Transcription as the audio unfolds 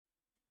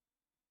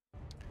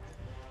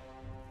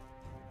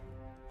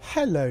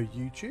Hello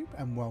YouTube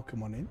and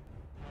welcome on in.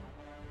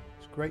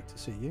 It's great to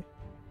see you.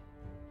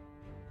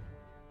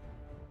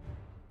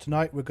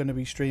 Tonight we're going to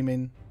be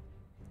streaming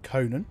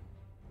Conan.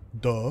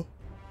 Duh.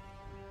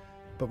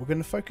 But we're going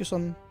to focus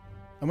on,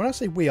 and when I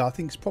say we, I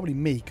think it's probably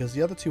me, because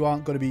the other two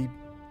aren't going to be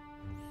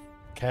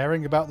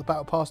caring about the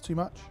Battle Pass too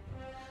much.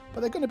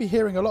 But they're going to be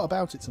hearing a lot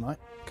about it tonight,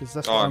 because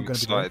that's what I'm going to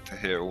be doing. I'm excited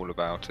to hear all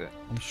about it.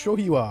 I'm sure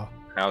you are.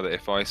 How that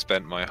if I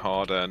spent my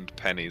hard-earned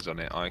pennies on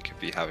it, I could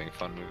be having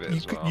fun with it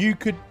as well. You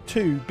could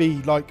too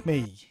be like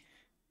me.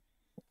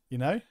 You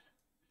know?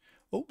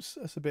 Oops,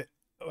 that's a bit...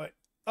 Wait.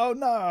 Oh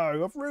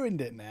no, I've ruined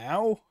it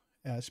now.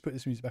 Yeah, let's put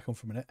this music back on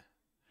for a minute.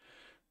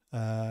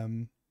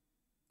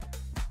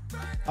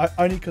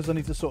 Only because I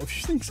need to sort of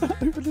things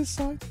out over this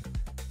side.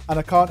 And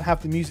I can't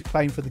have the music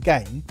playing for the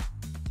game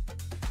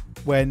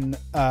when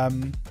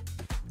I'm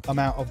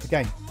out of the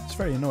game. It's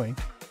very annoying.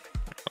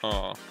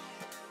 Oh.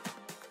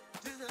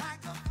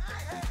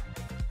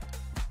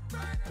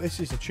 This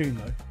is a tune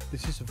though.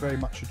 This is very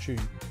much a tune.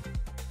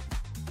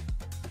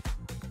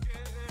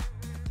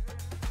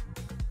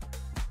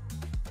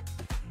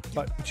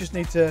 Like we just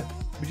need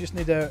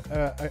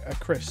a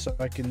Chris so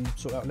I can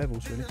sort out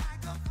levels really.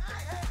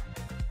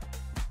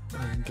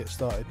 And we can get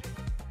started.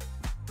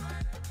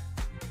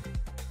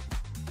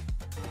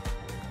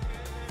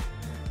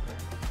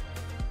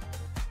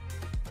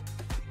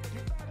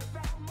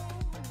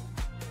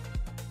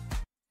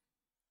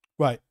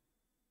 Right.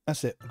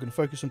 That's it. I'm going to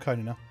focus on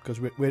Conan now because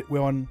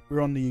we're on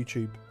the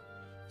YouTube,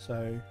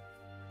 so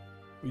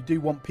we do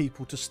want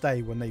people to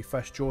stay when they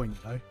first join. You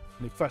know,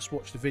 when they first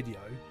watch the video,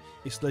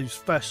 it's those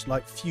first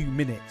like few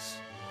minutes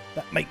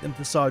that make them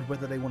decide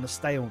whether they want to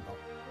stay or not.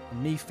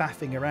 And me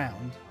faffing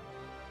around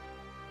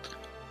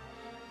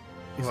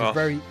is a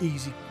very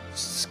easy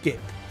skip.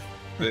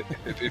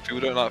 if people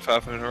don't like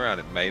faffing around,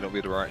 it may not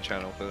be the right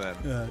channel for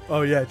them.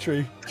 Oh yeah,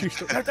 true.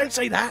 No, don't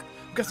say that.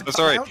 I'm going to cut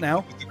sorry. it out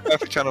now. It's the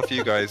perfect channel for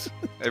you guys.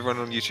 Everyone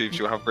on YouTube,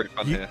 you'll have great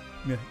fun here.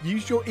 Yeah,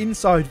 use your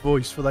inside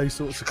voice for those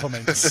sorts of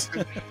comments.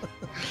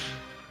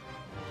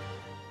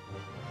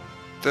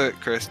 Do it,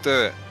 Chris. Do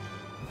it.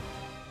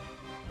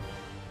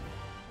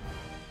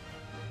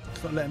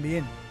 It's not letting me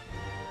in.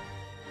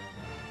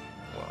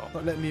 Wow.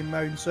 Not letting me in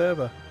my own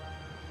server.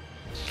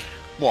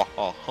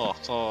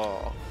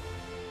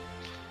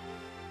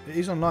 It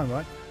is online,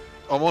 right?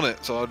 I'm on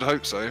it, so I'd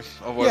hope so.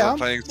 Otherwise, Yeah, I'm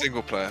playing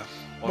single player.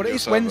 But it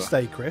is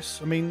Wednesday,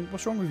 Chris. I mean,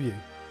 what's wrong with you?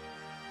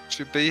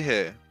 Should be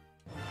here.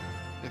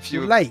 If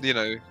You're you were, late. you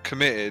know,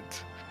 committed.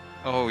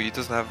 Oh, he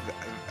doesn't have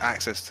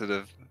access to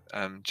the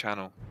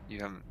channel. You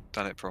haven't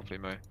done it properly,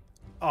 Mo.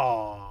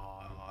 Oh,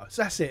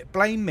 that's it.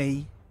 Blame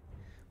me.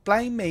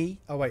 Blame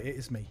me. Oh wait, it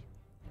is me.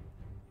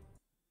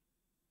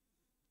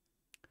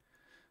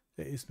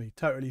 It is me.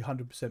 Totally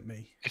 100%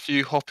 me. If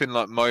you hop in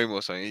like Mome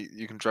or something,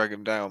 you can drag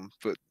him down.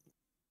 But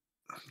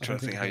I'm trying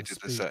to think how you did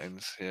the speak.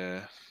 settings.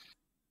 Yeah.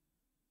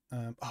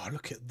 Oh,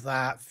 look at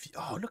that.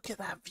 Oh, look at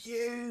that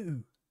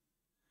view.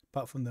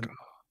 Apart from the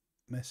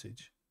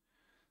message.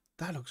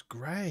 That looks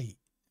great.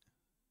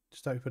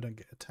 Just hope I don't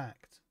get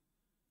attacked.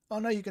 Oh,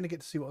 no, you're going to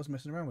get to see what I was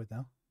messing around with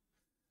now.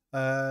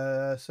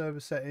 Server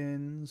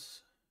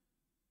settings.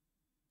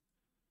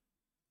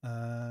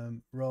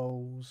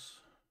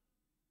 Roles.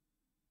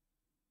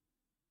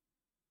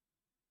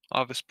 I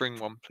have a spring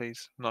one,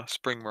 please. Nice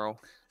spring roll.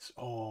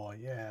 Oh,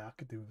 yeah, I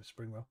could do with a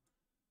spring roll.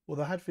 Well,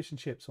 I had fish and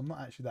chips, so I'm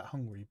not actually that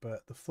hungry,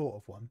 but the thought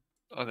of one.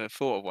 I never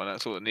thought of one.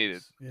 That's all it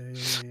needed.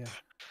 Yeah.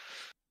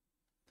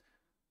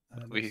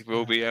 We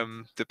will be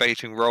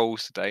debating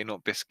rolls today,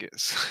 not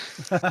biscuits.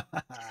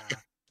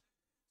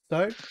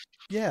 So,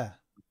 yeah.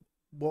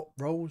 What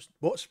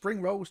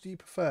spring rolls do you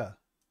prefer?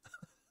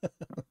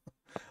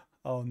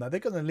 Oh no, they're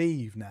gonna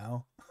leave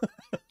now.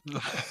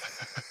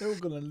 They're all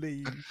gonna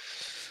leave.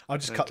 I'll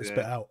just cut this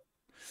bit out.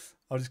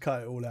 I'll just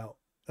cut it all out.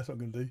 That's what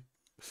I'm gonna do.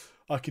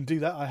 I can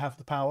do that. I have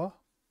the power.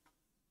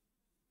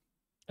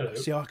 Hello.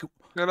 See, I can...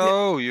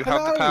 Hello, you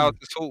have the power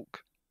to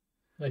talk.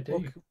 I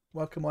do.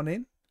 Welcome on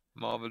in.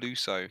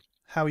 Marveluso.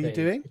 How are you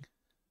doing?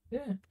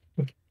 Yeah.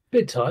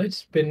 Bit tired.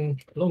 It's been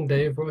a long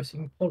day of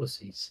writing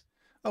policies.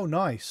 Oh,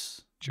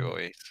 nice.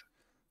 Joy.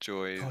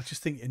 Oh,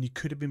 just think, and you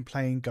could have been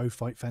playing Go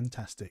Fight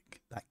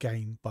Fantastic, that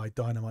game by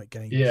Dynamite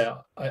Games. Yeah,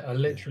 I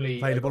literally...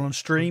 Available on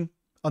Steam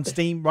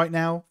right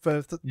now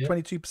for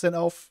 22%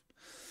 off.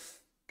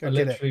 I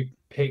literally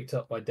picked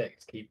up my deck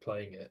to keep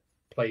playing it.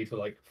 Played for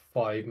like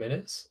 5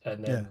 minutes,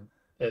 and then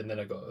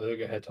I got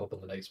a head top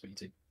on the next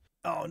meeting.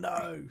 Oh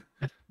no!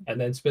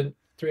 And then spent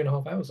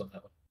 3.5 hours on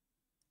that one,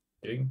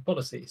 doing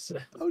policies.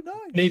 Oh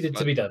nice! Needed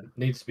to be done.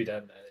 It's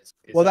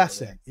well,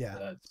 that's it.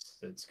 Yeah,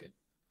 that's good.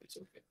 It's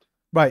all good.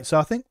 Right. So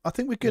I think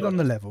we're good on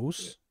the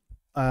levels.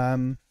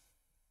 I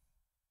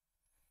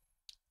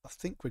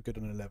think we're good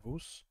on the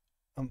levels.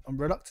 I'm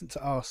reluctant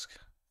to ask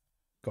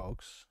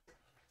Gogs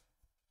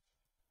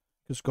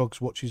because Gogs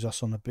watches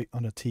us on a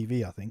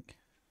TV. I think.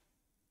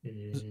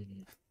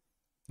 And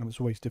it's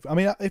always different. I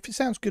mean, if it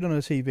sounds good on a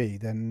TV,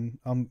 then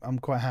I'm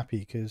quite happy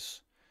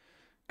because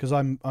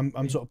I'm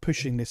sort of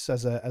pushing this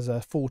as a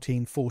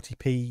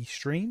 1440p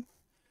stream.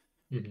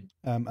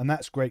 And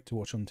that's great to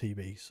watch on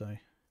TV. So,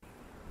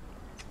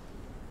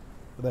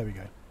 but there we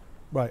go.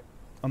 Right,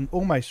 I'm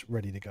almost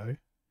ready to go.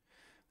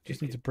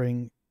 Just need to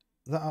bring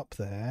that up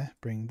there.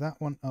 Bring that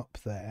one up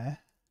there.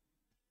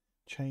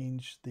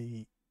 Change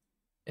the.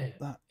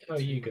 That. How are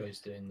you guys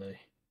doing though?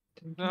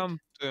 I'm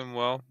doing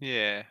well.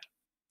 Yeah.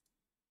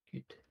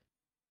 Good.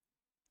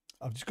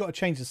 I've just got to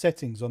change the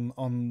settings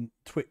on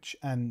Twitch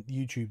and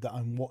YouTube that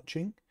I'm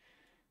watching,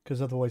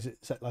 because otherwise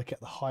it's at the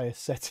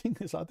highest setting.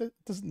 It's like, it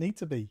doesn't need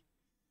to be,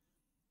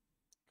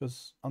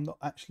 because I'm not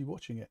actually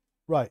watching it.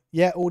 Right.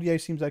 Yeah, audio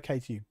seems okay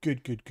to you.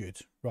 Good.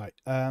 Right.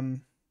 Pop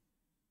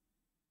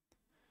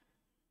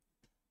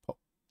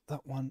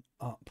that one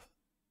up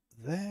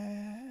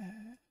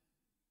there.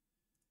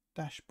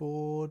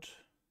 Dashboard.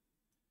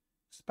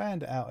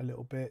 Expand it out a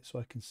little bit so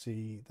I can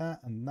see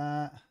that and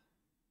that.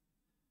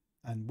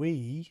 And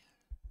we,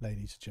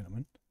 ladies and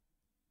gentlemen,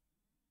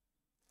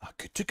 are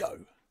good to go.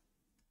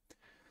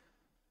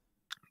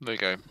 There you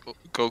go.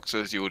 Gog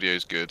says the audio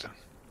is good.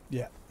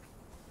 Yeah.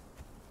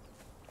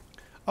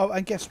 Oh,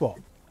 and guess what?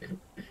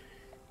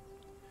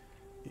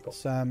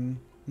 It's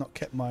not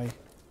kept my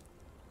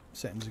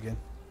settings again.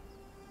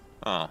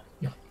 Oh.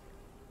 Yeah.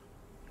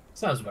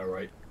 Sounds about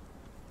right.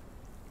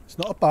 It's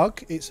not a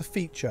bug, it's a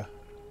feature.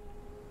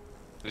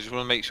 I just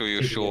want to make sure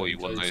you're sure you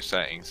want those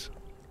settings.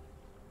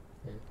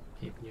 Yeah,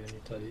 keeping you on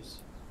your toes.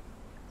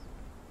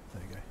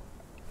 There you go.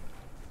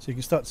 So you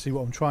can start to see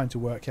what I'm trying to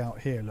work out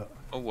here, look.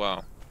 Oh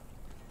wow.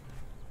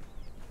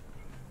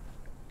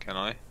 Can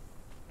I?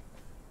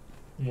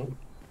 No,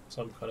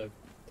 some kind of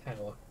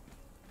tower.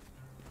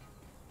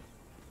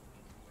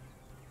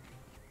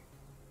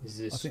 Is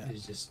this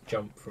just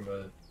jump from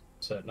a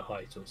certain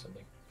height or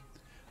something?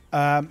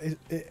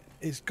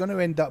 It's going to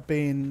end up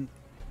being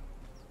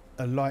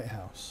a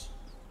lighthouse.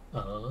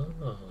 Ah.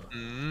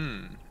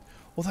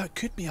 Although it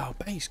could be our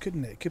base,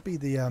 couldn't it? It could be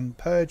the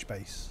purge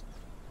base.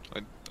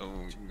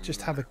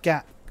 Just have a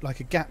gap, like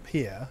a gap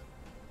here.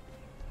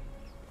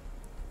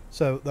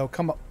 So they'll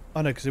come up.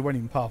 Oh no, because they won't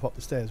even path up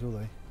the stairs, will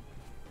they?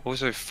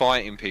 Also,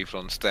 fighting people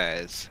on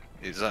stairs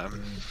is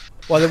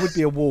Well, there would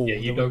be a wall. Yeah,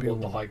 you don't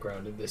want the high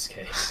ground in this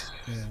case.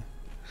 Yeah.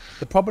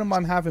 The problem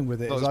I'm having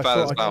with it is I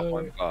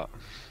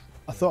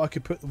thought I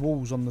could put the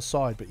walls on the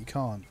side, but you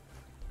can't.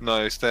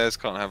 No, stairs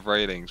can't have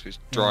railings, which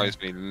drives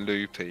me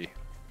loopy.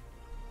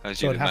 As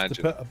so you'd I'd have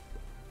imagine. to put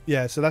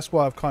yeah, so that's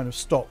why I've kind of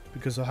stopped,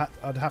 because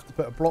I'd have to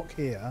put a block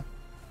here.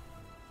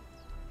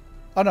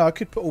 Oh no, I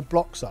could put all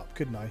blocks up,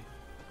 couldn't I?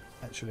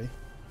 Actually.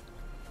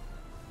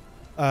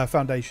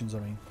 Foundations, I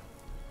mean.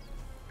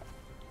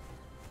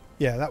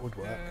 Yeah, that would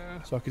work.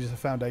 Yeah. So I could just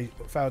have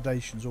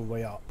foundations all the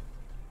way up.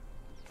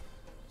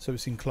 So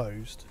it's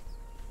enclosed.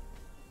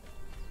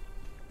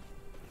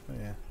 But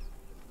yeah.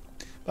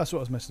 That's what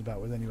I was messing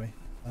about with anyway.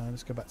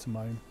 Let's go back to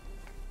Mome.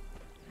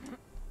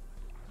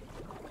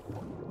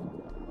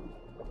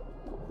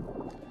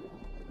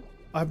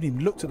 I haven't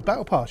even looked at the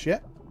battle pass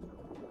yet.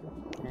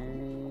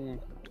 Ooh,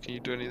 can you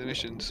do any of the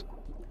missions?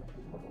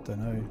 Don't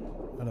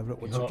know. I'll have a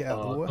look once I get out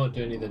of the water. Can't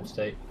do any of them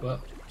today.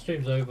 Well,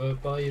 stream's over.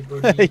 Bye,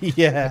 everybody.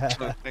 Yeah.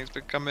 Thanks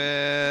for coming.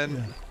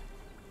 Yeah.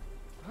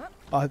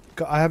 I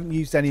haven't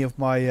used any of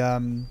my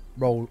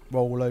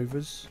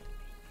rollovers.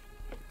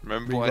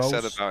 Remember what I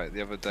said about it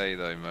the other day,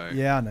 though, Mo?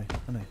 Yeah, I know.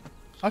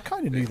 I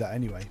kind of knew that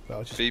anyway, but I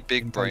was just be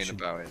big brain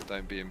about it.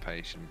 Don't be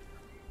impatient.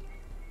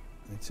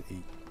 I need to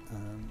eat.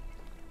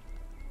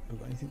 Have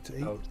got anything to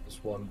eat? Oh,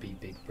 just one be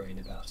big brain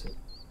about it.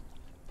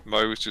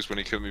 Mo was just, when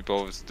he couldn't be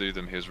bothered to do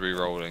them, he was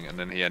re-rolling, and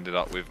then he ended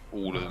up with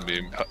all of them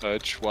being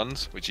purge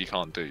ones, which he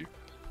can't do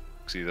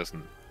because he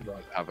doesn't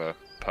have a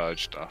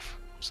purge stuff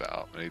set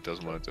up, and he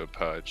doesn't want to do a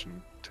purge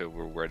until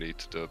we're ready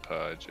to do a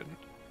purge. And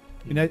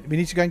you know, we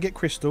need to go and get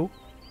Crystal.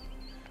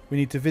 We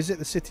need to visit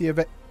the city of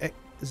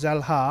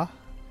Zalha,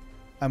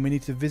 and we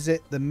need to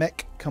visit the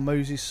Mek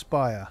Kamosi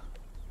Spire.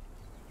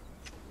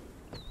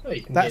 Oh,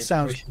 you can that get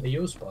sounds.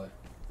 Your spire.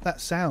 That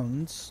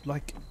sounds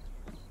like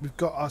we've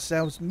got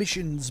ourselves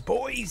missions,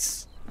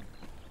 boys.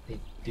 They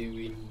do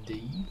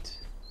indeed.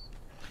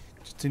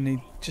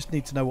 Just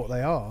need to know what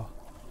they are.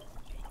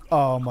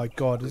 Oh my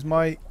God! Is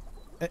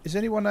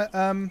anyone at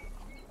Does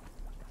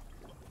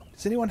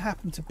anyone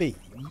happen to be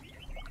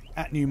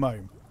at New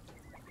Mome?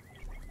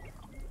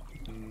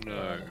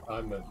 No.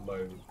 I'm at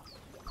Mome.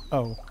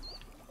 Oh.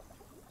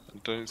 I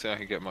don't think I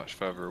can get much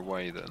further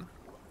away than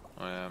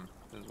I am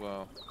as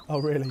well. Oh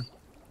really?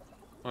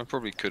 I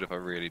probably could if I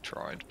really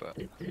tried, but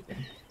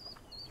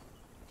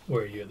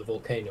Where are you, at the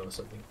volcano or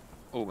something?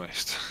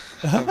 almost.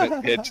 I'm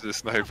at the edge of the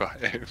snow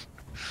biome.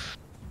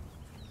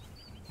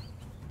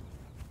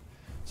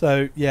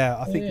 So yeah,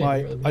 I think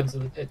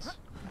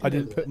I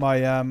didn't put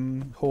my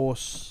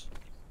horse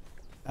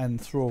and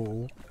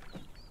thrall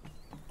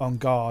on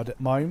guard at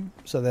Mome,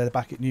 so they're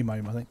back at New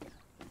Mome, I think.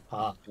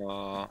 Ah.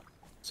 Oh,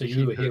 So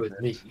you were here with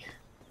me.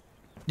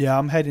 Yeah,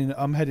 I'm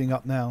heading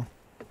up now.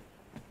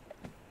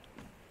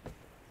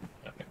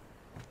 Okay.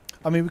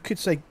 I mean, we could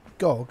say,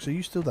 Gogs, are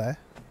you still there?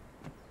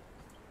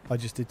 I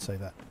just did say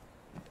that.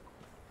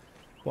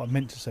 What I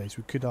meant to say is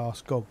we could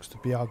ask Gogs to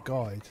be our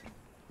guide.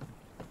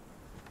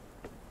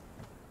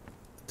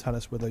 tell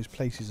us where those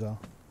places are.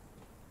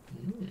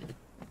 Mm.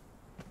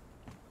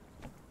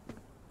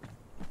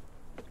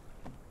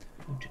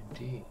 Good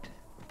indeed.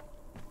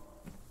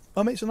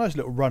 I mean, it's a nice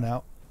little run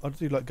out. I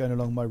do like going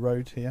along my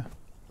road here.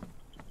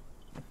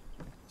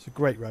 It's a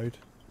great road.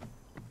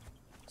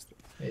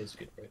 It is a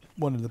good road.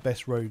 One of the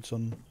best roads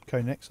on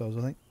Conan Exiles,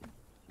 I think.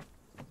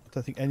 I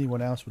don't think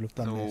anyone else would have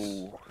done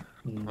this.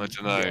 I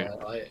don't know.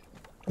 Yeah,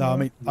 No, I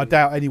mean, I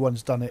doubt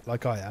anyone's done it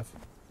like I have.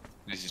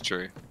 This is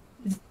true.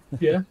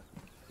 yeah.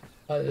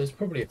 It's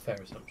probably a fair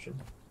assumption.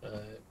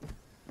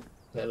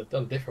 They'll have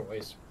done different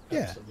ways.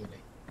 Yeah. Absolutely.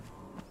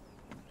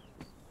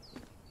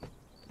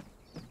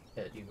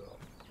 That you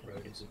got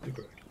road is a good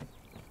road.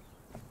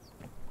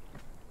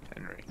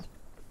 Henry.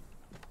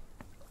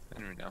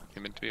 Henry, now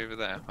you're meant to be over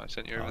there. I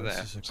sent you over this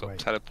there. is a Stop great-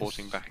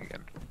 teleporting back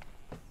again.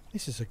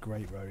 This is a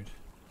great road.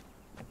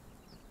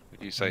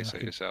 Would you say Yeah, so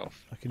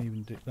yourself? I can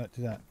even do that.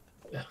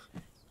 I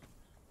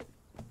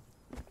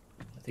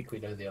think we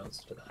know the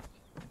answer to that.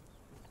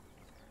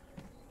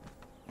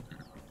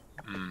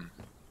 Hmm.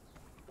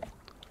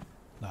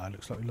 No, it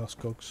looks like we lost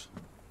Cogs.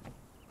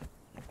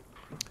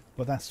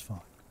 But that's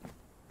fine.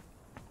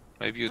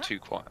 Maybe you're too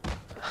quiet.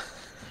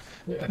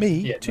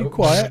 Me? Too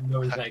quiet? No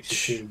one's actually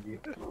shooting you.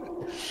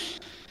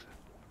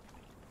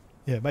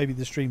 Yeah, maybe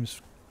the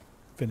stream's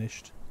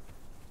finished.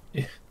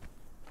 Yeah.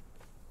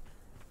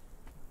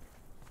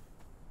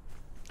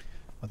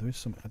 Oh, there is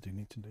something I do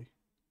need to do.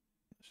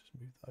 Let's just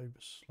move that over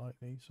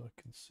slightly so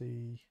I can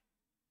see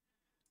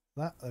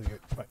that. There we go.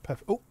 Right,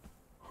 perfect. Oh!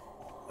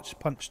 I just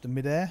punched the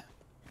mid-air.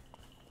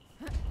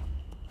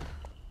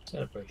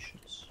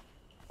 Celebrations.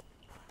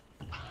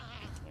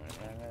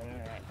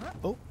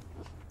 Oh!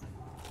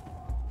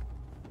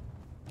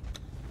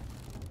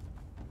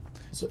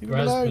 So Leave him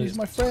alone, he's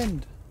my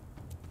friend!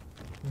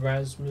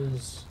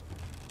 Rasmus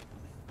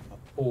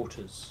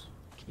quarters.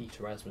 Key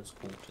to Rasmus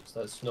quarters.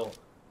 That's not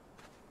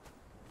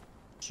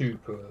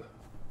super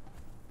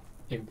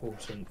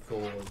important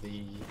for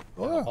the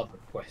other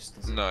quest,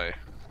 is it? No,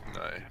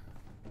 no.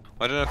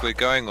 I don't know if we're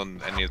going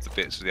on any of the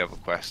bits of the other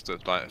quest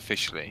that, like,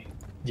 officially.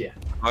 Yeah.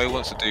 I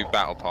want to do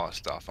battle pass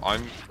stuff.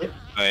 I'm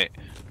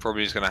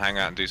probably just going to hang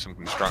out and do some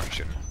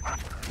construction.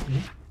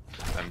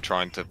 I'm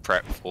trying to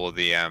prep for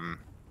the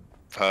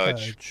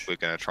purge we're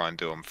going to try and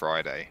do on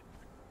Friday.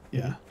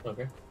 Yeah.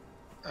 Okay.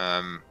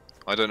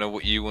 I don't know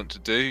what you want to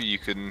do. You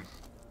can,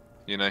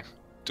 you know,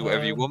 do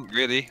whatever you want,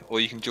 really. Or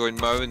you can join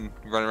Mo and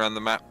run around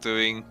the map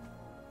doing...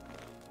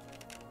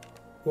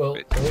 Well,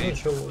 I wasn't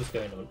sure what was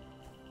going on.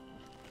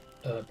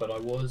 But I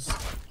was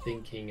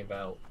thinking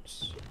about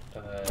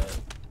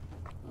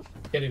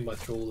getting my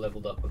thrall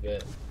leveled up a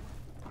bit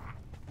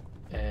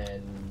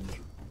and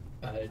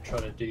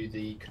trying to do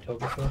the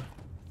cartographer.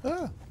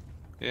 Ah!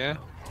 Yeah?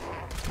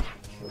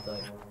 So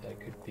that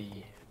could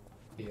be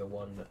a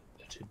one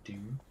to do.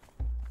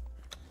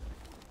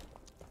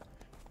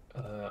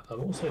 I'm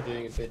also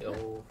doing a bit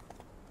of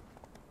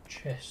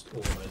chest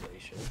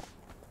organisation.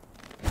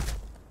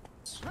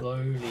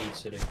 Slowly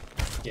sort of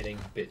getting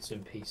bits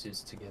and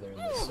pieces together in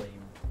the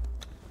same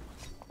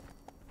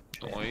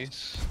chest,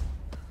 Noise.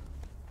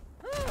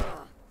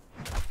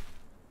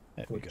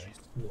 There we which go. is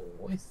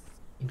nice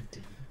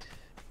indeed.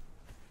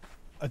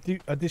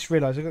 I just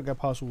realised I've got to go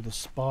past all the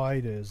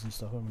spiders and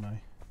stuff, haven't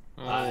I?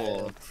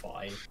 Oh,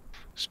 Fine.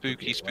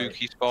 spooky, Yeah,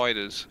 spooky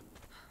spiders.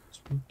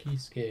 Spooky,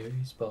 scary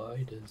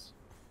spiders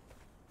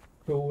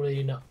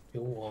crawling up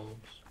your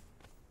arms.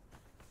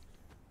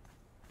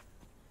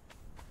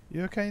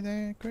 You okay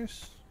there,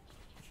 Chris?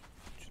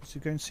 Should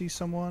you go and see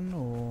someone,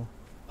 or...?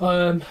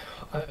 Probably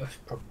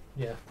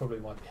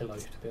my pillow,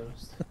 to be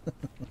honest.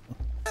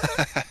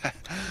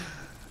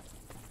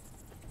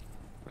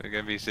 We're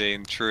going to be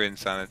seeing true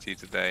insanity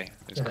today,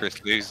 as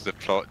Chris loses the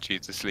plot due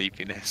to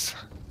sleepiness.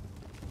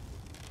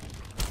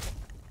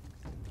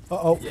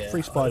 Uh-oh, Yeah,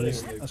 free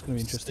spiders. I don't know, That's going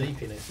to be interesting.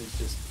 Sleepiness is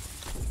just,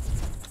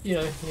 you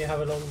know, you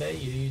have a long day,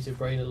 you use your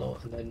brain a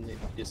lot, and then it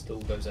just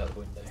all goes out the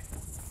window.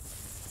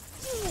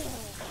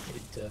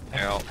 It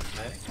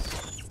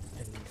packs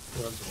and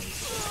runs away.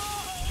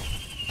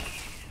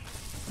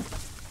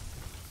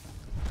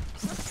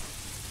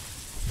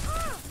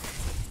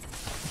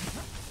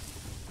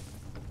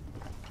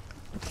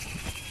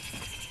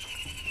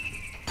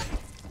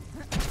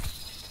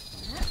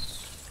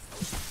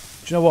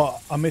 Do you know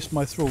what? I miss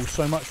my thrall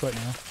so much right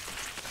now.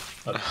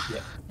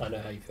 Yeah, I know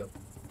how you feel.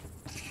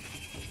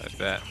 I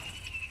bet.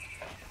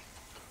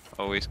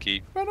 Always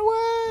keep Run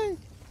away!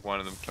 one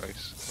of them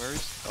close. Where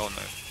is... Oh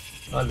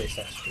no. I miss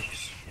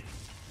Asterix.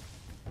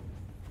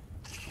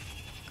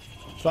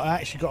 It's like I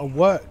actually got to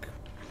work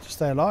to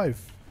stay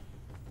alive.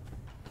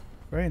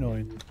 Very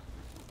annoying.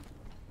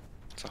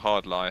 It's a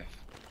hard life.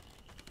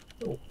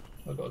 Oh,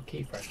 I've got a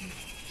key fragment.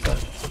 Is that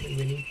something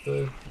we need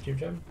for Jim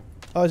Jam?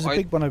 Oh, there's a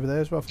big one over there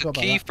as well. I The forgot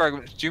about key that.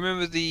 fragments. Do you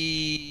remember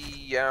the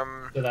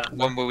So that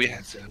one where we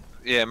had... thing.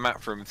 Yeah,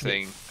 map room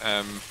thing.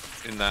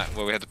 In that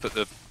where we had to put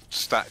the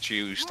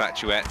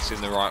statuettes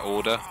in the right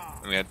order,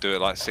 and we had to do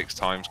it like 6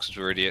 times because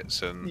we're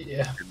idiots and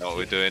Yeah. didn't know what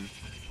we're doing.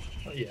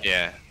 Yeah.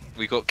 Yeah,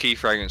 we got key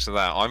fragments of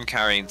that. I'm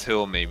carrying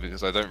Till me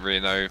because I don't really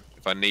know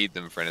if I need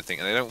them for anything,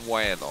 and they don't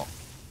weigh a lot.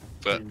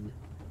 But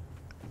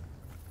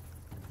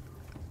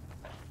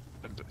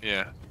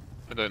yeah,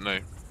 I don't know.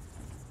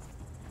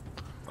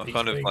 I've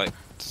kind of like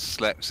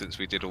slept since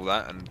we did all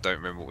that, and don't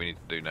remember what we need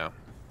to do now.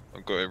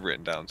 I've got it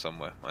written down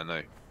somewhere. I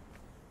know.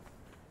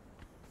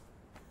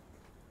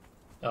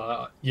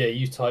 Yeah,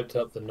 you typed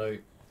up the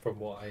note from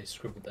what I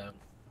scribbled down.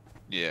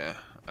 Yeah.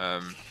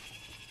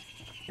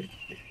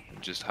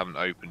 Just haven't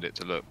opened it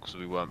to look because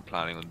we weren't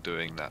planning on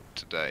doing that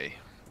today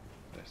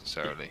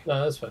necessarily.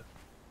 No, that's fine.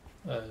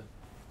 I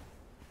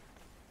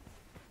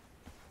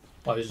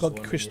was just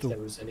wondering crystal. if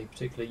there was any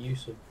particular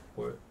use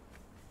for it.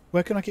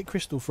 Where can I get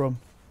crystal from?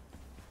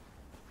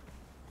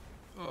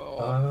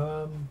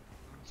 Oh.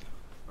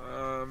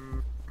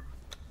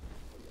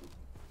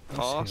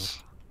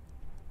 Pass.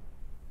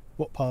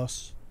 What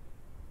pass?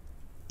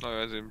 No,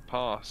 as in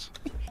pass.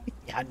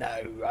 I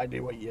know. I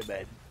knew what you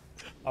meant.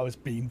 I was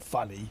being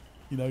funny.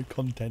 You know,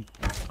 content.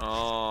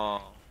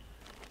 Oh.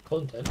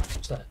 Content?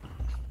 What's that?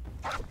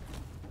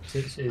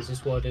 Is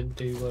this why I didn't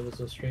do well as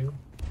a streamer?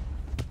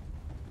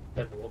 I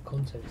don't know what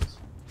content is.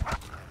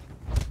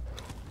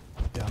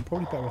 Yeah, I'm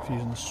probably better off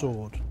using the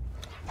sword.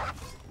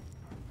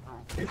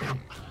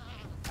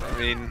 I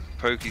mean,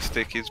 pokey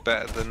stick is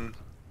better than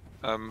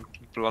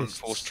blunt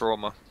force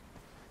trauma.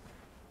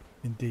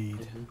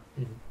 Indeed.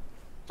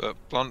 But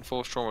blunt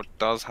force trauma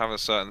does have a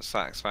certain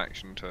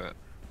satisfaction to it.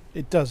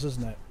 It does,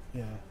 doesn't it?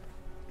 Yeah.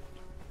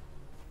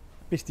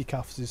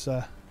 Fisticuffs is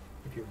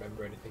if you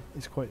remember anything.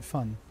 It's quite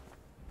fun.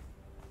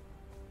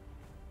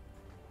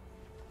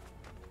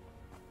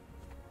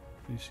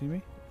 Do you see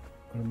me?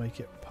 I'm gonna make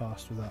it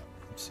past without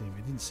him seeing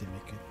me. Didn't see me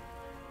good.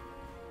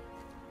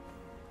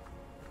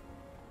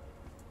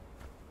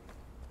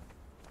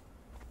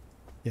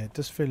 Yeah, it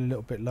does feel a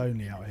little bit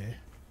lonely out here.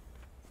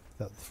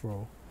 Without the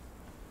thrall.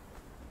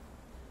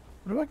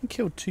 What if I can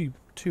kill two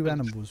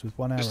animals with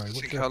one arrow? Just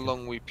think how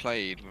long we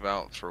played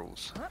without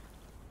thralls.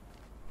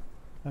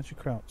 How'd you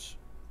crouch?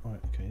 Right,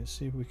 okay, let's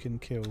see if we can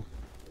kill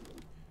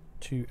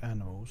 2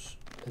 animals.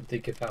 And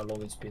think of how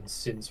long it's been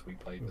since we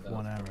played with without.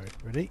 one arrow.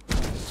 Ready?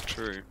 It's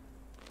true.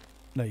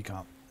 No, you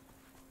can't.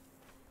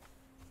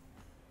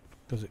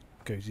 Because it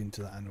goes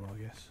into that animal, I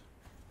guess.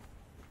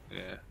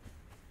 Yeah.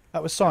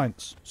 That was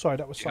science. Sorry,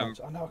 that was science.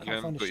 I know I You can't find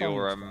haven't the got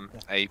science.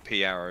 your AP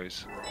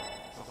arrows.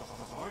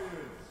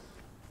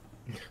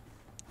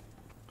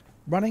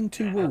 Running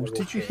 2 walls.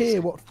 Did you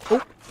hear what?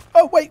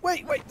 Oh, wait.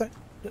 Don't,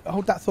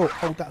 hold that thought.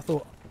 Hold that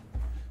thought.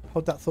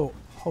 Hold that thought.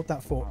 Hold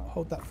that thought.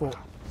 Hold that thought.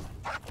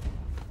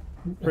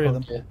 3 of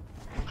them. Yeah.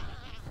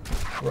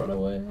 Run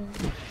away.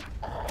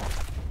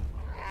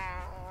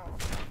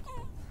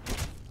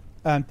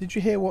 Did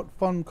you hear what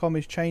funcom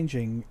is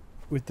changing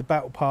with the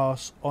battle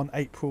pass on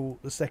April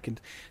the 2nd?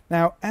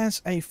 Now,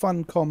 as a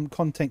funcom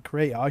content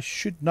creator, I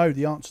should know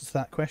the answer to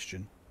that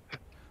question,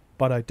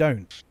 but I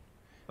don't,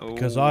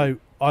 because I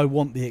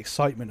want the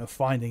excitement of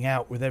finding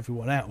out with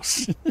everyone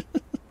else.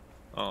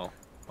 Oh,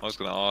 I was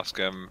going to ask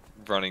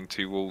running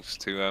 2 wolves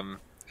to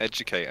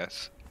educate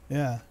us.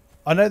 Yeah,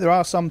 I know there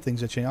are some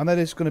things that change. I know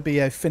there's going to be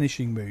a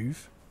finishing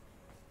move,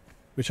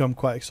 which I'm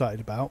quite excited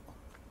about.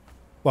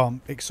 Well,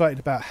 I'm excited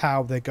about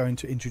how they're going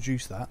to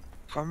introduce that.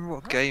 I can't remember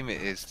what game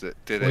it is that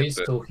did He's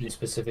talking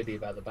specifically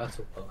about the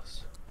battle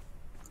pass.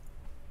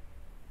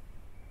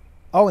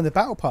 Oh, and the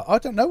battle pass. I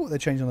don't know what they're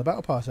changing on the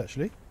battle pass,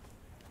 actually.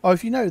 Oh,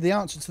 if you know the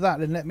answer to that,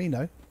 then let me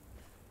know.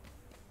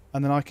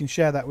 And then I can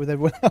share that with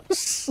everyone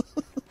else.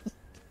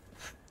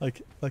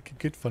 like a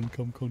good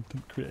funcom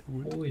content creator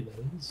would.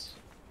 Spoilers.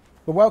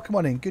 Well, welcome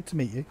on in. Good to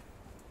meet you.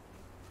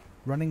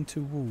 Running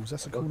 2 Walls.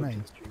 That's a cool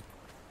name.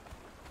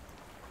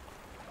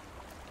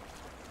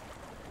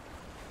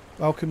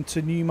 Welcome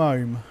to New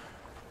Mome.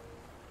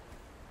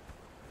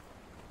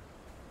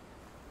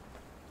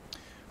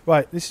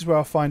 Right, this is where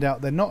I'll find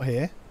out they're not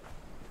here.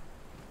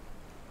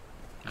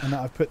 And that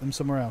I've put them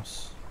somewhere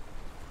else.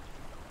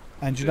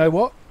 And you know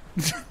what?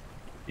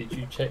 Did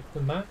you check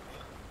the map?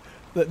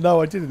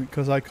 No, I didn't,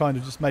 because I kind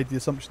of just made the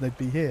assumption they'd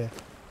be here.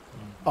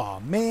 Oh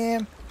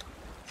man.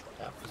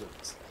 That was a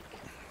mistake.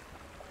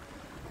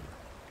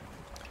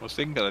 I was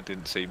thinking I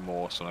didn't see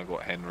Morse when I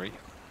got Henry.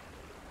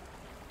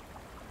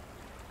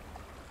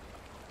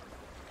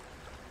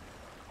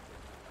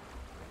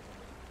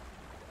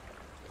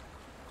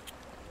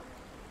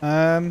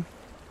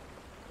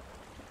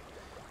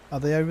 Are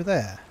they over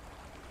there?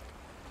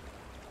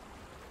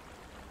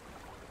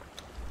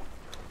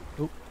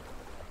 Oh.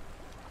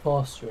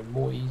 Faster and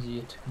more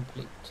easier to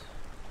complete.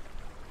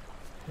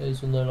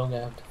 Players will no longer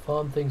have to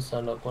farm things to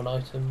unlock one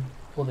item.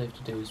 All they have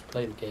to do is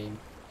play the game,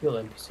 heal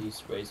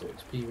NPCs to raise their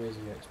XP,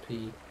 raising their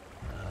XP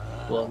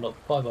will unlock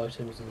 5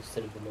 items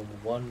instead of the normal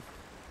 1.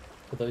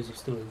 For those who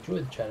still enjoy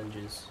the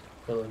challenges,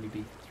 there'll only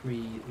be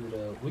 3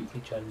 little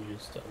weekly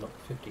challenges to unlock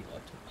 15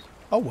 items.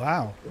 Oh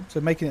wow,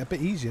 so making it a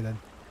bit easier then.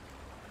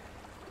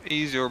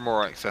 Easier or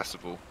more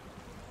accessible?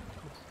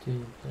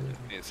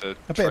 It's a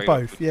bit of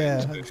both,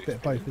 yeah, it's a bit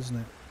of both, isn't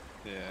it?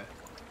 Yeah.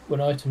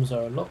 When items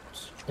are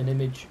unlocked, an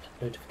image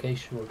and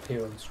notification will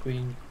appear on the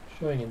screen,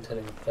 showing and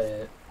telling the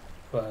player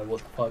what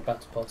the 5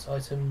 Battle Pass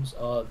items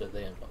are that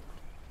they unlocked.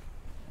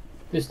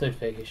 This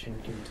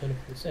notification can be turned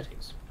off in the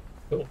settings.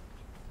 Cool.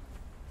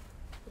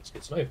 That's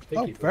good to know.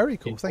 Thank Oh, you for very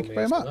cool. Thank you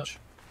very informing us on much.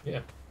 that. Yeah.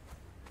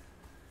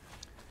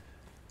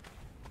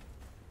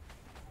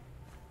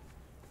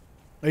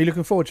 Are you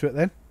looking forward to it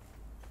then?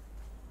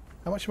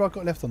 How much have I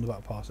got left on the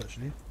Battle Pass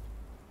actually?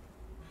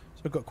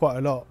 So I've got quite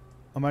a lot.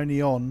 I'm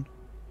only on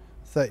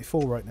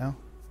 34 right now.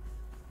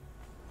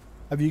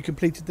 Have you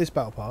completed this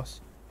Battle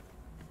Pass?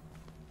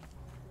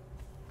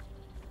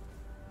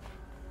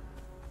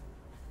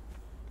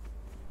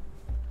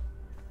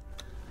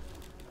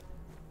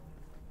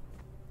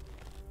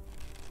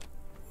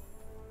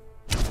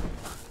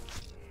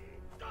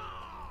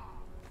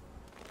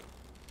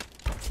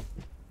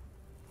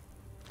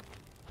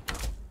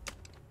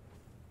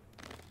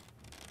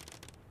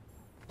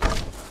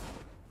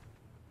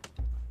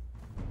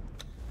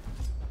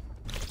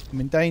 I'm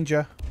in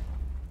danger.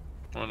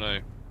 Oh no.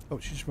 Oh,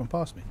 she just run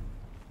past me.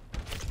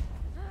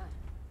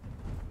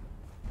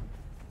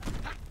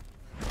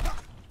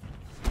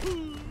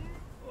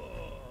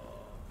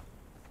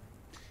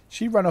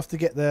 She ran off to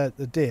get the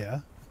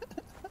deer,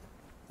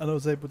 and I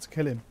was able to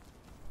kill him.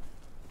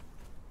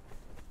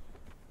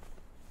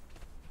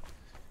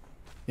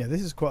 Yeah,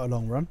 this is quite a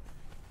long run.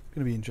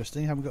 Going to be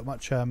interesting. Haven't got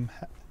much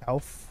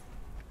health.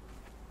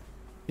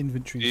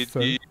 Inventory Did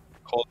full. you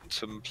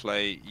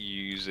contemplate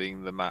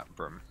using the map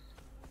broom?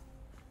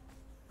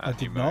 I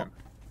did not.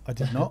 I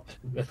did not.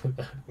 That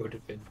would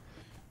have been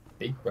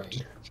big brain.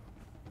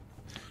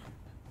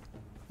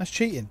 That's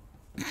cheating.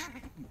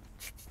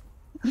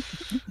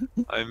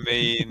 I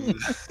mean,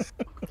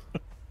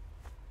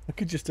 I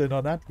could just turn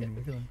on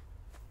admin. Couldn't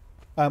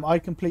I? I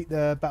complete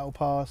the Battle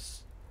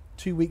Pass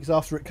 2 weeks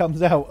after it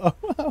comes out.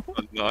 Oh, wow.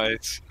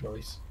 nice.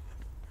 Nice.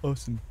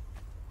 Awesome.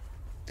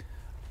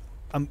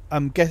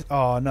 I'm guess.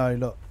 Oh no!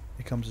 Look,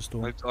 here comes a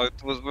storm. I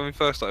was when we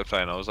first started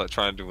playing. I was like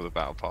trying to do all the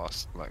battle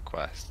pass like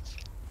quests,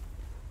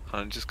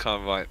 and I just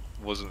kind of like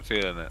wasn't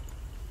feeling it.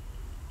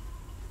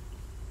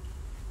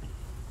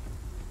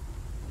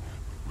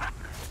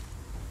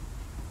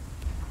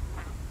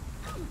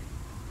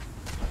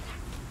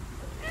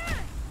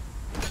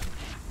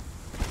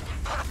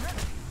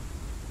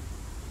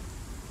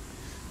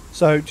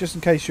 So, just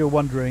in case you're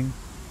wondering,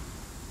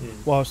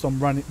 why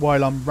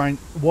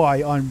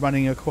I'm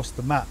running across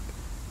the map,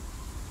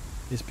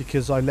 is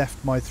because I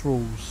left my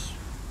thralls,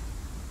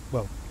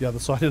 well, the other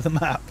side of the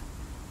map.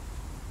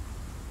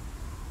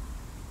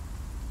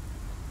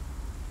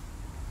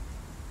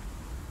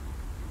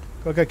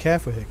 Gotta go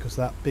careful here because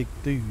that big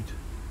dude.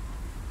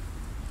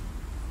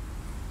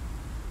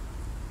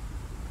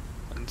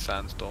 And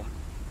sandstorm.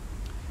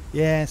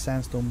 Yeah,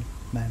 sandstorm,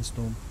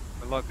 manstorm.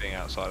 I like being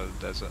outside of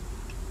the desert.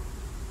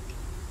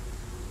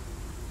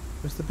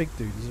 Where's the big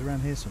dude? Is he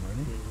around here somewhere,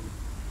 isn't he?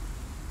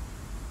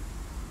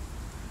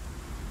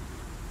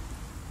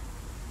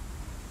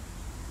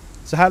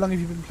 So how long have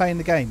you been playing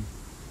the game?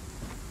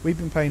 We've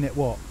been playing it,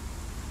 what?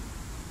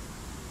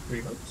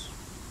 3 months.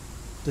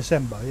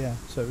 December, yeah.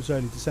 So it was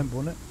early December,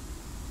 wasn't it?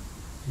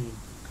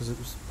 Because it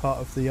was part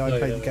of the I No,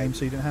 played no, the game no.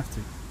 so you didn't have to.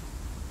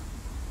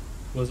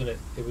 Wasn't it?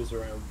 It was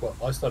around. Well,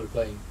 I started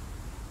playing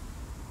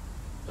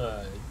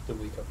the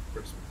week after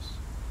Christmas.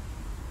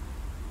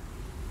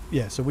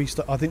 Yeah, so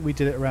I think we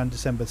did it around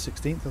December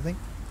 16th, I think.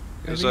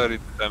 It was Maybe? early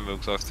December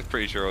because I was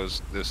pretty sure I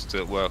was just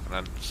still at work and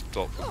hadn't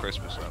stopped for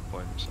Christmas at that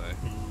point. So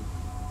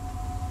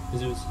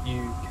Because it was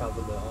you,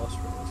 Calvin, the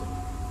Arsenal, wasn't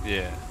it?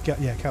 yeah,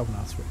 Yeah, Calvin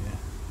asked for it, yeah.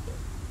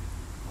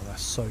 Oh,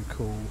 that's so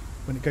cool.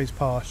 When it goes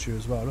past you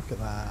as well, look at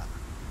that.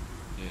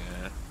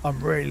 yeah. I'm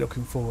really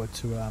looking forward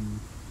to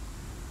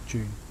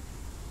June.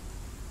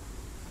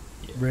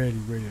 Yeah. Really,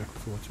 really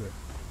looking forward to it.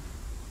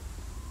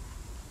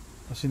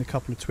 I've seen a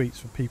couple of tweets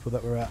from people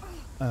that were at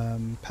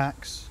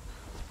PAX,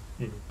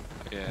 Mhm.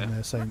 Yeah, and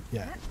they're saying,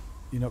 yeah,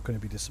 you're not going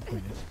to be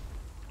disappointed.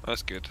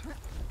 that's good.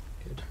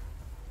 Good.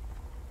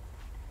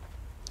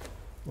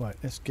 Right,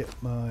 let's get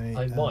my...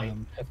 I might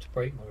have to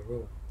break my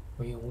rule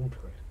when you order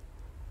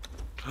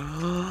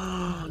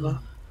it.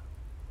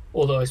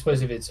 Although I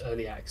suppose if it's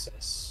early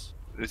access,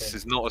 This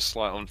is not a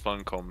slight on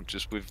Funcom,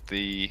 just with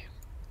the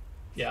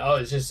yeah. Oh,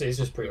 it's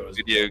just pre-orders.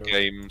 video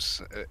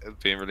games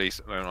being released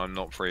at the moment. I'm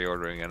not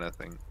pre-ordering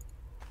anything.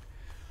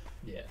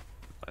 Yeah.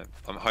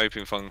 I'm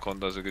hoping Funcom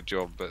does a good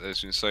job, but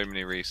there's been so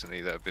many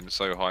recently that have been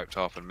so hyped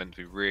up and meant to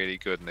be really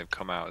good, and they've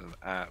come out as an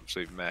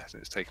absolute mess,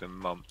 and it's taken them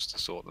months to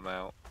sort them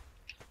out.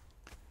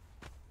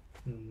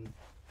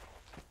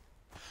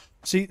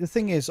 See, the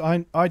thing is,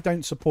 I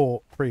don't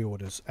support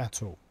pre-orders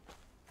at all,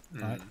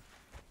 right?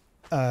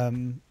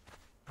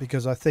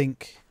 Because I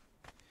think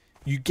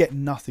you get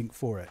nothing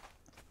for it.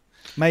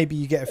 Maybe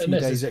you get a few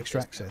Unless days it's a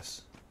extra discount.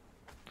 access,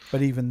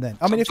 but even then,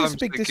 I mean, if it's a Sometimes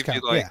big they give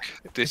discount, you, like,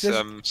 yeah, this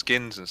there's-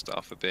 skins and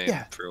stuff for being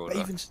yeah,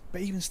 pre-order.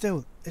 but even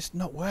still, it's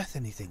not worth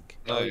anything.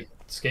 No.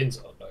 Skins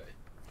are low.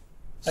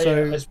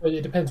 So I suppose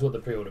it depends what the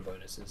pre-order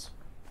bonus is.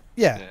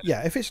 yeah,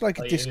 if it's like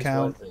a Like, it is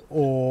discount worth it.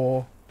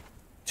 or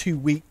 2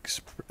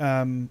 weeks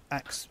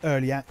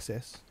early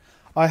access.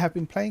 I have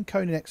been playing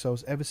Conan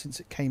Exiles ever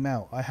since it came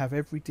out. I have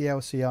every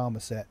DLC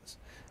armor sets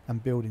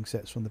and building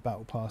sets from the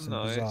Battle Pass and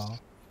Nice. Bazaar.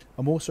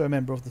 I'm also a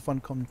member of the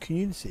funcom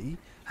community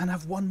and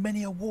have won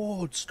many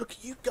awards. Look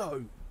at you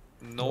go.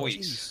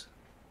 Nice.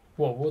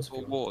 What awards have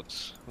you won?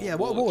 Awards. Yeah,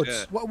 what awards?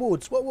 Yeah. What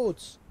awards? What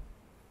awards?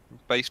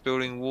 Base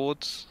building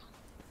awards.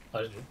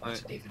 I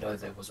didn't even know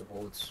there was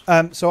awards.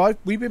 So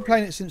we've been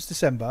playing it since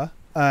December.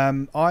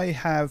 I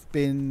have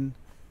been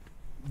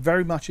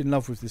very much in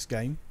love with this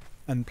game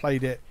and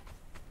played it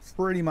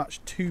pretty much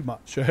too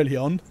much early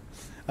on,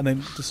 and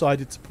then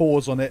decided to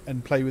pause on it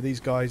and play with these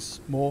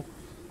guys more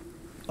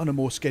on a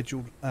more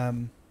scheduled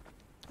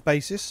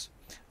basis.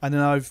 And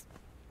then I've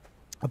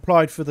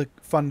applied for the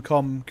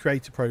Funcom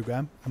Creator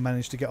Program and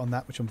managed to get on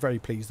that, which I'm very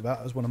pleased about.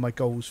 That was one of my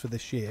goals for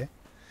this year.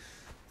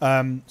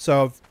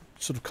 So I've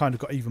sort of kind of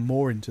got even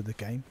more into the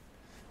game.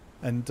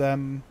 And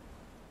I'm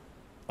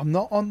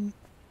not on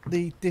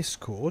the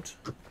Discord,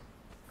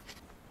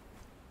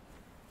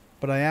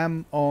 but I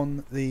am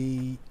on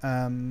the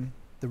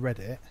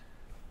Reddit.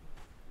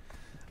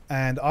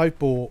 And I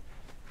bought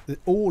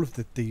all of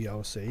the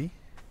DLC.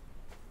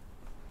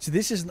 So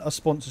this isn't a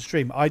sponsored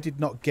stream. I did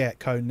not get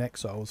Conan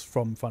Exiles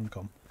from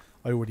Funcom.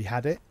 I already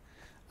had it.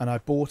 And I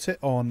bought it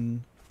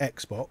on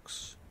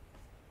Xbox.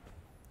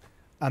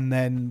 And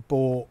then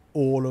bought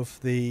all of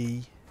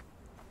the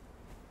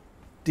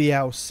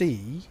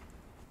DLC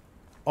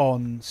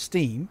on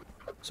Steam.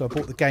 So I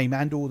bought the game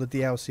and all the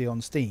DLC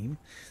on Steam,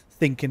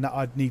 thinking that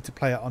I'd need to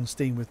play it on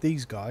Steam with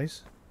these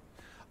guys.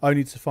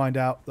 Only to find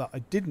out that I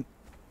didn't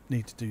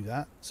need to do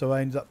that. So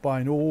I ended up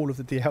buying all of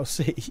the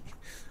DLC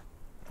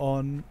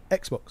on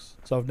Xbox.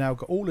 So I've now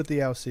got all the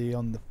DLC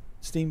on the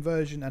Steam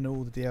version and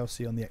all the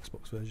DLC on the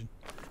Xbox version.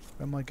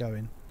 Where am I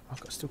going?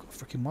 I've still got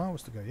freaking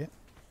miles to go yet.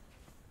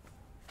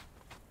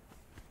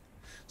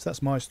 So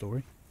that's my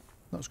story.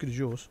 Not as good as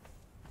yours.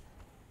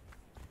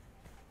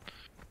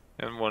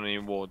 Haven't won any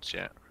awards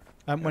yet.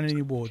 I haven't won any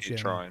awards Keep yet.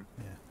 trying.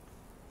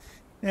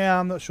 Yeah,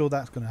 I'm not sure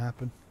that's going to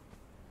happen.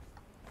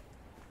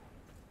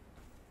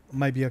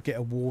 Maybe I'll get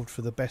an award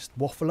for the best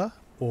waffler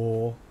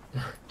or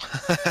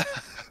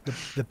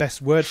the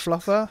best word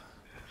fluffer.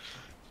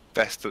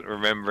 Best at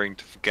remembering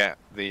to forget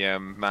the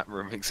map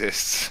room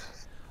exists.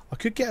 I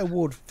could get an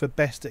award for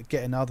best at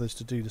getting others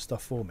to do the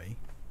stuff for me.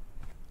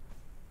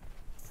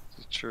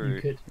 It's true.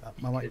 You could.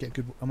 I might get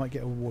good. I might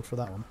get an award for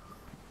that one.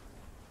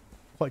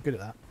 Quite good at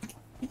that.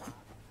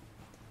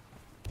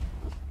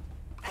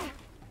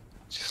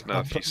 Just know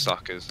a few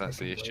suckers, that's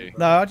the issue.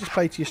 No, I just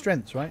play to your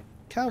strengths, right?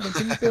 Calvin,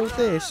 can you build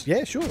this?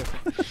 Yeah, sure.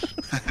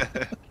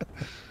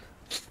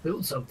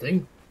 Build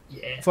something.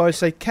 Yeah. If I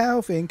say,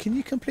 Calvin, can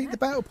you complete the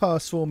battle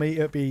pass for me?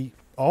 It'll be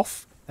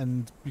off,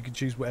 and you can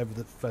choose whatever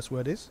the first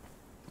word is.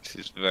 This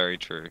is very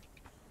true.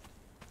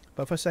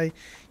 But if I say,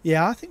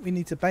 yeah, I think we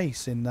need to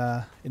base in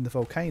the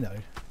volcano.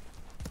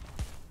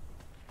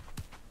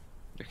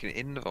 Looking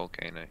in the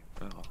volcano.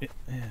 Oh.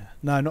 Yeah.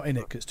 No, not in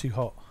it, because it's too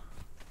hot.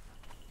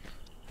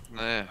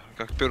 No,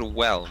 I could build a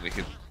well and we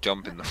could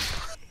jump in them.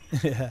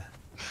 Yeah.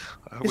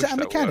 I Is wish that a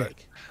worked.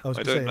 mechanic? I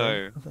don't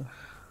know.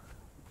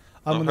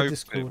 I'm on the hoping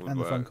Discord it would and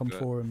the work, Funcom but-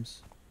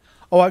 forums.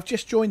 Oh, I've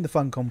just joined the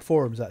Funcom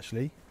forums,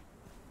 actually.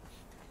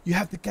 You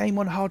have the game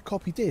on hard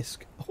copy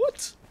disc.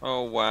 What?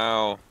 Oh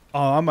wow.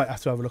 Oh, I might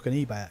have to have a look on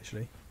eBay,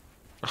 actually.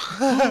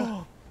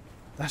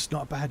 That's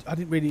not bad. I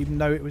didn't really even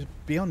know it was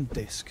beyond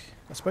disc.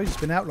 I suppose it's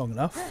been out long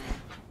enough.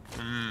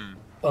 Hmm.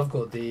 I've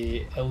got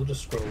the Elder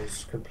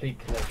Scrolls Complete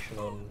Collection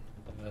on,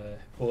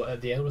 or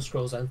the Elder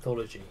Scrolls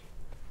Anthology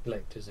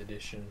Collector's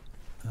Edition.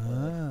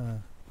 Ah.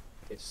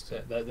 It's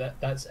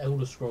that's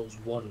Elder Scrolls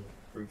 1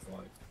 through 5.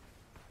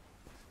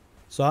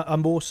 So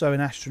I'm also an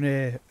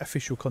Astroneer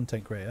official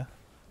content creator.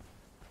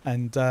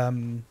 And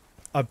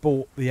I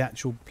bought the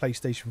actual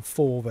PlayStation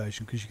 4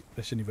 version, because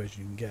that's the only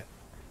version you can get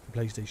for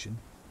PlayStation,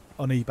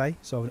 on eBay.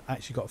 So I've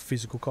actually got a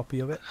physical copy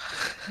of it.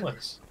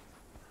 Nice.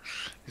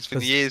 It's been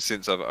 'Cause- years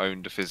since I've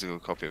owned a physical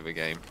copy of a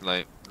game.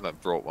 Like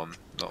brought one.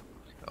 Not.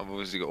 I've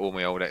obviously got all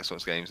my old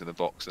Xbox games in a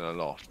box in a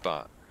loft,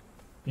 but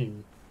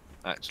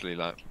actually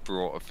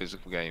brought a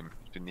physical game.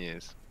 It's been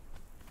years.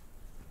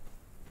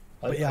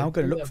 But yeah, I'm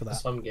gonna do look have for that.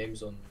 Some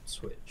games on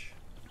Switch.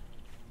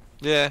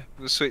 Yeah,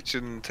 the Switch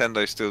and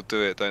Nintendo still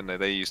do it, don't they?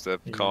 They use the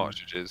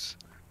cartridges.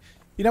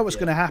 You know what's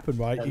Yeah. going to happen,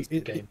 right? That's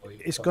the Game Boy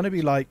It's going to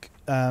be like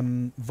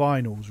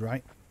vinyls,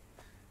 right?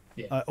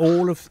 Yeah.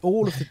 All of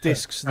the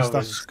discs and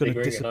stuff's going to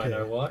I know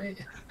disappear. why.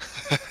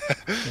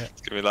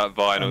 It's gonna be like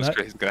vinyls. know.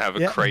 Chris is gonna have a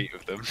Yeah. crate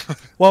of them.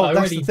 Well, I that's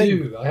already the thing.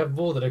 do. I have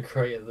more than a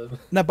crate of them.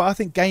 No, but I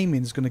think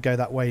gaming's going to go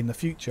that way in the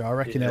future. I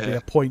reckon there'll be Yeah.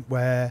 a point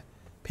where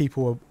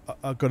people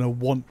are going to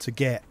want to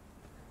get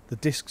the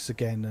discs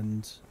again,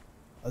 and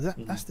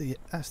that's the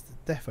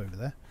death over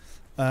there.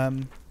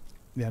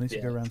 Yeah, I need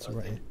to go around to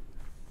right here.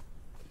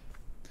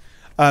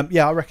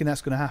 Yeah, I reckon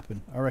that's going to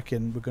happen. I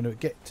reckon we're going to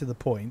get to the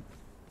point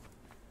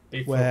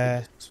Be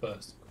where- floppy disks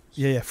first.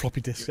 Yeah,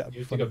 floppy disks. You That'd be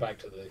have to go funny. back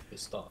to the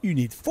start. You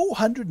need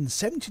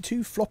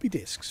 472 floppy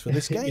disks for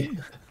this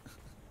game.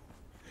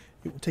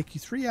 It will take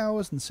you 3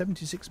 hours and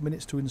 76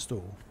 minutes to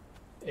install.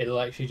 It'll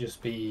actually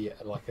just be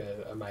like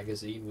a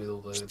magazine with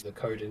all the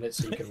code in it,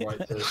 so you can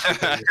write the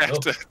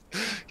yourself.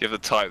 You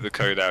have to type the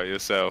code out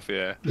yourself,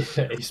 yeah.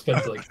 Yeah, you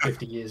spend like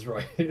 50 years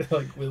writing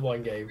like with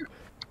one game.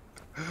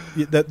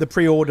 The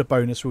pre-order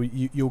bonus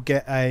you'll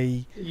get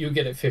a. You'll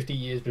get it 50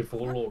 years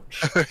before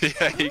launch.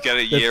 Yeah, you get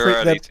a year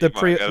early. The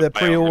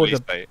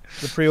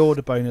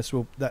pre-order bonus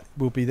will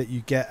be that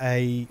you get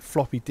a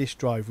floppy disk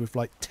drive with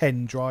like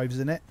 10 drives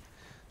in it,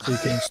 so you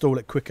can install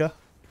it quicker.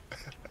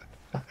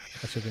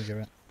 Actually,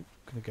 I'm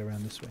gonna go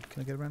around this way.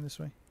 Can I go around this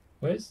way?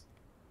 Where's?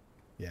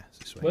 Yeah, it's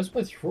this way. Where's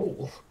my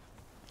thrall?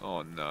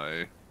 Oh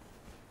no!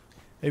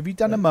 Have you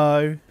done a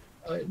mow?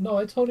 No,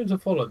 I told him to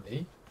follow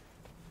me.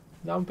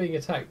 Now I'm being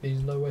attacked.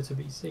 He's nowhere to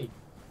be seen.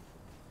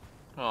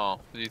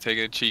 Oh, did you take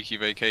a cheeky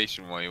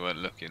vacation while you weren't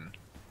looking?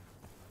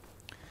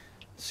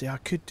 See, I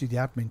could do the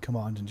admin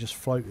command and just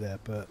float there,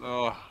 but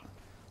Oh,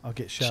 I'll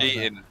get shouted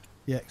cheating. at.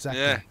 Yeah, exactly.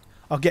 Yeah.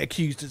 I'll get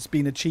accused as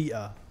being a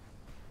cheater.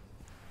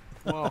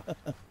 Well,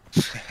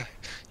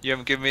 you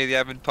haven't given me the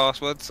admin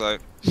password, so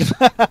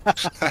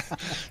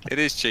it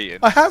is cheating.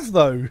 I have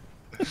though.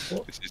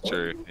 This is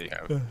true. You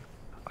have.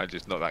 I'm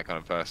just not that kind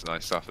of person. I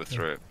suffer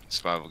through it.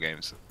 Survival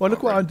games. Well,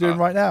 look what I'm doing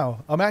right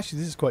now. This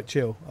is quite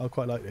chill. I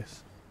quite like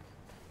this.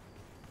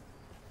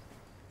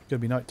 It's going to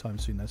be night time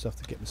soon though, so I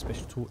have to get the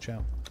special torch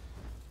out.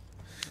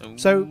 Ooh.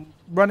 So,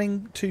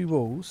 running 2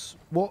 walls,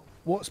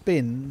 what's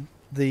been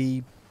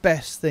the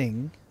best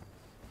thing?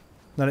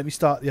 No, let me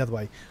start the other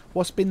way.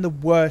 What's been the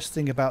worst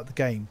thing about the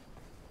game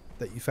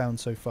that you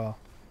found so far?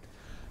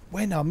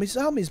 Wen, Miss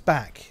is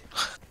back.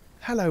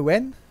 Hello,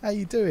 Wen. How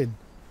you doing?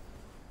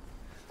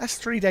 That's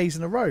 3 days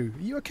in a row.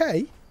 Are you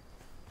okay?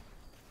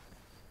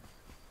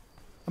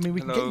 I mean,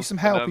 we can get you some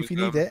help if you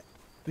need it.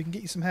 We can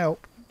get you some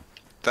help.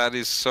 That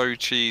is so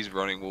cheese,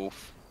 Running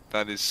Wolf.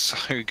 That is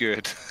so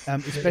good.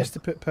 It's best to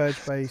put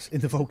purge base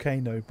in the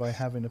volcano. By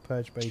having a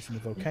purge base in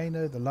the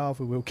volcano, the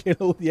lava will kill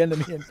all the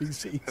enemy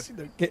NPCs. You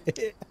don't get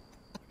hit.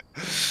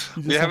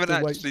 We haven't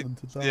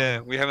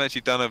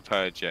actually done a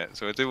purge yet,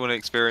 so I do want to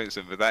experience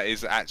it. But that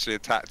is actually a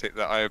tactic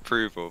that I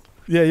approve of.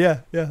 Yeah.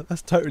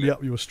 That's totally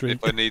up your street.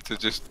 If I need to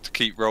just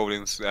keep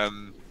rolling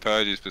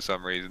purges for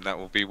some reason, that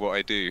will be what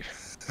I do.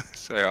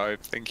 So I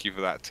thank you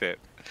for that tip.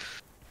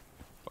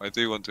 But I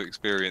do want to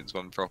experience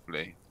one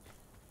properly.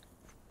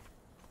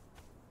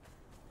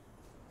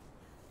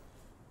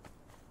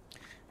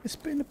 It's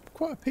been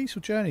quite a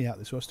peaceful journey out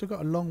this way. I've still got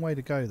a long way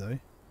to go though. I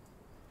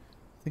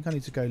think I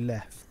need to go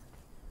left.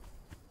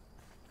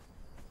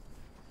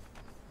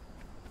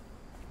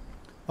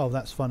 Oh,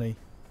 that's funny.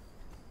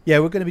 Yeah,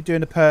 we're going to be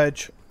doing a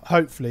purge,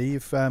 hopefully,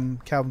 if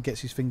Calvin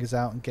gets his fingers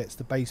out and gets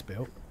the base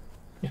built.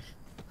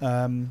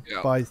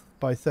 By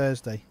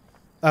Thursday.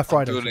 Friday.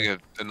 I'm building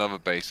another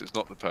base. It's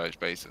not the purge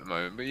base at the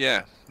moment, but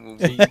yeah.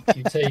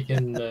 You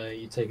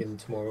taking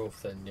tomorrow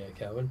off then, yeah,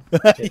 Calvin?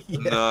 Yeah.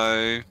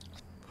 No.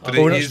 But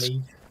Well, it is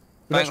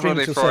Bank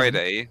Holiday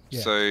Friday,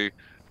 yeah. so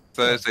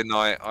Thursday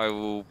night I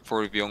will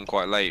probably be on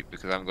quite late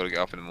because I haven't got to get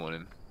up in the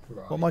morning.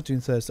 Right. What am I doing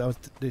Thursday?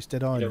 It's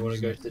Dead Island. You don't want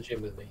to go isn't to the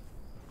gym with me?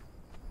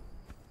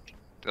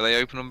 Are they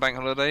open on Bank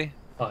Holiday?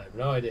 I have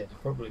no idea.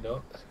 Probably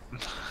not.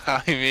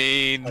 I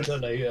mean, I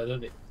don't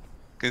know.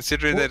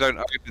 considering they don't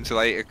open till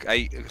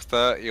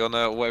 8:30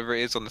 on whatever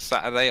it is on the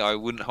Saturday, I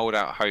wouldn't hold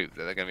out hope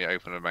that they're going to be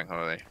open on Bank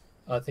Holiday.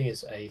 I think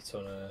it's 8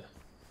 on a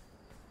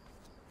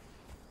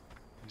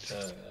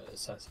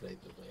Saturday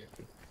that they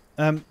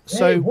open.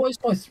 So hey, what is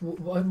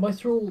my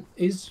thrall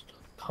is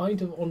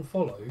kind of on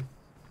follow.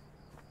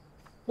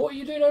 What are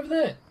you doing over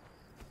there?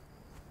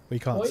 we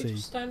can't Why are see. you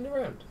just standing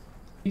around?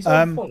 He's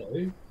on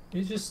follow.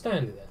 He's just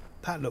standing there.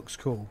 That looks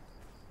cool.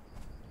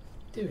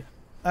 Do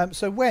it.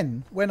 So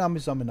when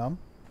is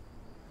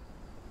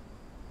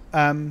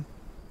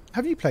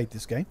have you played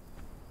this game?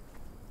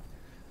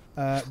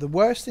 The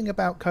worst thing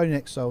about Conan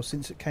Exiles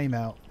since it came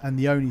out, and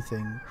the only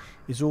thing,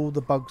 is all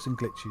the bugs and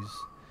glitches.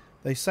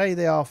 They say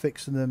they are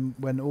fixing them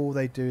when all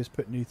they do is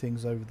put new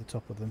things over the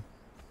top of them.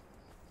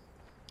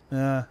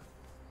 Yeah.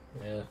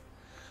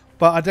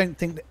 But I don't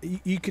think that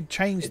you could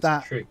change It's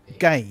that tricky.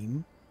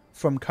 game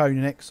from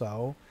Conan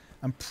Exile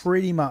and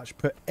pretty much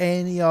put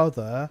any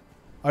other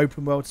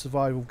open world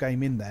survival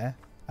game in there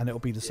and it'll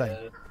be the same.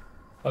 Yeah.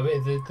 I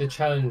mean, the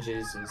challenge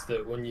is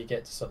that when you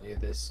get to something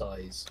of this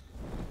size,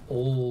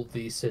 all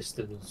these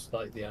systems,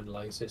 like the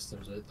underlying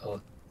systems,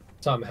 are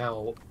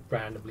somehow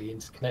randomly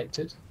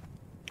interconnected.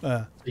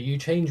 So you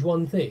change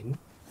one thing,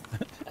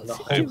 and the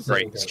whole thing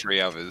breaks goes.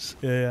 3 others.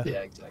 Yeah. Yeah,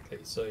 exactly.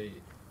 So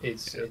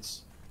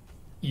it's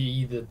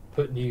you either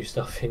put new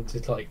stuff in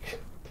to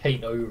like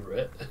paint over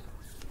it,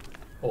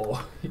 or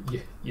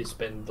you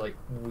spend like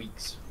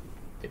weeks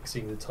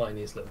fixing the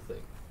tiniest little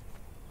thing.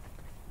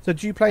 So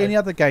do you play any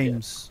other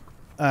games?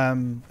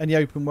 Any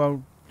open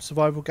world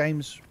survival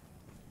games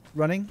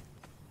running?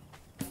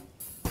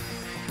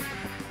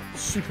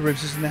 Super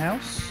Ribs is in the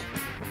house.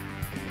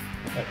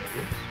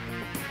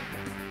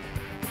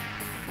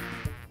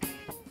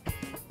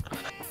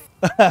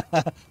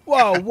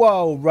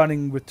 Whoa,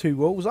 running with 2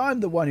 walls. I'm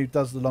the one who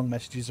does the long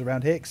messages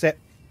around here, except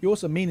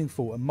Yours are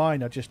meaningful, and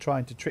mine are just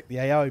trying to trick the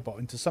AI bot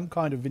into some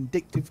kind of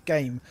vindictive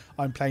game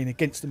I'm playing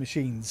against the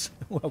machines.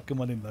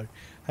 Welcome on in, though.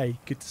 Hey,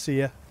 good to see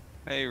you.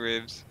 Hey,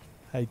 Ribs.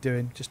 How you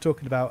doing? Just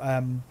talking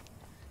about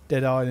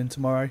Dead Island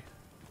tomorrow.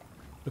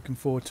 Looking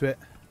forward to it.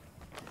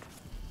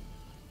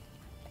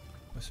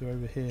 So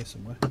over here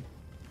somewhere.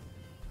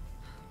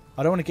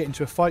 I don't want to get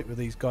into a fight with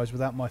these guys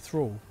without my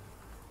thrall.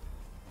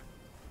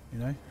 You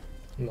know?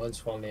 Mine's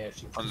finally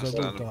actually. I will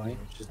Understandable. die.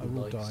 I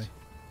will die.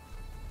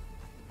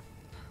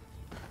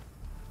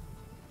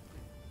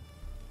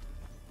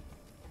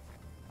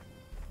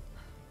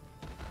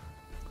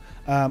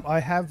 I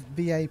have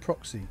VA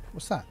proxy.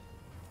 What's that?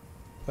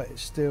 But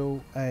it's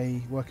still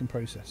a work in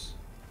process.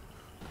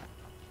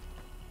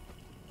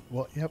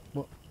 What? Yep.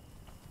 What?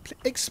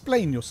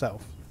 Explain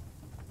yourself.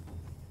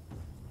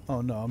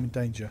 Oh no, I'm in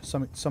danger.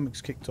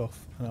 Something's kicked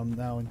off, and I'm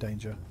now in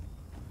danger.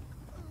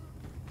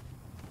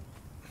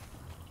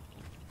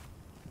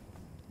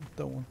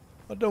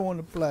 I don't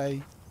want to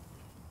play.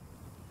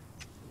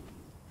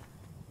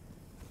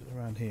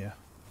 Around here.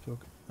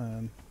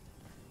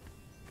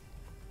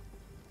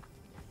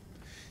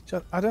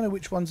 So I don't know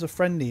which ones are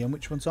friendly and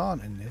which ones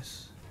aren't in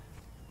this.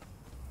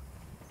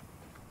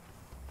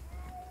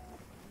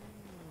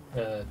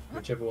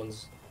 Whichever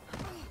ones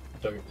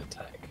don't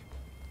attack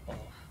are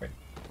friendly.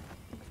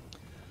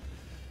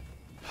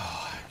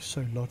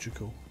 So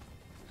logical.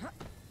 I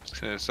was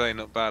going to say,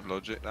 not bad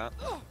logic, that.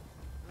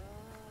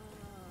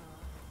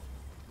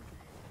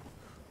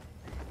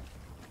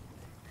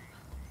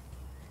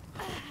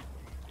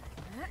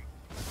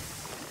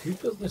 Who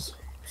built this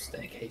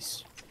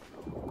staircase?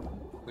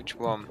 Which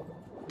one?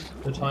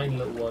 The tiny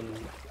little one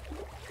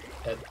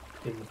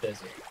in the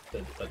desert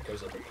that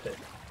goes up a cliff.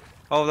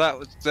 Oh, that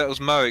was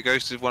Mo. It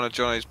goes to one of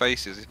Jono's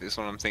bases, if it's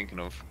what I'm thinking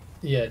of.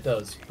 Yeah, it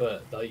does,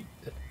 but like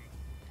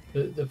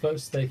the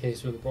first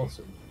staircase from the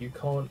bottom, you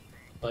can't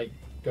like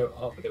go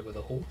up it with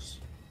a horse.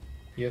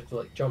 You have to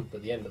like jump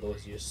at the end,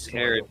 otherwise you just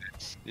slide You're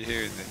off.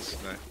 hearing this?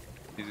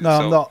 No. No,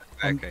 I'm not.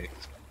 Okay.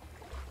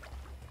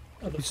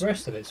 Oh, the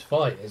rest of it's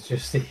fine. It's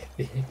just it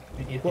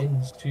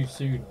ends too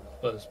soon on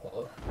the first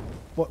part.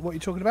 What are you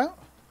talking about?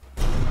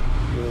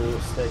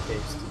 Your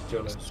staircase to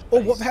Jono's.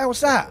 Oh, what the hell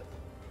was that?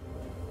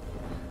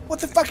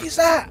 What the fuck is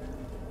that?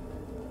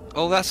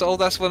 Oh,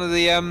 that's one of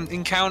the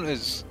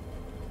encounters.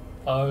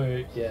 Oh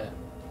yeah,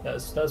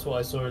 that's what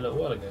I saw a little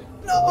while ago.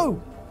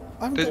 No,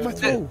 I haven't got my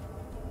tool.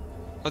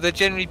 Are there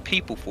generally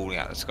people falling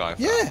out of the sky?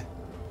 Yeah.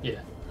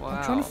 Yeah.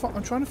 Wow.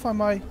 I'm trying to find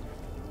my.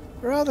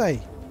 Where are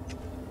they?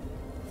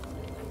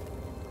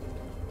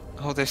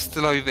 Oh, they're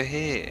still over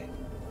here.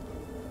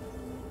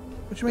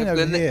 What do you mean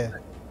over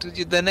here?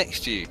 They're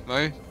next to you,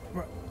 Mo.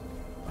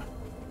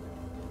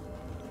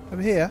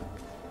 Over here?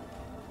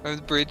 Over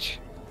the bridge.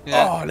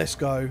 Yeah. Oh, let's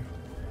go.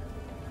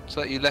 It's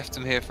like you left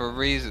them here for a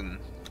reason.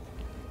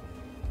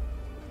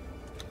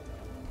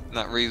 And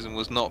that reason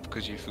was not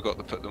because you forgot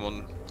to put them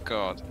on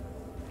guard.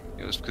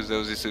 It was because there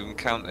was this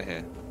encounter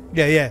here.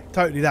 Yeah,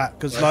 totally that.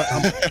 Because like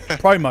I'm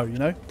promo, you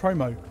know,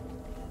 promo.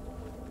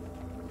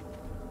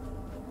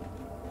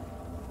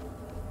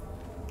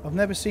 I've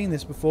never seen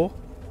this before,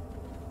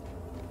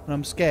 and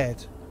I'm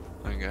scared.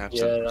 I'm gonna have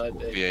Yeah, to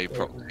VA it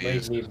properly.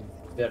 made me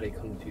very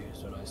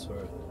confused when I saw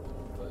it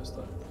first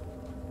time.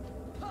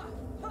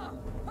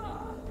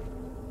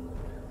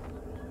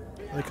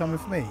 Are they coming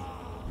for me?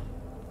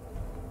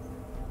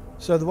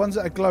 So the ones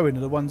that are glowing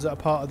are the ones that are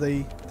part of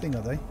the thing,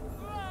 are they?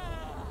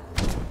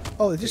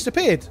 Oh, they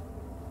disappeared.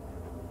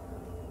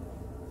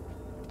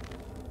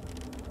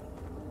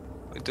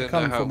 I don't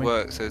know how it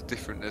works. There's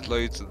different. There's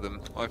loads of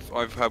them.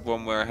 I've had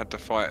one where I had to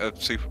fight a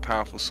super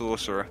powerful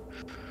sorcerer.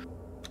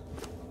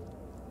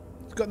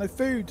 He's got no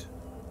food.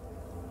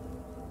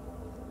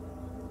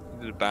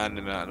 He did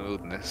abandon him out in the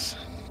wilderness.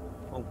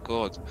 Oh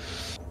god.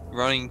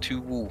 Running to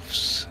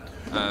Wolves.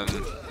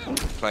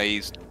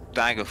 Plays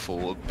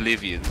Daggerfall,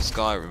 Oblivion,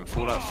 Skyrim,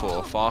 Fallout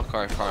 4, Far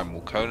Cry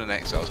Primal, Conan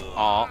Exiles,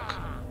 Ark.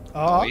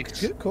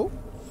 Nice. Cool.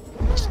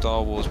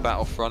 Star Wars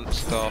Battlefront,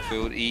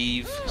 Starfield,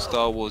 Eve,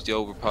 Star Wars The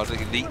Old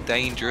Republic, Elite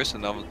Dangerous,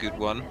 another good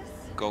one.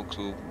 Gogs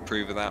will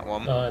approve of that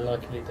one. I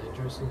like Elite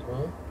Dangerous as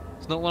well.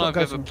 It's not one I've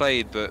ever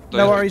played, but...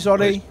 No worries,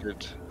 Ollie.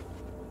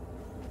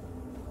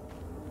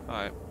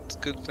 Alright, it's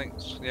good,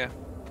 thanks, yeah.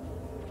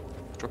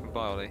 Dropping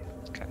by, Ollie.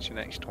 Catch you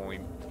next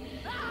time.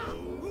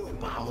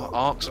 Oh,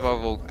 Ark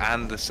Survival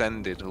and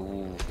Ascended,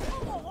 ooh.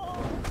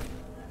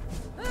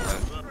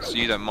 So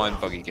you don't mind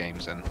buggy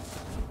games then?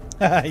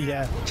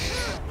 Yeah.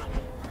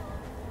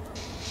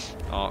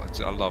 Ark,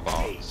 I love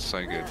Ark, it's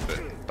so good,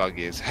 but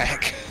buggy as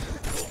heck.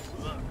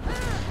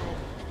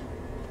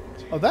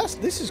 Oh,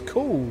 this is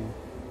cool.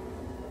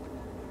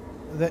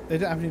 They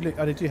don't have any loot.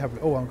 Oh, they do have.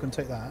 Oh, I'm going to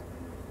take that.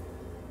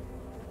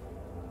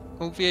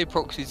 Well, VA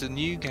Proxy's a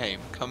new game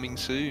coming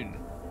soon.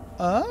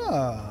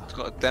 Ah. It's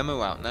got a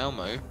demo out now,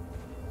 Mo.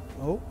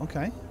 Oh,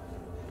 okay.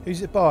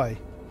 Who's it by?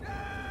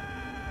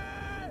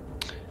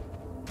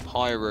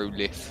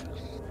 Hierolith.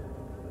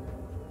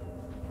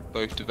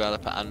 Both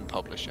developer and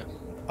publisher.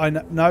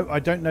 No, I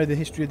don't know the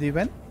history of the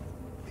event.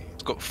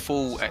 It's got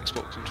full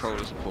Xbox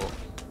controller support.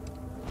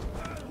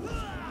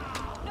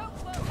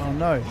 Oh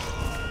no.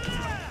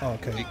 Oh,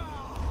 okay.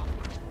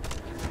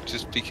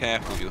 Just be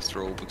careful with your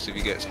thrall, because if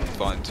you get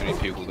fighting too many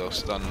people, they'll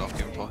stun lock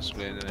him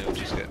possibly, and then he'll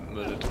just get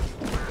murdered.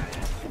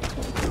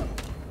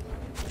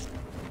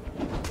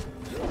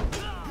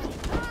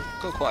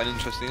 Got quite an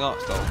interesting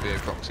art style, VA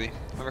Proxy.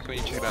 I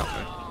recommend you check it out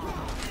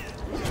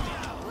though.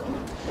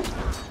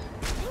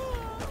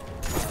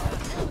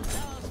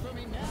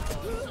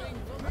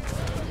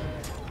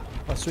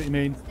 I see what you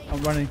mean.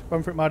 I'm running.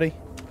 Run for it, Muddy.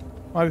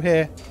 I'm over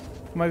here.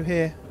 I'm over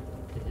here.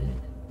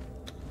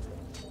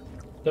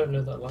 Don't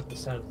know that I like the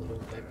sound of the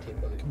little empty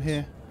boats. Come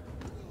here.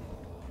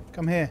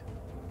 Come here.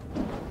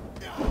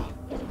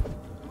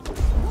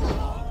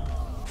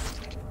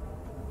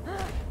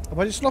 Have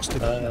I just lost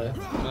him?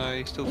 No,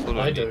 he's still following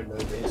I me. don't know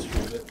the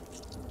history of it.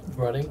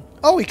 Running.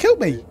 Oh, he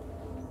killed me!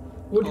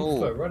 What do you Oh.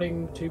 prefer?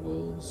 Running 2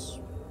 wolves?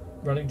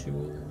 Running 2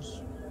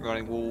 wolves?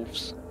 Running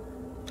wolves.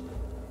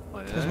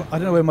 I don't know. I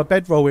don't know where my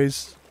bedroll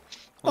is.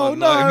 Oh,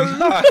 no!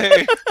 no!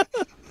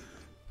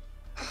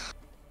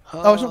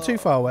 Oh, it's not too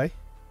far away.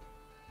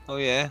 Oh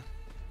yeah.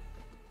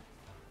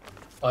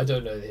 I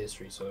don't know the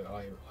history, so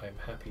I am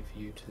happy for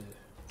you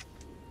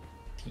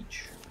to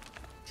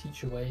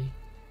teach away.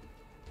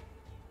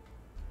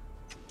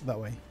 That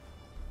way.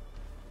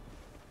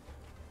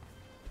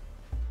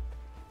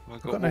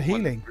 I've got no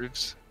healing.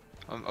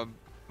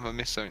 I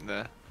missed something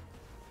there.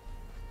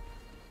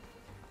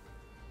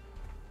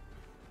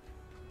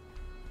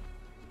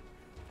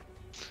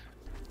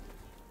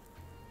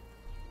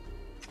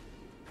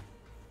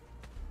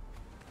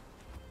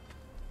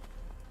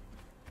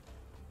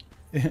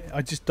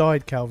 I just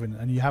died, Calvin,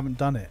 and you haven't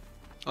done it.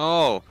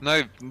 Oh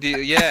no!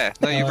 Yeah,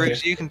 no, Oh,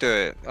 Rubes, you can do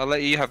it. I'll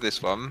let you have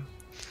this one.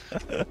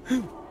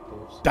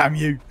 Damn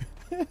you!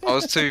 I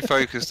was too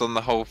focused on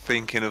the whole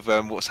thinking of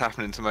what's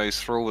happening to Mo's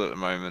thrall at the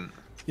moment.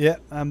 Yeah,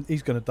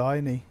 he's gonna die,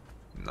 isn't he?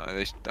 No,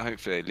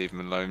 hopefully they leave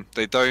him alone.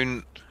 They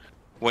don't.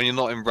 When you're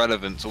not in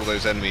relevance, all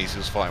those enemies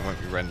who's fighting won't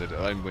be rendered.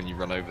 Only when you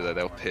run over there,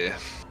 they'll appear.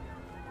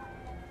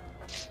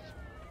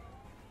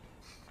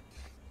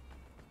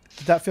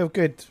 Did that feel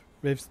good,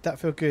 Rivs? Did that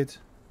feel good?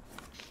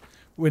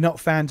 We're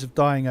not fans of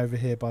dying over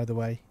here, by the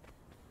way.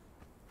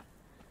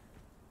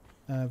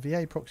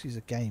 VA Proxy is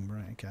a game,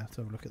 right? Okay, I'll have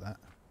to have a look at that.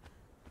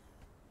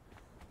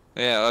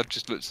 Yeah, I've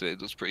just looked at it.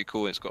 It looks pretty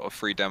cool. It's got a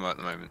free demo at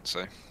the moment,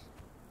 so.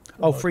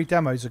 Oh, free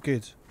demos are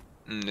good.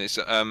 It's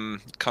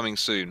coming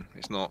soon.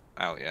 It's not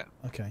out yet.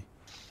 Okay.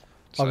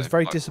 So, I was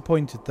very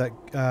disappointed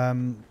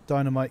that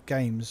Dynamite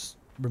Games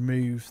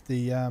removed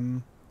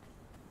the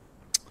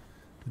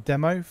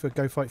demo for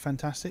Go Fight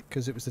Fantastic,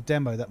 because it was the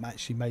demo that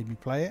actually made me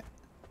play it.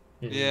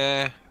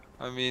 Yeah,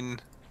 I mean,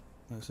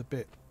 It's a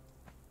bit.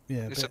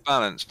 Yeah. it's a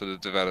balance for the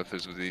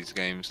developers with these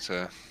games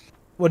to.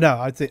 Well, no,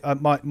 I think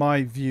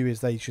my view is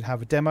they should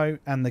have a demo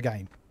and the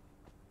game.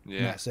 And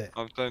Yeah, that's it.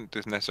 I don't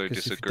necessarily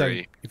 'Cause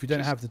disagree. If you don't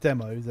Just- have the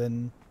demo,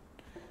 then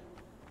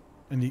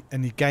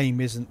and the game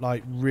isn't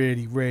like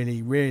really,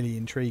 really, really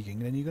intriguing,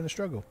 then you're going to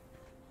struggle.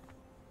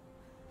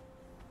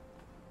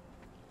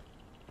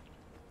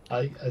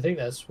 I think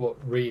that's what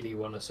really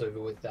won us over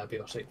with the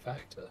abiotic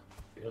factor,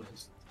 to be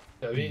honest.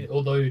 I mean,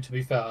 although to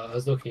be fair, I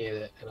was looking at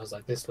it and I was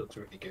like, this looks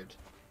really good.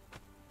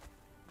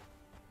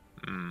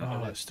 Mm. Oh,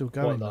 And it's still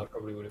one going. that I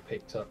probably would have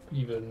picked up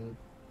even.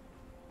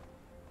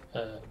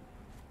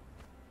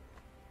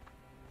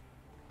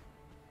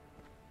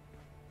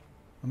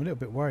 I'm a little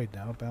bit worried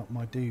now about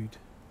my dude.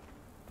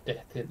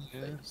 Death in the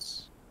Yeah.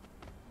 face.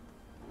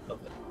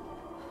 Love it.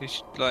 You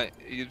should, like,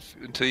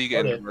 until you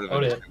get Oh, into dear.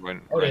 relevance, Oh, dear. you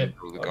won't Oh, dear.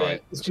 render all the Oh, guys. dear.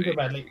 It's too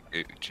badly.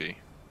 Gucci.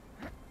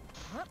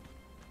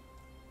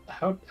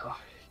 How? Oh.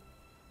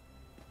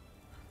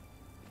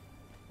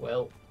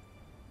 Well,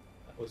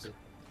 that was a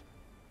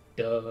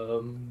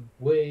dumb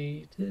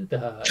way to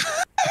die.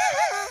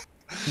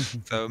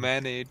 So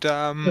many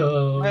dumb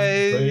Dumb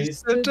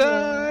ways to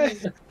die.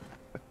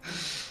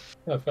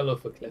 I fell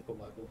off a cliff on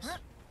my horse.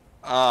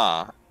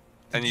 Ah,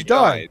 and Did you you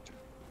die? died.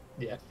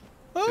 Yeah,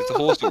 Is the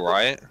horse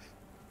alright?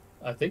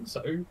 I think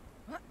so.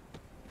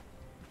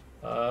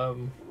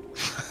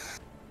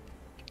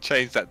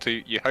 Change that to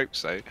you hope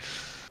so.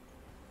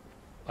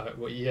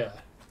 Well, yeah.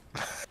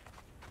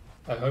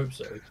 I hope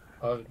so.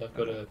 I've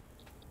got a.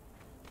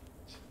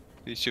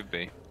 You should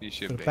be. You Got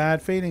should a be.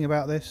 bad feeling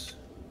about this.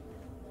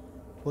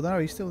 Well, no,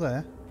 he's still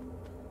there.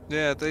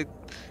 Yeah, they.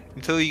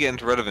 Until you get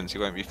into relevance, you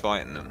won't be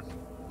fighting them,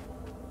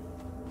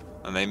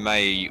 and they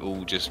may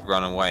all just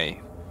run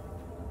away.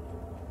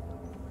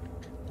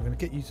 I'm going to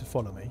get you to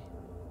follow me.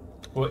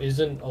 Well,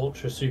 isn't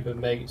Ultra Super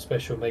Mega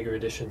Special Mega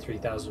Edition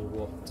 3000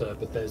 what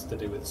Bethesda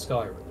do with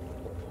Skyrim?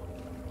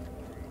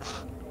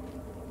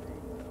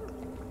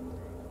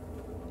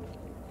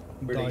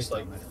 Released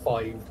Died like down there.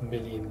 5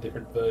 million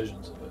different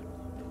versions of it.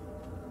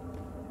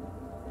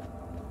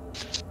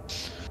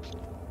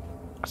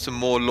 Some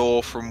more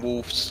lore from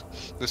wolves.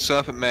 The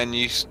Serpent Men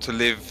used to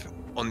live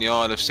on the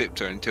Isle of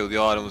Sipta until the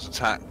island was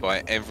attacked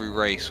by every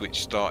race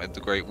which started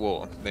the Great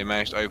War. They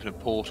managed to open a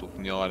portal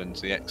from the island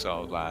to the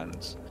exiled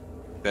lands,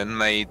 then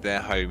made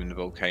their home in the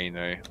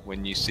volcano.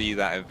 When you see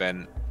that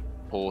event,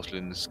 portal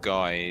in the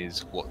sky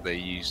is what they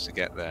use to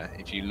get there.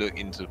 If you look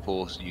into the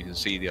portal, you can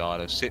see the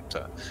Isle of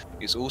Sipta.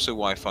 It's also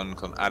why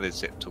Funcom added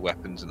Sipta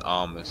weapons and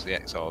armor to the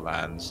Exile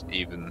lands,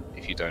 even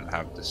if you don't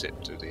have the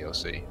Sipta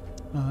DLC.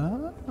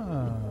 Ah.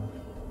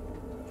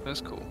 That's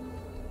cool.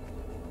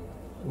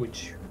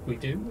 Which we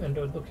do and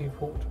are looking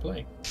forward to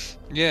playing.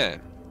 Yeah,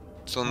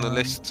 it's on the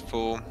list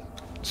for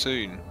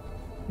soon.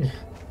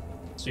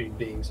 Soon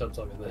being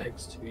sometime in the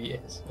next 2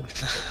 years.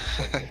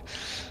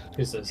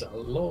 Because there's a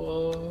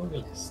long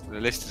list. The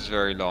list is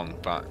very long,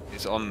 but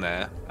it's on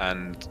there,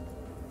 and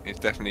it's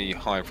definitely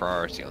high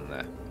priority on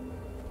there.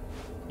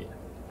 Yeah.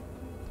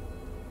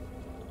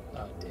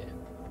 Oh dear.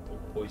 All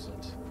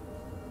poisoned.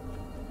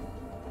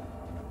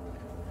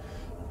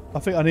 I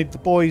think I need the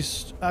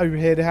boys over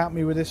here to help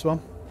me with this one.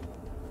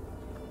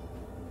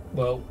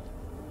 Well,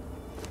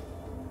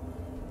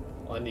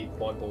 I need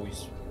my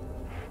boys.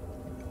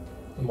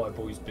 My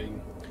boys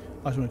being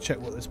I just want to check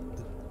what this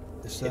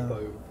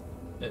Hippo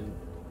and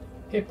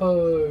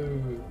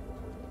Hippo.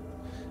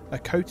 a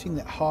coating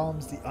that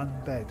harms the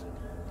unbed.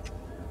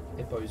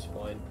 Hippo's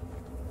fine.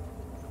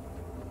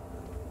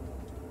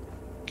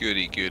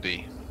 Goody,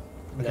 goody.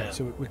 Okay, Now,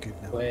 so we're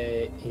good now.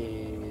 where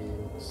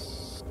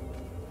is?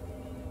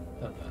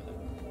 Oh no.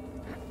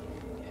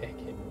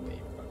 Heckin'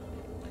 me.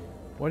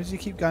 Why does he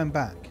keep going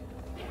back?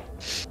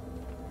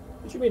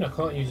 What do you mean I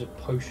can't use a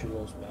potion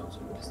whilst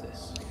mountain? What is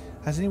this?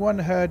 Has anyone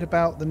heard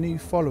about the new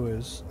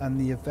followers and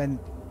the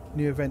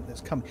new event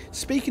that's coming?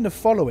 Speaking of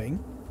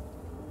following,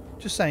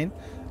 just saying,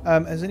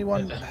 has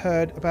anyone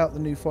heard about the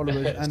new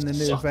followers and the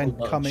new Subtle event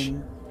nudge.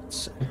 coming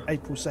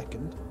April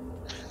 2nd?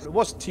 It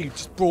wasn't you,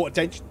 just brought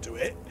attention to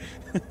it.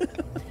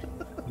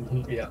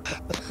 Yeah.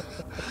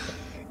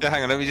 Yeah,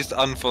 hang on, let me just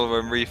unfollow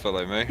and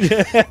refollow me.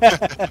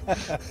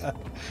 Yeah.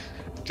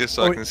 Just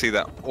so I can see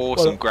that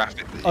awesome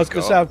graphic that you've I was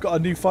going got. to say, I've got a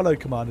new follow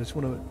command. I just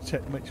want to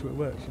check, make sure it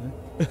works, you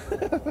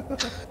know.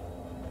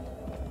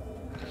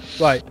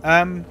 Right.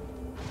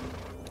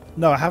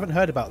 No, I haven't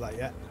heard about that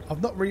yet.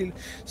 I've not really.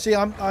 See,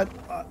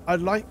 I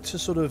like to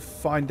sort of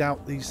find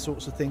out these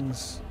sorts of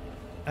things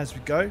as we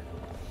go.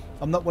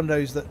 I'm not one of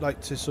those that like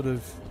to sort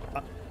of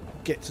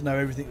get to know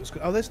everything that's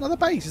good. Oh, there's another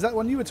base. Is that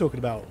one you were talking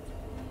about?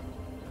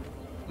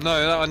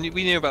 No, that one,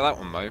 we knew about that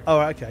one, Mo. Oh,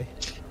 right, okay.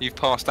 You've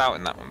passed out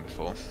in that one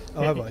before.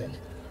 Oh, have I?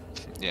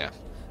 Yeah.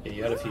 Yeah,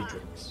 you had a few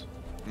drinks.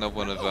 Another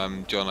one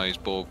of Jono's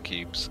Borg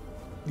cubes.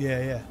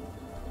 Yeah, yeah.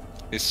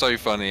 It's so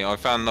funny. I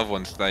found another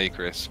one today,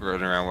 Chris,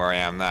 running around where I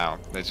am now.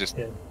 They're just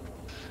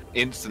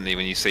instantly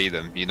when you see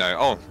them, you know,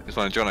 oh, it's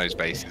one of Jono's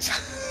bases.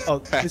 Oh,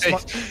 this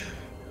might,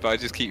 but I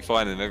just keep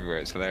finding them everywhere.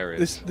 It's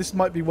hilarious. this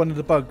might be one of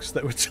the bugs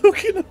that we're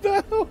talking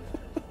about.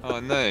 Oh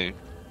no.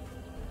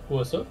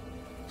 What's up?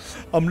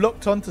 I'm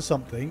locked onto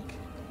something,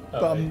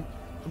 but I'm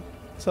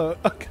so.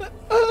 Okay.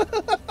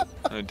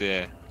 Oh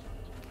dear.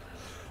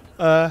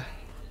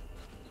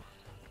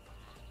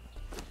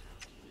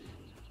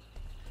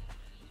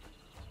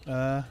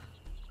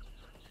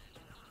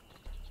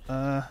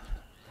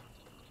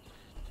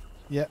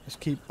 Yeah, let's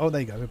keep. Oh,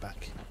 there you go. We're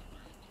back.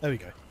 There we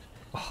go.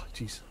 Oh,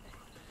 jeez.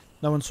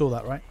 No one saw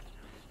that, right?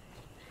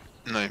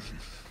 No.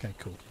 Okay,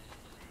 cool.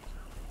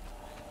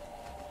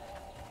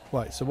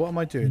 Right. So what am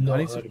I doing? Not I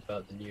need heard to.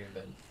 about the new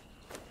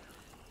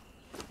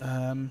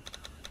event.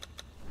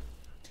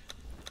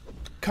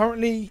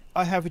 Currently,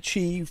 I have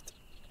achieved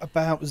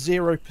about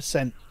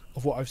 0%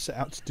 of what I've set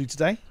out to do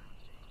today.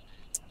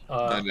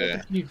 Oh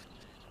dear.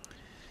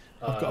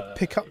 I've got to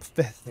pick up.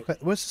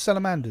 Where's the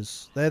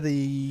salamanders?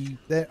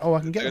 They're. Oh, I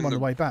can get them on the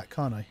way back,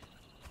 can't I?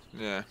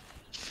 Yeah.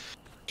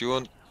 Do you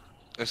want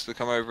us to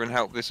come over and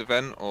help this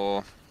event,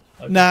 or?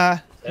 Nah.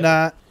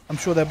 I'm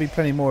sure there'll be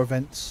plenty more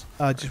events.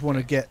 I just want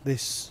to get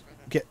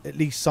at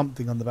least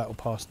something on the battle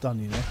pass done,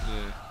 you know.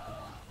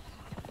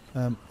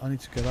 Yeah. I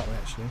need to go that way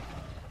actually.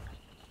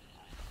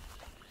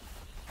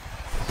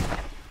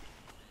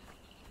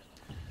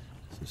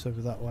 So it's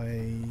over that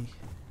way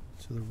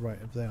to the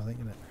right of there, I think,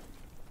 isn't it?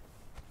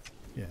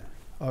 Yeah.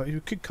 Oh, we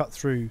could cut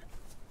through.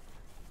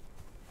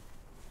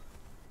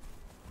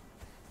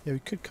 Yeah, we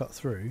could cut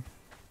through.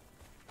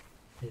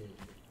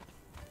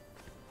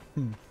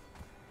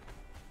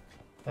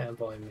 Have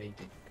I made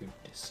a good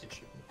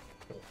decision?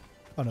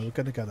 Oh no, we're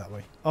going to go that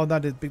way. Oh,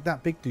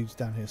 that big dude's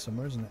down here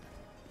somewhere, isn't it?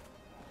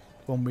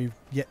 The one we've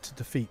yet to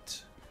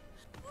defeat.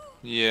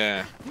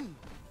 Yeah.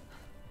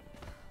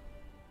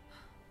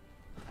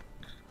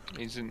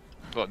 He's in.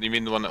 What, you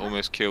mean the one that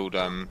almost killed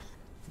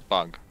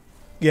Bug?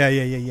 Yeah.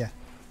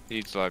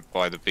 He's like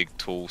by the big,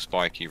 tall,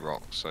 spiky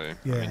rock. So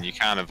Yeah. I mean, you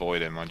can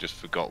avoid him. I just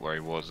forgot where he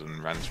was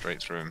and ran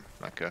straight through him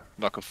like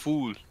a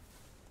fool.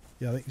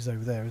 Yeah, I think he's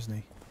over there, isn't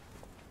he?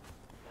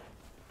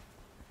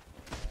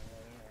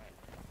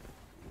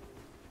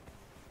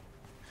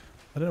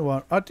 I don't know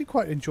why. I do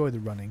quite enjoy the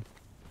running.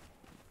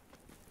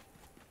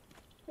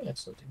 Yeah,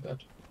 it's not too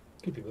bad.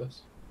 Could be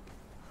worse.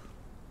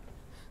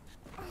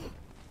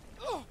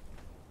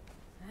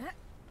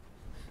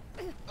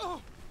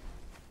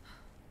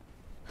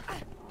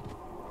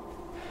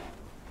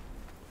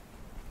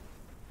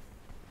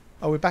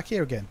 Oh, we're back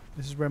here again.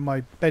 This is where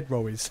my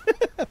bedroll is.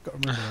 I've got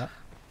to remember that.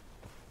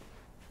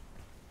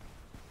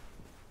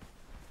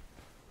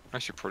 I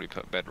should probably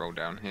put a bedroll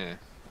down here.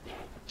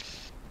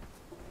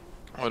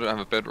 Oh, I don't have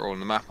a bedroll on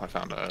the map. I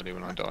found it earlier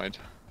when I died.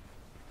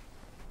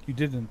 You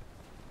didn't.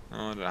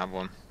 Oh, I don't have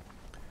one.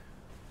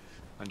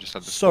 I just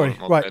had the Sorry,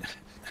 spawn right. bed.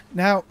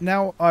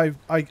 Now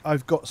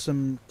I've got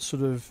some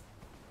sort of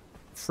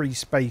free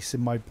space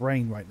in my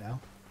brain right now.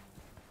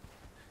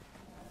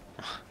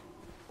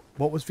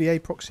 What was VA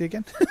proxy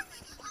again?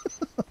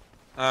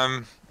 A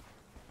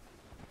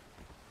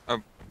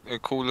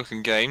cool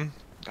looking game.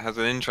 It has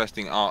an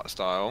interesting art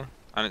style,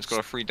 and it's got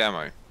a free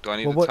demo. Do I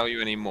need Well, to tell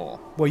you any more?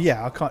 Well,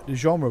 yeah, I can't. The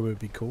genre would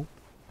be cool.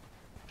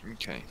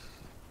 Okay.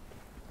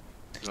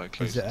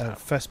 Is it a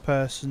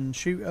first-person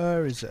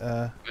shooter? Is it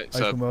a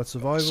open-world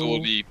survival?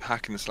 Swordy,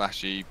 hack and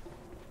slashy,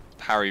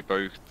 parry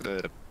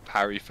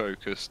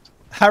focused.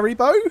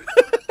 Haribo?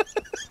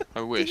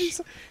 I wish.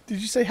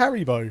 Did you say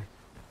Haribo?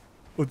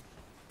 Or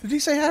did he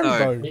say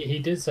Haribo? No. He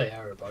did say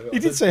Haribo. He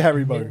did say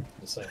Haribo.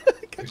 I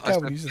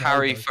said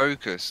parry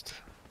focused.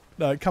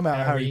 No, come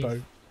out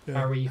Haribo. Yeah.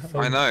 Parry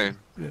I know.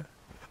 Yeah.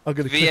 I'm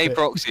gonna VA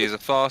Proxy is a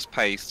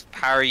fast-paced,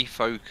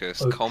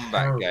 parry-focused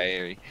combat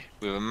game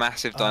with a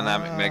massive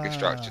dynamic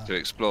megastructure to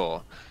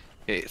explore.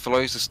 It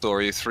follows the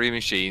story of 3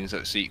 machines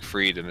that seek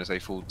freedom as they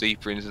fall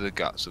deeper into the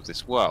guts of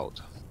this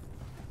world.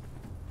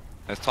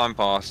 As time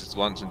passes, the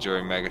once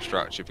enduring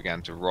megastructure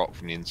began to rot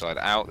from the inside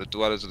out. The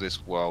dwellers of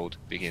this world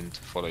begin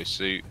to follow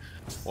suit,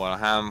 while a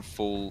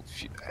handful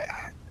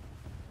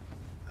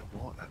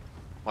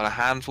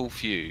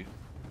few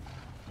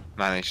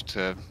managed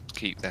to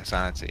keep their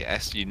sanity.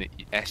 S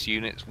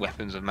units,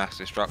 weapons of mass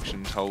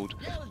destruction, told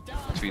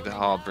to be the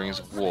harbingers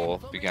of war,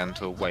 began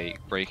to awake,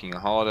 breaking a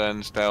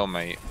hard-earned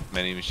stalemate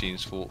many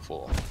machines fought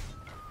for.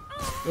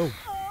 Oh.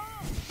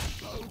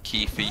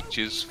 Key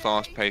features: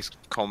 fast-paced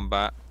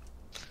combat,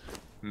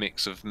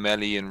 mix of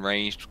melee and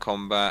ranged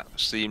combat,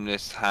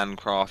 seamless,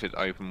 handcrafted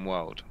open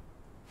world.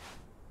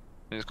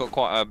 And it's got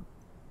quite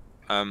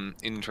a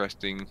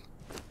interesting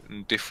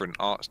and different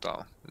art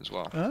style as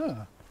well.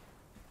 Ah.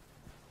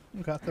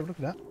 Okay, have a look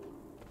at that.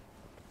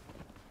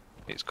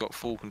 It's got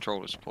full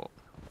controller support.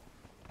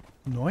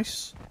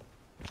 Nice.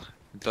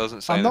 It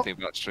doesn't say anything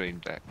about Stream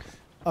Deck.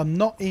 I'm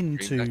not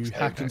into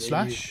hack and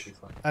slash,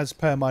 as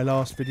per my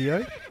last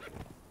video.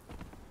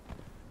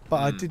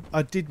 But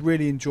I did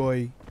really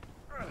enjoy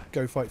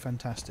Go Fight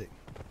Fantastic.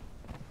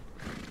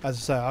 As I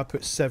say, I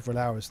put several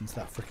hours into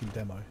that freaking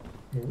demo.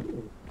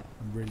 Ooh.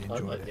 I really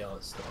enjoyed I like it. the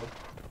art style.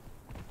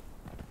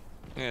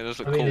 Yeah, it does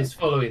look I mean, cool. it's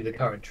following the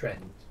current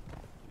trend.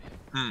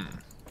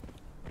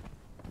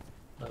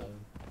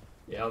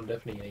 Yeah, I'm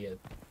definitely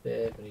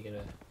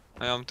gonna.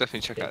 I'm definitely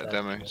check out the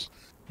demos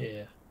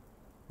Yeah.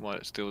 while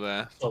it's still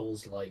there.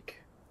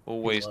 Souls-like.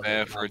 Always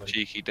there for a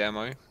cheeky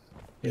demo.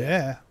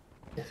 Yeah.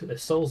 A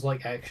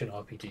Souls-like action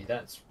RPG.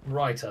 That's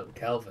right up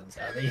Calvin's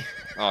alley.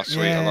 Oh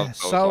sweet, yeah, I love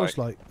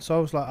Souls-like.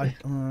 Souls-like.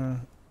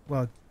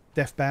 Well,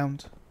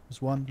 Deathbound was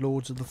one.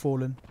 Lords of the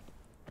Fallen.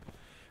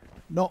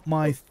 Not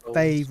my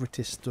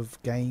favouriteest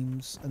of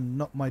games, and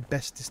not my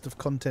bestest of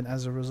content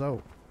as a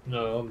result.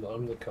 No,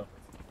 I'm the kind of.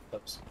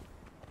 That's,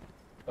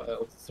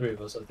 of the 3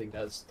 of us, I think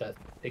that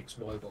ticks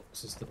my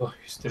boxes the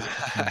most.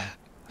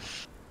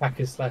 Hack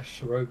and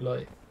slash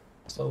roguelite,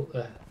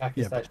 hack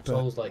and slash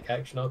Souls-like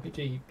action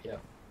RPG. Yeah.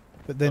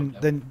 But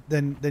then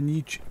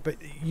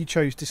you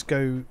chose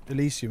Disco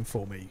Elysium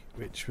for me,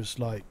 which was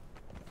like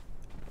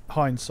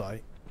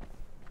hindsight.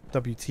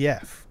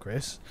 WTF,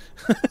 Chris?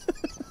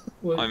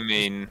 Well, I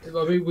mean,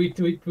 we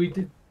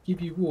did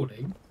give you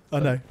warning. I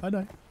know.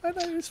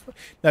 It's fine.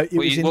 No,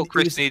 what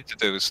Chris needed to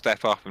do was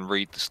step up and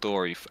read the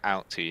story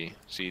out to you,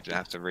 so you didn't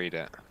have to read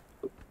it.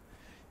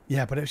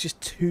 Yeah, but it was just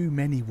too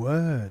many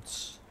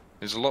words.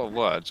 There's a lot of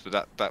words,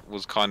 but that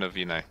was kind of,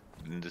 in the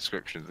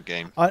description of the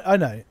game. I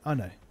know.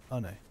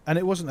 And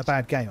it wasn't a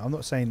bad game. I'm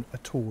not saying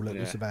at all it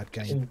was a bad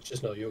game. It's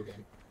just not your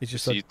game. It's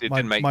just it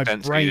didn't make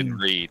sense. You didn't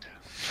read.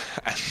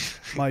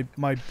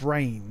 my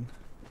brain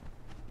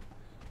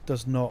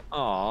does not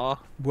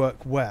work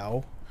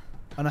well,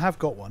 and I have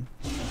got one.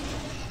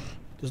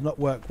 Does not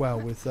work well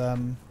with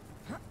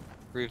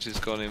Reeves has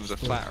gone in with a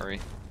flattery.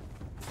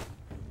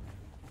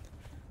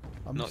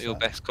 Not your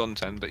best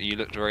content, but you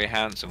looked very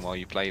handsome while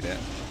you played it.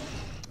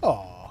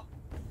 Aw,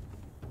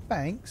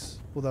 thanks.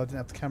 Although I didn't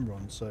have the camera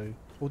on, so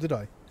or did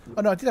I?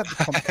 Oh no, I did have the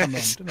camera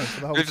on, didn't I?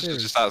 For the whole Reeves series.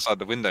 was just outside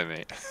the window,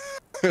 mate.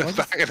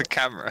 Back of the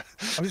camera.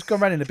 I've just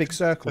gone around in a big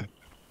circle.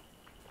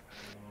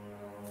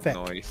 Feck.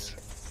 Nice.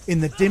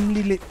 In the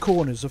dimly lit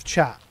corners of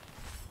chat.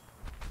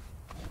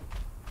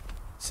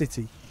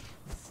 City.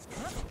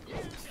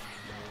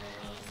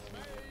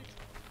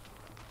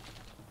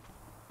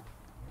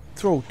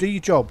 Thrall, do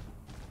your job.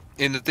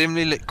 In the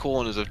dimly lit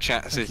corners of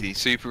Chat City,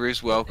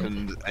 Superus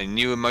welcomed a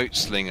new emote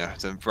slinger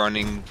to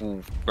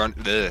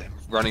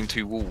running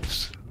two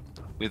wolves.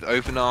 With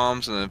open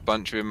arms and a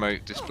bunch of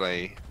emote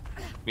display.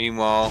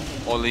 Meanwhile,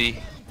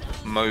 Ollie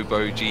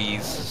Mobo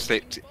G's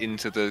slipped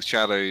into the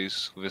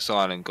shadows with a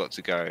silent got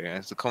to go.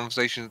 As the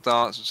conversation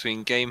starts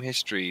between game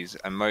histories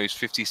and Mo's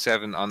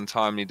 57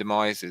 untimely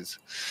demises,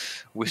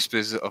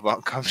 whispers of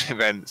upcoming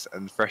events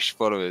and fresh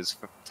followers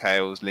for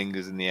tales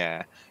lingers in the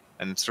air.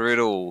 and through it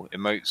all,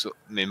 emotes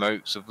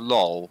of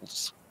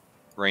lols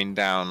rain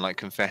down like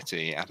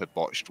confetti at a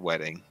botched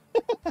wedding.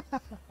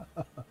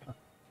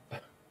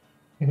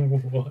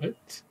 What?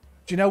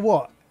 Do you know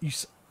what?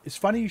 It's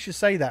funny you should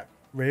say that,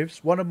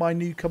 Rivs. One of my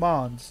new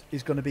commands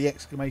is going to be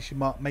exclamation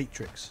mark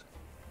matrix.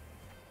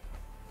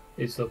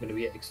 It's not going to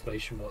be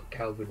exclamation mark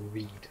Calvin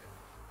Reed.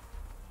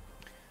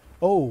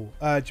 Oh,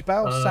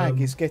 Jabal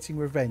Sag is getting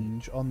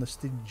revenge on the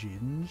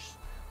Stygians.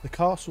 The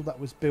castle that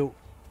was built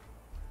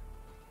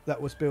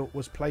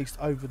was placed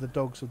over the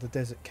dogs of the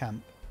desert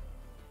camp.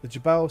 The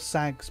Jabal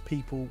Sag's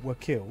people were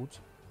killed.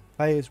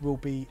 Players will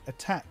be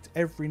attacked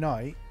every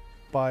night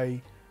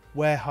by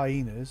were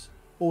hyenas.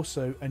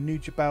 Also, a new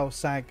Jabal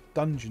Sag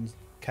dungeon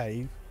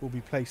cave will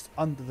be placed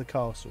under the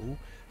castle.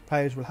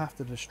 Players will have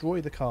to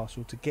destroy the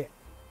castle to get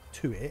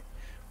to it,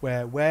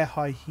 where were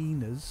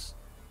hyenas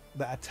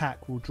that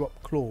attack will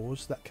drop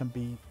claws that can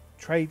be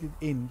traded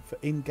in for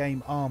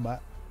in-game armor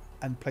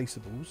and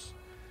placeables.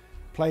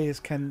 Players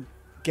can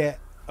get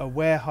a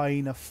were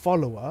hyena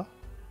follower.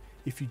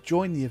 If you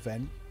join the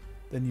event,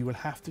 then you will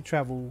have to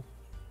travel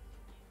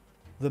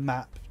the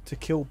map to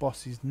kill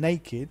bosses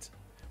naked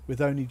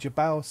with only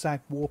Jabal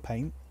Sag war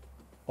paint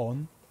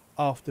on.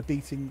 After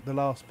beating the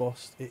last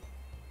boss, it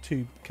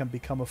too can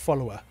become a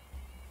follower.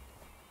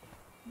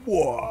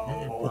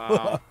 Whoa!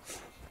 Wow.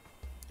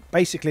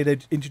 Basically, they're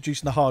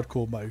introducing the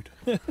hardcore mode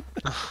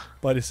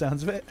by the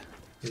sounds of it.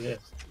 Yes.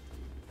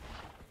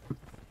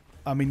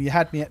 I mean, you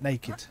had me at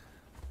naked.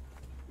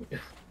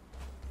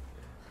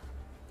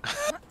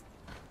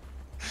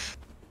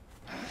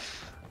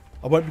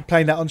 I won't be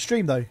playing that on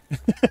stream though.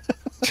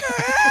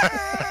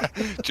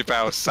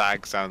 Jabal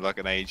Sag sounds like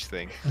an age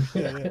thing.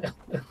 Yeah.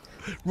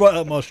 Right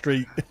up my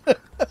street.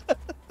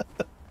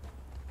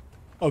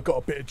 I've got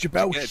a bit of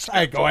Jabal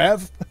Sag, I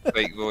have.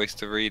 Fake voice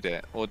to read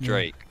it. Or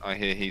Drake. I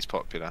hear he's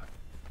popular.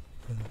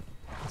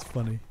 That's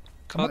funny.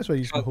 Can't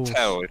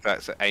tell if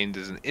that's aimed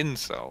as an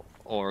insult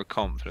or a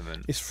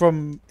compliment. It's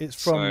from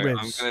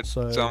Ribs.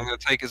 So I'm gonna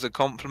take it as a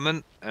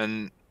compliment,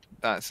 and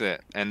that's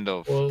it. End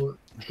of. Well,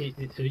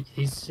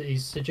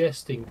 he's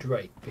suggesting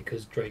Drake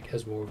because Drake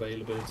has more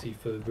availability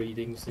for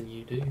readings than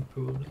you do,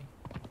 probably.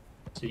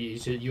 So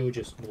you're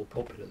just more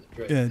popular than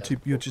Drake. Yeah,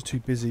 you're just too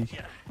busy.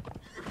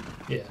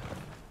 Yeah.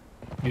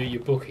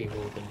 You're booking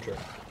more than Drake,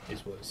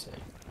 is what it's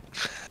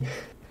saying.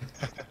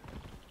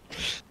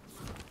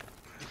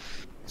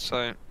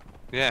 So,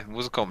 yeah, it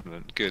was a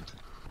compliment. Good.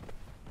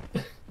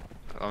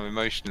 I'm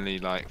emotionally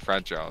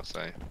fragile,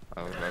 so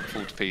I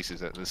fall to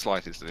pieces at the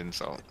slightest of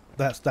insult.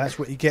 That's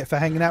what you get for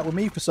hanging out with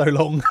me for so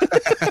long.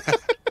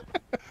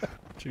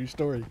 True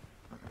story.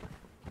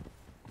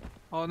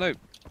 Oh no,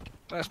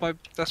 that's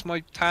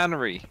my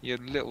tannery, you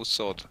little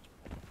sod.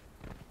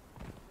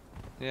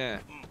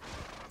 Yeah.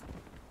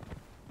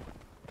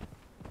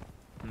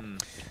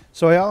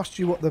 So I asked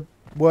you what the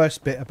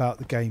worst bit about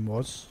the game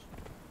was.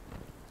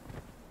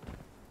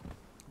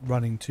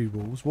 Running two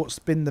walls. What's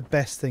been the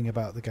best thing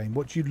about the game?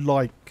 What do you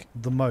like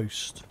the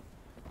most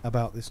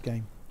about this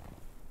game?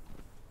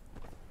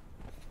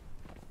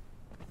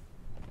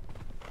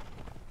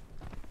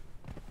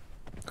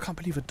 I can't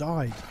believe I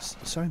died. It's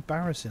so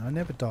embarrassing. I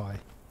never die.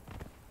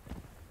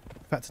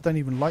 In fact, I don't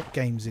even like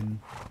games in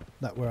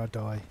that where I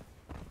die.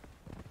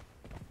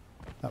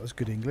 That was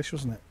good English,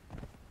 wasn't it?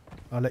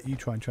 I'll let you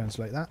try and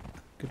translate that.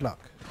 Good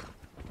luck.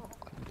 Oh,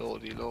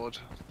 lordy lord.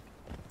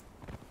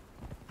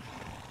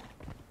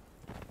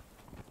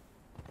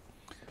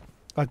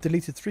 I've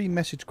deleted 3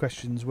 message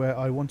questions where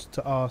I wanted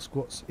to ask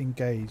what's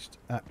engaged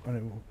at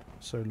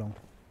so long.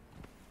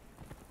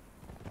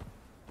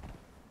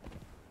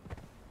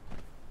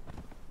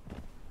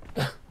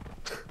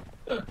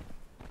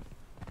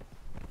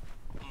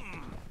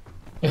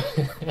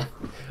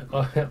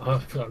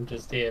 I'm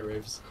just here,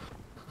 Rivs.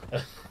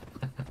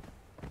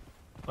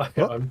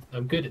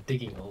 I'm good at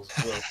digging holes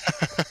as well.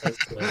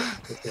 That's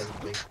the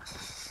other thing.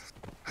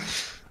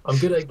 I'm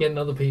good at getting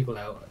other people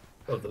out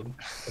of them.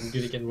 I'm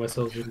good at getting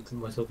myself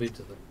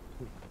into them.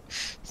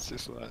 It's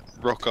just like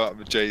rock up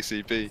with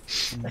JCB.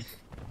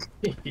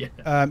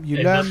 Yeah. You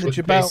learn the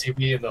Jabal.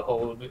 JCB in the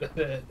hole.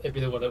 Every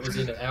the one that was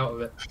in it out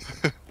of it.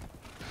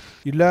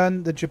 You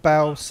learn the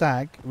Jabal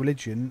Sag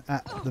religion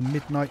at the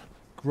Midnight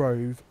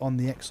Grove on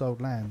the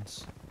Exiled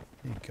Lands.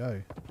 There you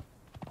go.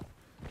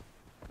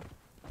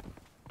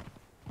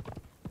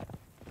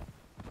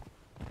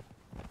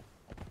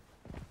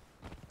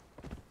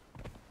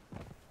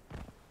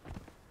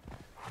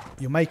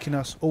 You're making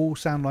us all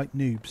sound like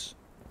noobs.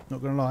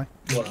 Not gonna lie.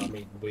 Well, I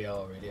mean, we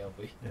are really, aren't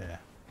we? Yeah.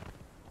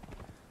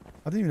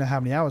 I don't even know how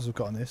many hours I've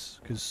got on this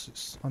because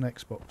it's on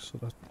Xbox.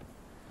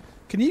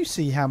 Can you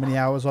see how many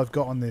hours I've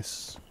got on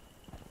this,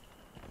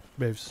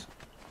 Rivs?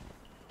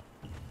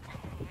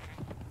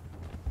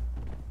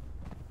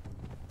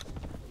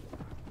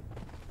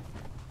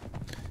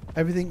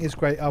 Everything is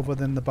great other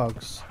than the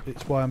bugs.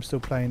 It's why I'm still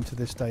playing to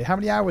this day. How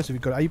many hours have you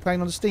got? Are you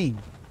playing on Steam?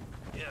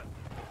 Yeah.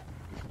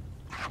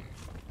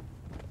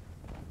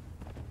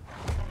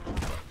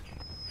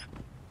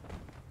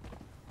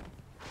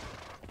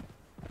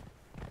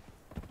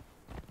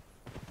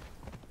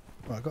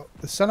 Right, I got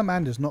The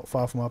salamander's not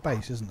far from our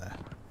base, isn't there?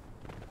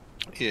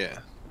 Yeah.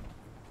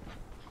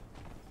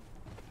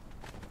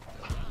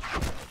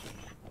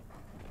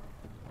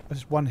 I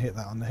just one hit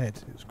that on the head.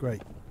 It was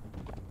great.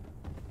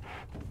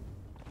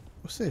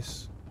 What's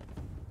this?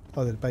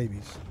 Oh, they're the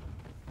babies.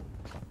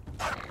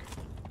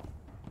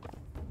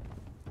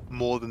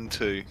 More than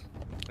 2.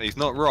 He's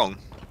not wrong.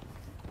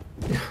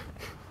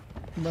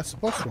 That's the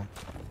boss one.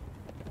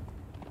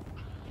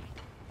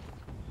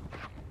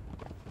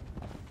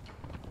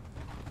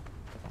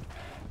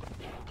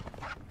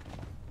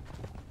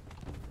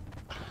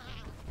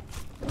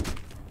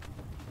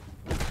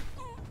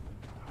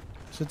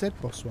 It's a dead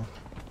boss one.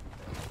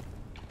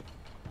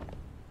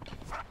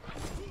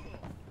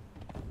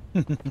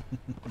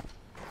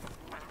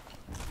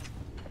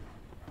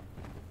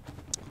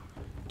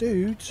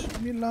 Dude,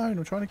 leave me alone.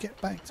 I'm trying to get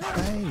back to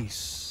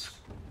base.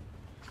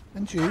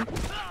 And you.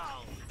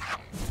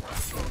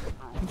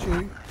 And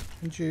you.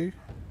 And you.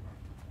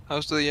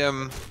 How's the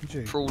And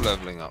you. crawl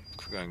leveling up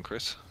going,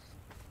 Chris?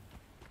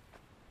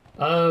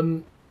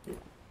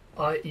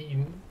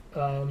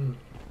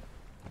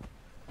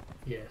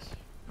 Yes.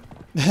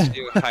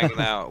 You're hanging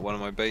out at one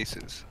of my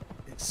bases.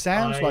 It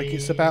sounds like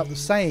it's about the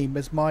same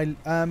as my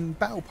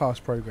battle pass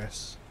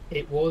progress.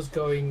 It was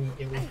going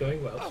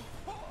well.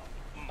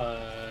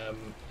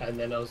 And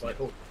then I was like,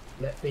 oh,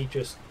 let me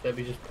just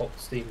pop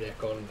the Steam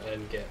Deck on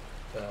and get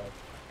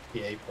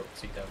EA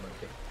proxy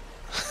downloading.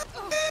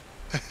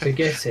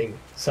 Forgetting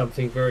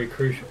something very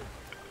crucial.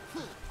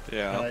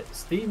 Yeah.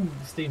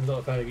 Steam's not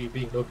a fan of you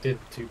being logged in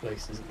 2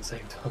 places at the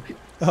same time.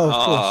 Oh, of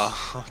Oh,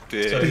 course.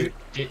 dear. So it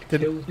Did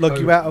kills it log you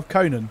Conan. out of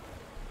Conan?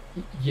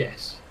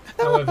 Yes.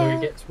 However,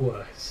 it gets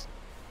worse.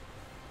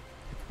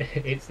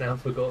 It's now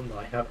forgotten that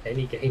I have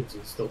any games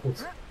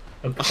installed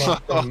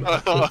apart from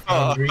the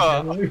Foundry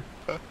demo.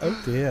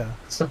 Oh dear.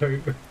 So,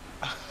 I'm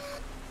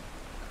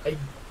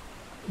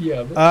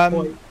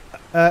quite...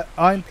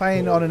 I'm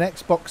playing on an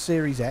Xbox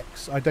Series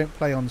X. I don't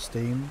play on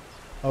Steam.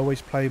 I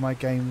always play my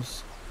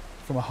games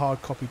from a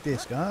hard copy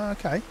disc. Ah,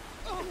 okay.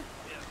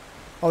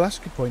 Oh, that's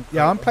a good point.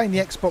 Yeah, I'm playing the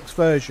Xbox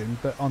version,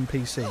 but on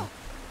PC.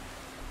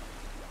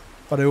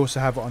 But I also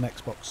have it on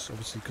Xbox,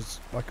 obviously, because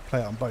I can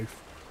play it on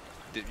both.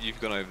 You've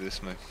gone over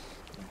this, mate.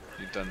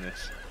 You've done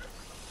this.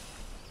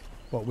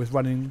 What, with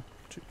running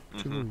two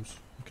rules?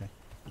 Okay.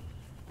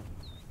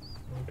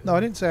 No, I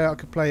didn't say I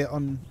could play it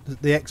on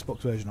the Xbox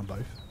version on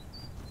both.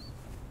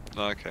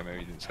 Oh, okay, maybe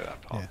you didn't say that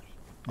part.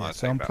 Yeah. I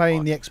So take I'm back playing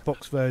my- the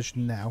Xbox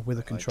version now with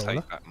a I controller.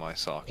 take back my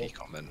Saki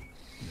comment.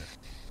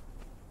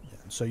 Yeah,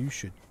 so you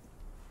should.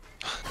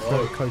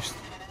 Oh,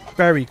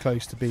 Very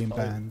close to being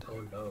banned.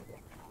 Oh no.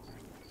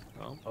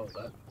 Oh. Oh,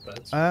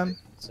 that's Um,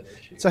 that's an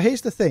issue. So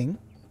here's the thing.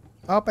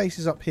 Our base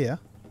is up here,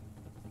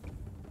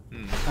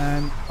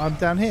 and I'm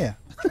down here.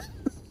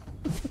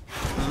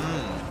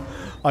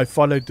 I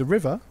followed the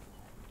river.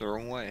 The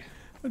wrong way.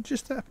 It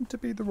just happened to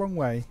be the wrong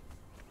way.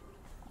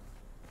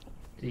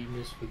 Dean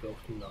has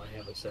forgotten that I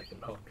have a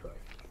second hard drive.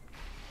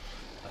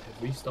 I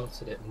have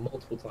restarted it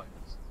multiple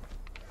times.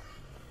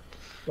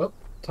 Well,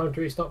 time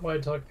to restart my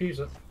entire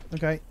computer.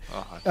 Okay.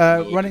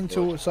 Oh, Running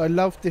towards. I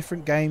love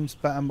different games,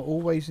 but I'm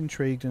always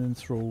intrigued and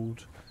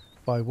enthralled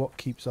by what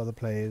keeps other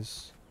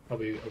players I'll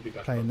be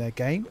back. playing on. their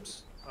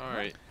games.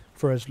 Alright.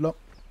 For as long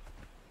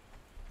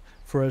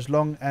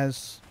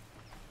as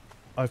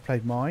I've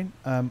played mine,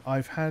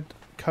 I've had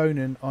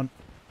Conan on.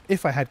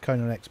 If I had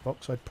Conan on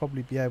Xbox, I'd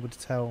probably be able to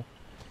tell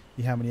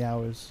you how many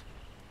hours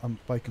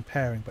by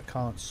comparing, but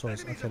can't. So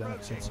okay, that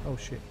makes sense. Oh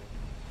shit!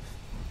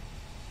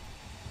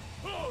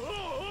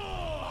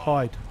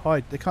 Hide!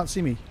 They can't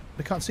see me.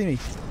 They can't see me.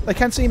 They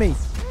can see me.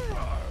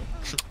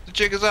 The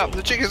jig is up!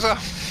 The jig is up!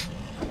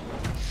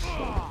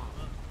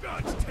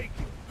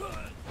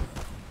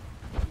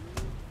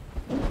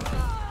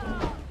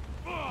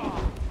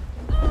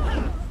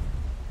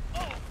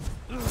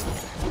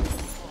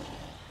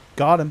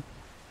 Got him.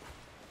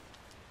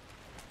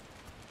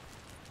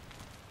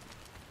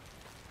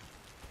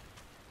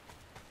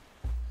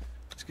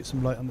 Let's get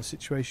some light on the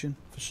situation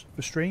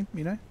for stream,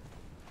 you know?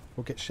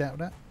 Or get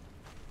shouted at.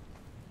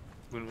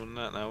 Wouldn't want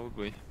that now, would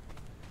we?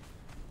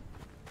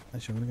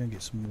 Actually, I'm going to go and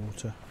get some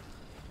water.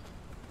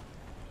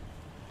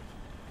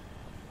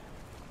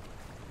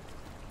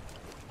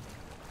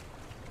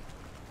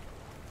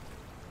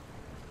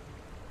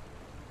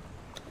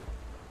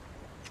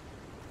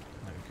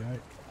 There we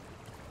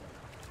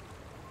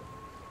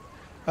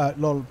go.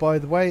 Lol, by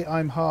the way,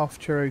 I'm half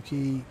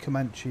Cherokee,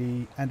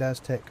 Comanche, and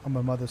Aztec on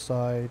my mother's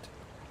side.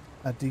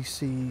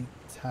 DC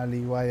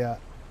Taliwaya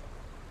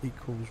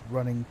equals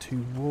running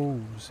 2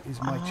 walls is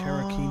my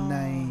Cherokee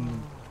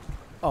name.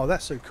 Oh,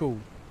 that's so cool.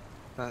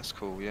 That's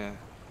cool, yeah.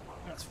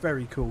 That's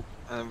very cool.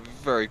 And a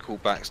very cool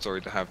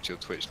backstory to have to your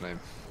Twitch name.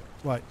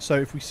 Right, so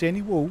if we see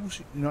any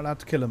wolves, you're not allowed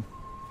to kill them.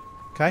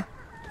 Okay?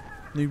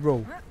 New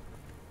rule.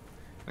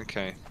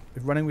 Okay.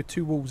 If running with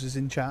 2 wolves is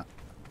in chat.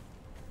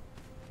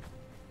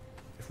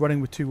 If running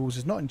with 2 wolves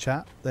is not in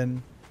chat,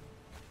 then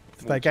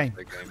fair game.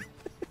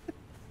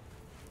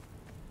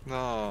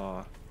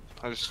 No,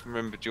 I just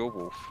remembered your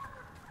wolf.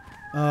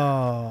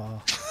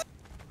 Oh.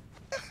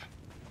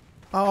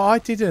 Oh, I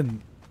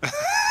didn't.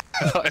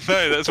 I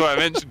know, that's why I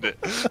mentioned it.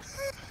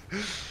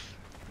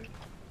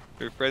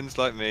 With friends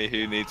like me,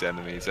 who needs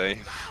enemies, eh?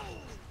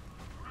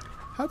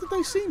 How did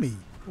they see me?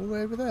 All the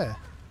way over there.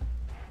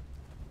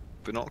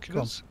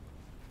 Binoculars?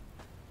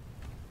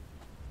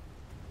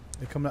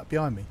 They're coming up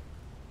behind me.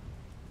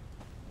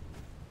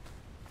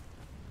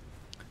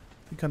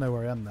 I think I know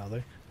where I am now,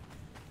 though.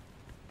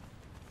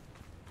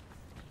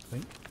 I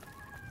think.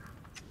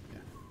 Yeah.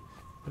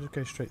 I'll just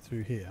go straight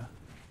through here.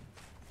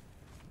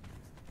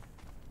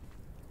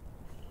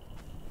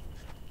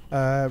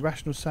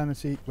 Rational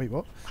sanity. Wait,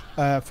 what?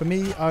 For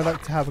me, I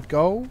like to have a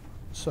goal,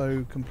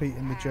 so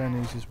completing the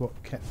journeys is what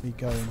kept me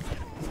going.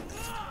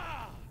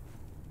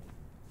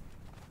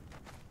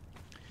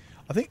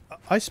 I think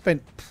I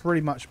spent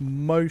pretty much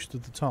most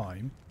of the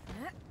time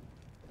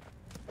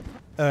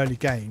early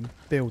game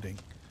building.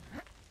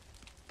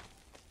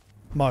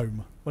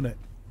 Mome, wasn't it?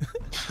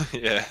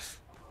 Yeah.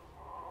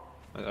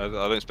 I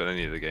don't spend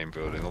any of the game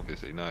building,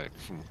 obviously, no.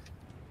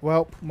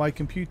 Well, my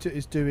computer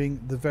is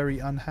doing the very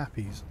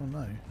unhappies. Oh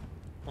no.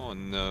 Oh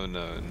no,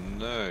 no,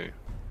 no.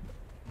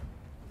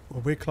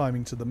 Well, we're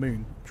climbing to the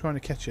moon. I'm trying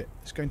to catch it.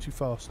 It's going too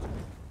fast.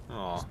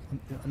 Oh.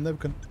 I'm never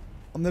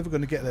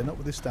going to get there, not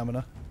with this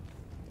stamina.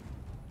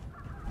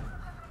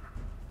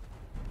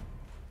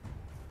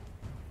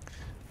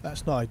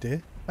 That's no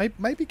idea.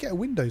 Maybe get a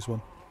Windows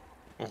one.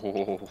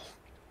 Oh.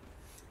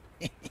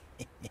 Yeah,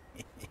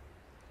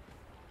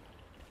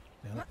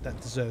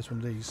 that deserves one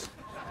of these.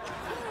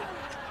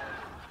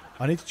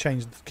 I need to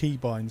change the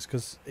keybinds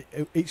because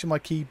each of my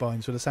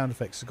keybinds for the sound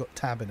effects has got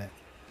tab in it.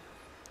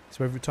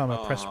 So every time I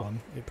press one,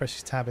 it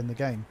presses tab in the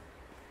game.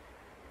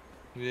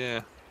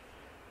 Yeah.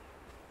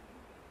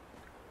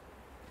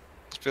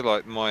 I feel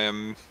like my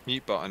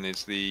mute button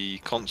is the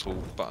console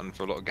button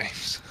for a lot of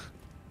games.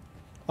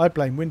 I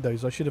blame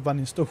Windows. I should have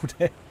uninstalled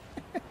it.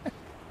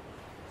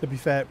 To be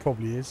fair, it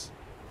probably is.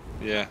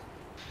 Yeah.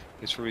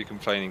 It's probably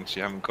complaining because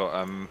you haven't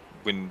got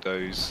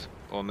Windows,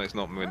 or it's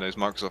not Windows,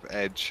 Microsoft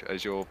Edge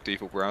as your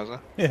default browser.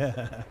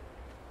 Yeah.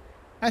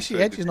 Actually,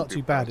 So Edge is not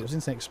too bad. It browsers. was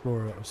Internet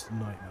Explorer that was the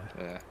nightmare.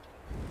 Yeah.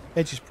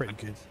 Edge is pretty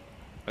good.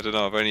 I don't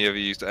know, I've only ever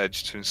used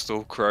Edge to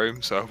install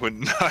Chrome, so I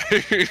wouldn't know.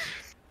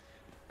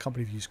 Can't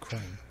believe you use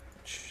Chrome.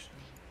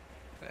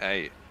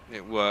 Hey,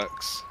 it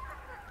works.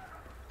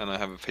 And I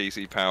have a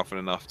PC powerful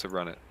enough to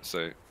run it,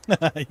 so...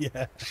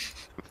 Yeah.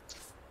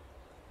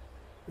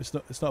 It's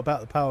not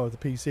about the power of the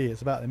PC,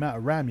 it's about the amount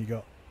of RAM you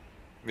got.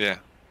 Yeah.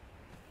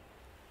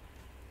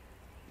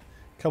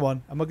 Come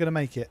on, am I going to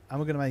make it?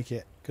 Am I going to make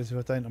it? Because if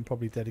I don't, I'm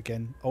probably dead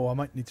again. Oh, I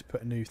might need to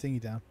put a new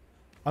thingy down.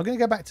 I'm going to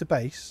go back to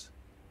base.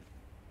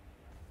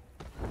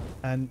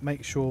 And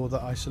make sure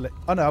that I select...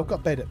 Oh no, I've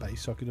got bed at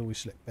base, so I can always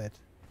select bed.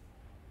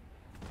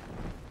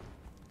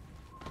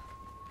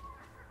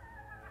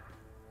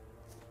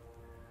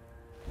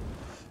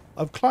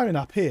 I'm climbing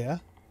up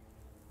here.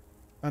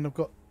 And I've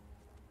got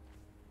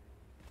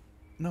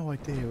no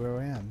idea where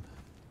I am.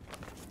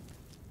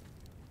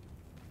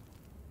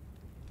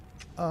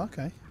 Oh,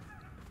 okay.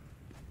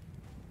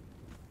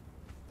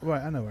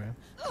 Right, I know where I am.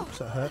 Oops,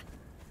 that hurt.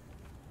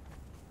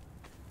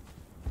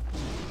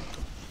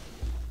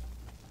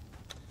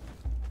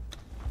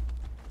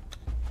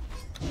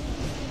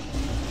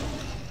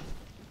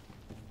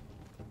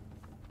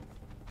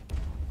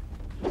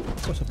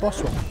 What's a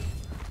boss one?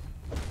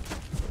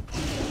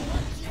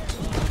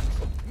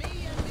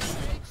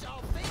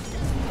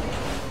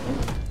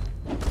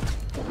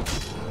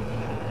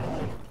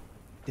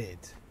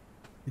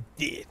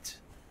 Did.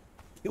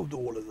 Killed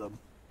all of them.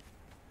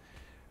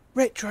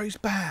 Retro's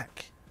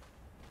back.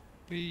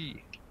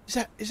 Whee.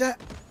 Is that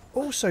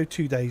also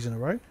 2 days in a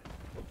row?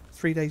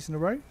 3 days in a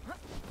row?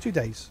 2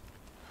 days.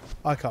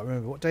 I can't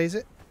remember. What day is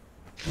it?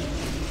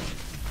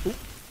 Ooh.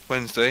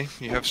 Wednesday,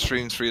 you have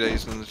streamed 3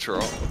 days in the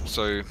trot,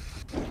 so it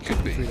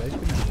could be. 3 days.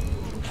 Couldn't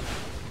it?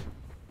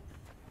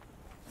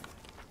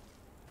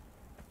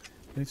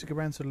 I need to go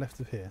around to the left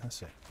of here.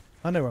 That's it.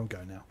 I know where I'm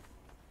going now.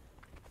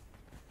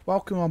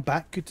 Welcome on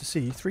back. Good to see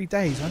you. 3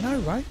 days. I know,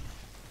 right?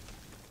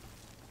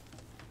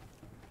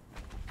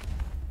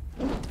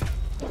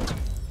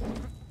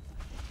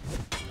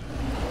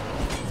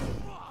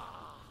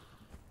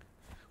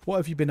 What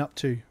have you been up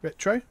to,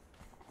 Retro?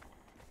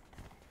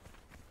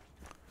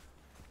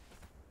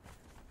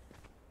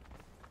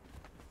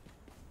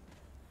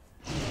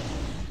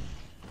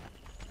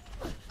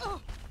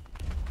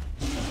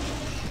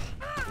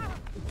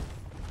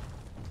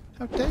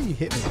 How dare you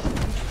hit me?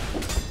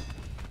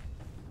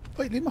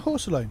 Wait, leave my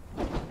horse alone.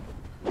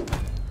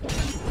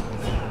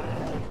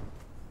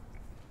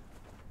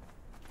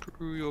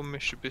 Screw your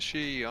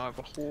Mitsubishi, I have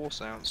a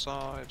horse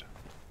outside.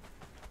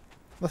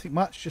 Nothing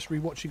much, just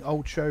rewatching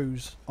old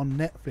shows on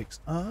Netflix.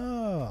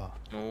 Ah.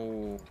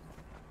 Oh.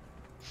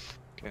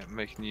 Okay,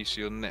 making use of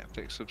your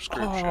Netflix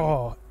subscription.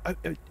 Oh.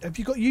 Have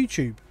you got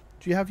YouTube?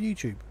 Do you have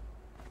YouTube?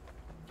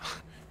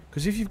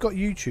 Because if you've got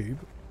YouTube,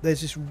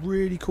 there's this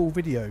really cool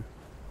video.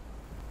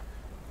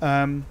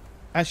 Actually,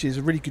 there's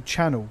a really good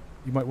channel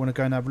you might want to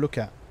go and have a look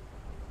at.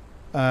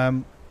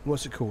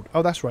 What's it called?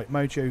 Oh, that's right,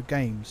 Mojo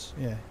Games.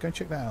 Yeah, go and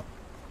check that out.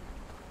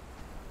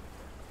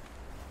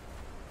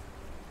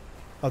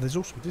 Oh, there's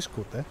also a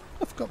Discord there.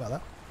 I forgot about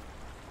that.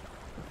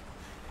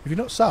 If you're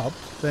not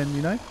subbed, then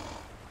you know.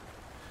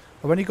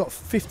 I've only got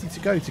 50 to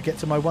go to get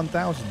to my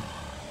 1,000.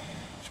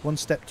 It's one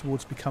step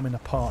towards becoming a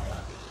partner.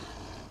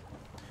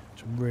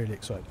 Which I'm really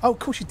excited. Oh, of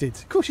course you did.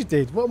 Of course you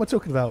did. What am I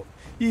talking about?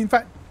 You, in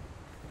fact,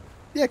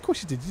 yeah, of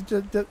course you did. You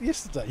did that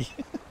yesterday.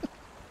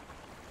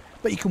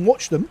 But you can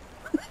watch them.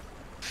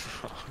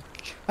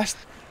 That's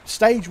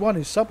stage 1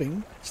 is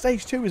subbing.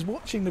 Stage 2 is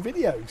watching the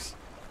videos.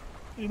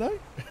 You know?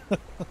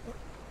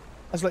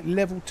 That's like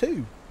level 2.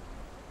 Do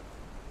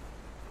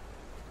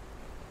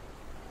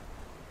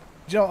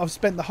you know what? I've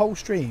spent the whole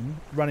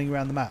stream running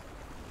around the map.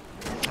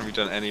 Have you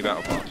done any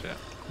battle pass yet?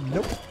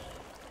 Nope.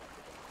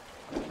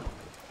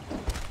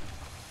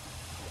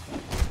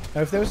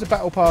 Now, if there was a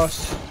battle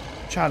pass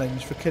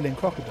challenge for killing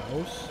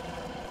crocodiles,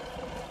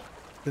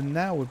 then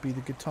now would be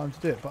the good time to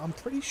do it. But I'm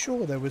pretty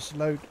sure there was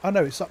load. Oh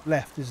no, it's up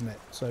left, isn't it?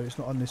 So it's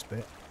not on this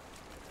bit.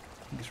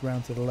 I think it's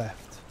round to the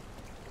left.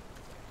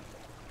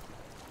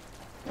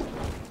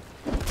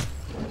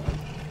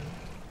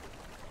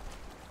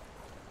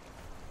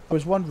 I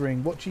was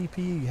wondering what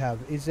GPU you have.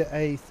 Is it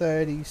a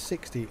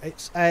 3060?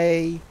 It's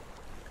a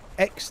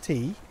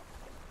XT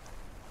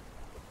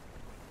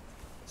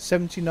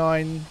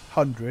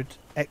 7900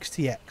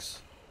 XTX.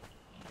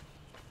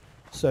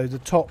 So the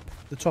top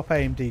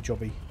AMD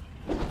jobby.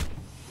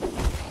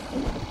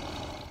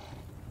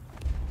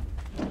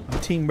 I'm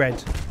Team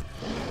Red.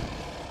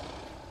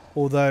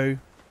 Although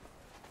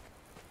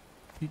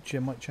future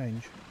might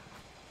change.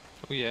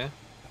 Oh yeah.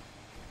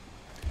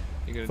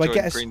 You're If going I to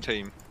get join a the green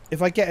team.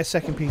 If I get a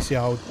second PC,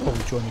 I would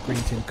probably join the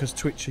green team because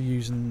Twitch are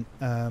using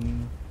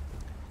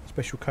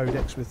special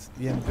codecs with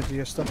the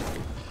NVIDIA stuff.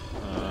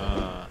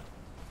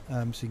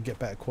 So you can get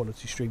better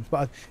quality streams.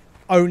 But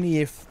only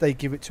if they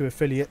give it to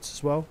affiliates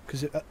as well,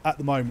 because at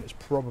the moment it's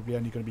probably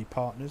only going to be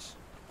partners.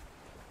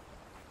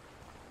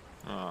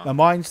 Now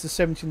mine's the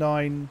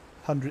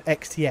 7900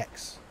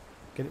 XTX.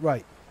 Get it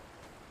right.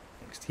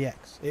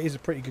 XTX. It is a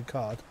pretty good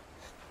card.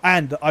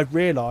 And I've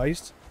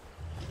realised,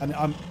 and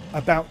I'm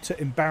about to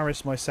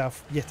embarrass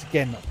myself yet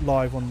again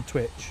live on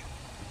Twitch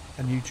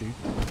and YouTube.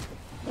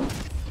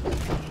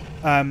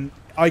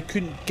 I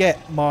couldn't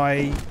get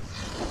my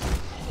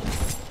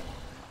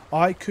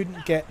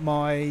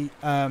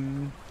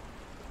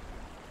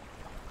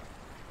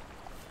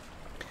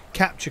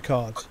capture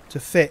card to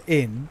fit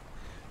in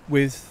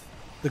with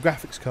the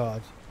graphics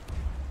card,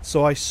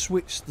 so I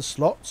switched the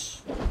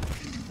slots.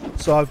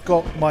 So I've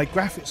got my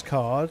graphics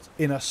card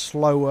in a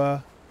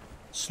slower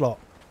slot.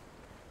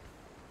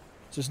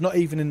 So it's not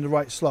even in the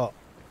right slot,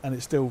 and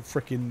it's still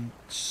freaking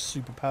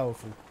super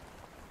powerful.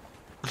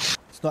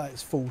 It's not at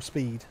its full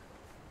speed.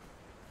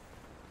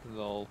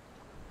 Lol.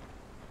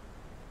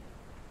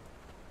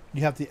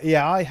 You have the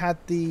I had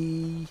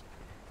the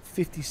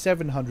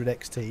 5700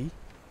 XT,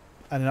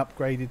 and then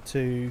upgraded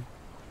to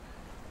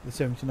the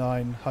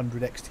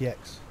 7900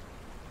 XTX.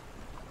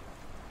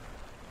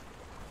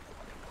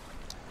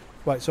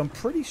 Right, so I'm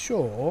pretty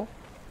sure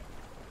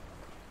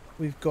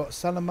we've got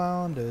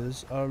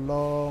salamanders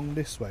along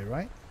this way,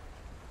 right?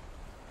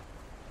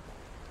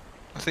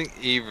 I think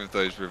either of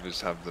those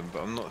rivers have them,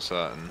 but I'm not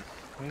certain.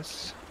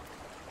 Yes.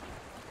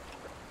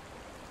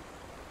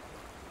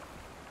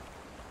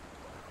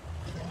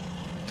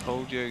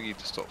 Told Yogi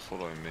to stop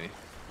following me.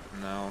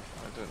 Now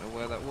I don't know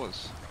where that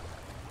was.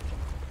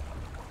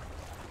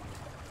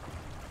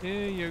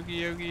 Yeah, Yogi,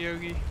 Yogi,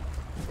 Yogi.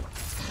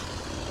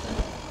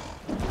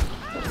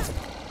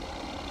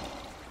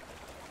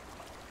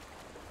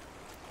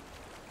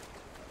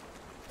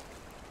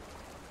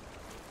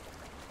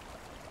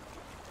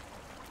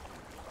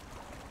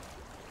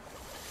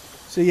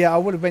 So yeah, I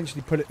would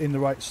eventually put it in the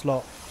right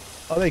slot.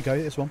 Oh, there you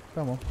go. This one.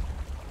 Come on.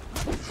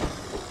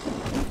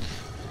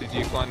 Did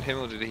you find him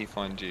or did he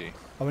find you?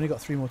 I've only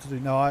got 3 more to do.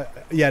 No,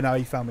 no,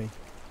 he found me.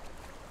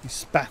 He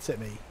spat at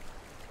me.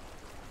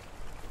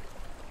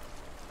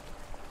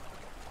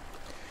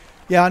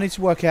 Yeah, I need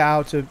to work out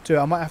how to do it.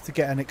 I might have to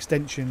get an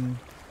extension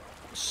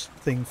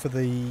thing for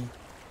the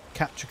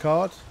capture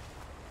card.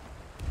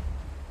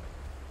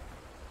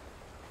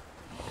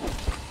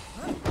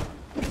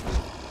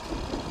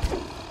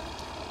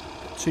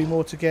 Two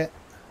more to get.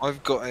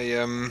 I've got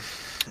a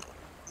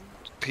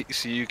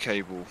PCU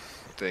cable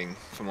thing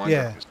for my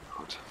Yeah. graphics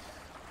card.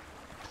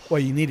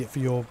 Well, you need it for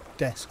your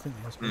desk, don't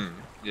you? I suppose?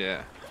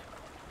 Yeah.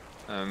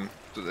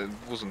 But it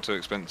wasn't too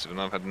expensive, and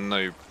I've had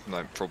no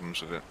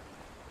problems with it.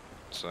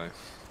 So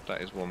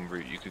that is one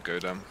route you could go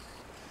down.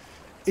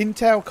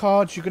 Intel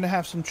cards you're going to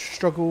have some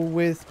struggle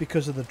with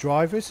because of the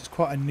drivers. It's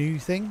quite a new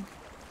thing.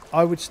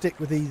 I would stick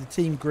with either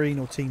Team Green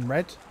or Team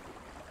Red.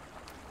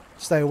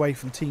 Stay away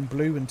from Team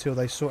Blue until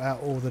they sort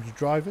out all the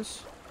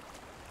drivers.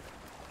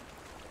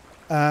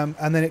 And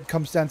then it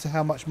comes down to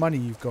how much money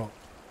you've got.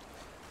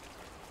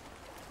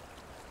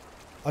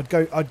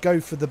 I'd go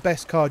for the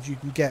best card you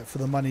can get for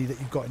the money that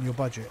you've got in your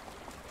budget.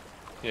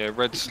 Yeah,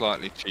 red's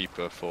slightly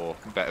cheaper for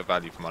better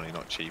value for money,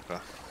 not cheaper.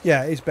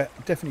 Yeah, it's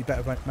definitely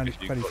better value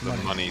If you've for got money.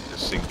 the money to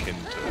sink into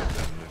it,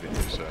 then the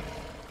video, so.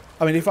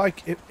 I mean, if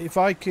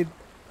I could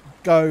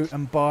go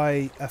and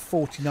buy a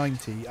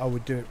 4090, I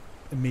would do it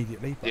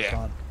immediately, but I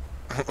can't.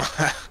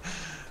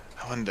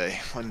 One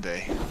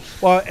day.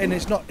 Well, and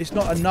it's not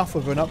enough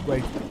of an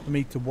upgrade for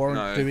me to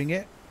warrant doing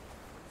it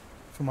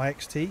for my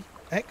X.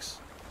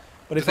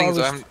 But if I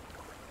was,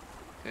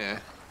 yeah,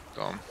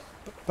 go on.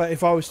 But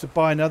if I was to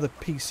buy another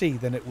PC,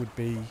 then it would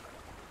be.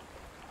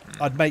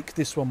 I'd make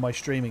this one my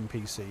streaming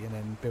PC and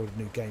then build a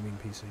new gaming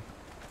PC,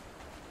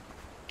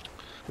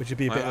 which would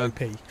be a bit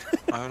OP.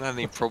 I haven't had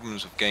any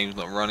problems with games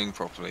not running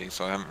properly,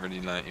 so I haven't really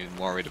even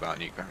worried about a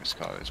new graphics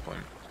card at this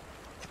point.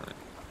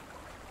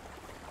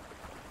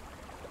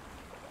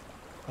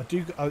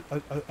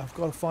 I've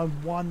got to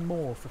find one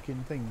more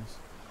freaking things.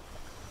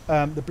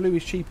 The blue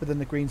is cheaper than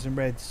the greens and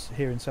reds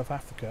here in South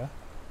Africa,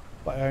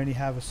 but I only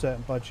have a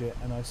certain budget,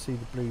 and I see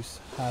the blues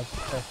have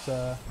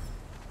better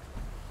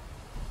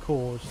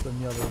cores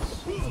than the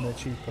others, and they're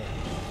cheaper.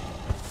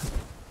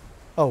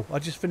 Oh, I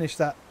just finished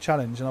that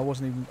challenge, and I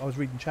was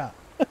reading chat.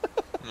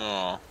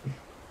 Oh.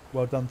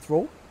 Well done,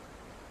 Thrall.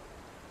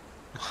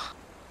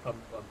 I'm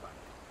back.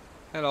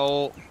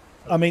 Hello.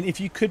 I mean, if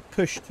you could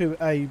push to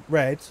a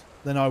red,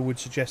 then I would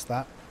suggest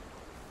that,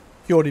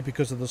 purely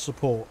because of the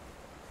support.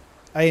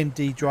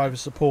 AMD driver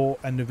support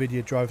and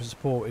NVIDIA driver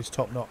support is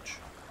top notch.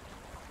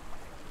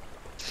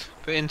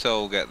 But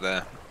Intel will get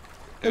there.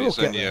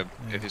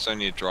 If it's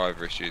only a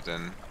driver issue,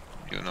 then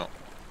you don't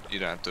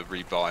have to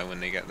rebuy when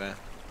they get there.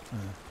 Yeah.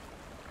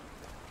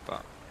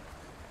 But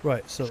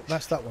right, so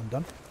that's that one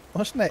done.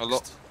 What's next?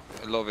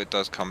 A lot of it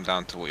does come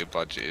down to what your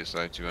budget is,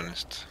 though. To be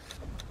honest.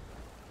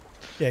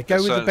 Yeah, go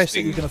with the best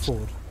that you can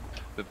afford.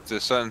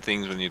 There's certain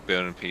things when you're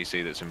building a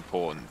PC that's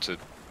important to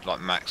like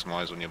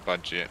maximise on your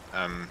budget.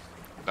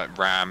 Like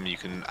RAM, you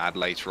can add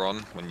later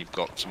on when you've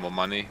got some more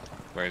money.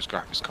 Whereas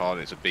graphics card,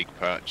 it's a big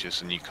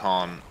purchase and you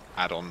can't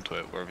add on to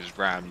it. Whereas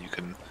RAM, you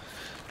can,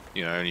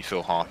 only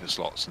fill half your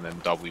slots and then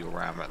double your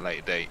RAM at a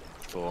later date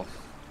for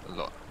a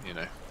lot,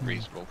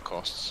 reasonable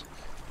costs.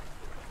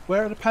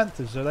 Where are the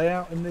Panthers? Are they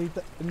out in the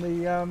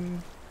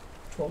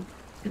Swamp?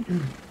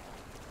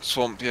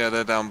 Swamp, yeah,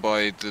 they're down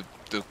by the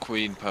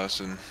Queen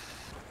person.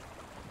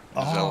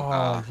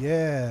 Oh,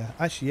 yeah.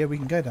 Actually, yeah, we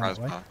can go down that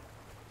way. Rasma.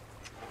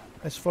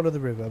 Let's follow the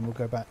river and we'll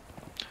go back.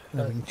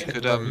 No, we can check.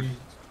 Could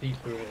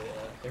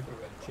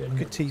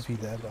Could TP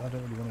there, but I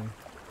don't really want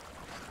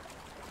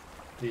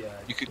to.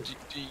 You could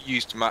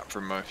use the map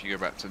from if you go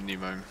back to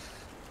Nemo.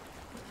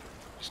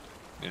 Just,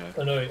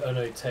 I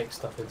know tech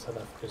stuff in South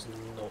Africa is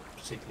not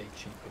particularly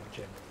cheap in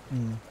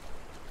general.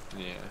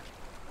 Yeah.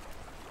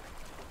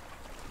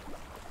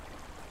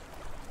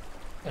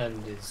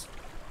 And is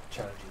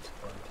challenging to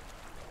find.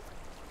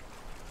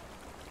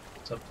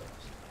 Sometimes.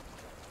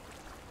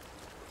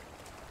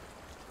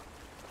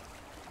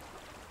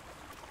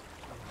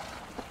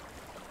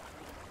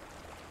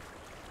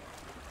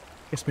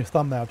 Guess my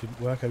thumbnail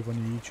didn't work over on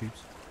your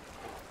YouTubes.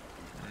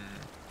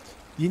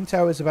 The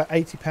Intel is about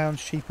 £80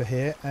 cheaper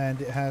here,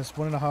 and it has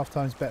 1.5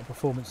 times better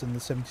performance than the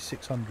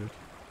 7600.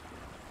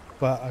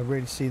 But I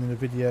really seen in the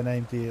video and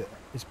AMD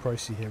is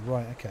pricey here.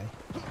 Right, okay.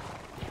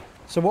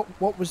 So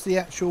what was the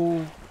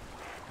actual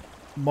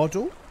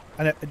model?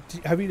 And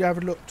have you ever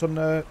looked on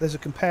there's a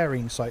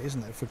comparing site,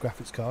 isn't there, for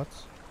graphics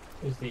cards?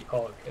 Is the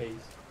ARC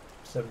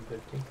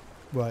A750?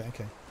 Right,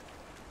 okay.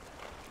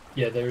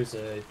 Yeah, there is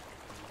a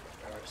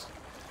comparison.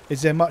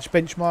 Is there much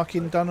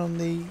benchmarking done on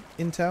the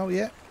Intel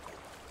yet?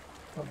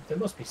 There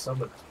must be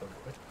some at this point,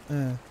 right?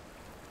 Yeah.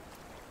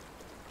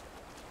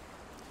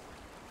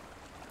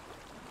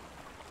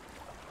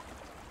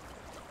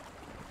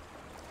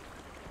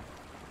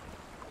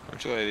 I'm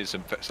sure it is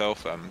some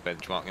self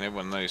benchmarking.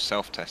 Everyone knows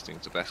self-testing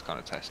is the best kind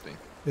of testing.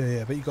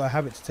 Yeah, but you got to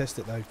have it to test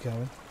it though,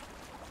 Kelvin.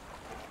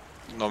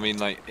 No, I mean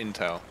like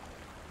Intel.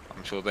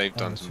 I'm sure they've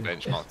done some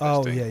benchmark testing.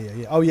 Oh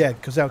yeah. Oh yeah,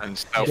 because they'll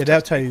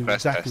tell you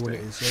exactly what it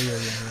is.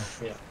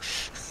 Yeah.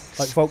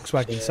 Like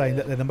Volkswagen saying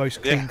that they're the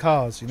most clean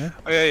cars,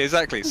 Oh yeah,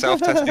 exactly.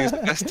 Self-testing is the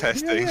best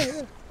testing.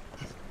 It's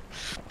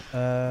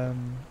a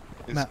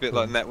bit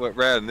like Network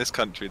Rail in this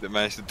country that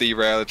managed to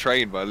derail a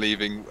train by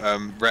leaving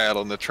rail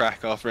on the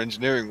track after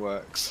engineering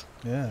works.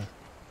 Yeah.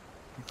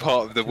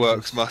 Part of the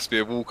works must be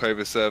a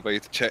walkover survey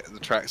to check that the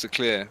tracks are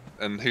clear.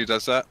 And who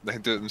does that? They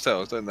do it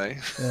themselves, don't they?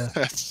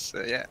 Yeah.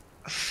 So, yeah.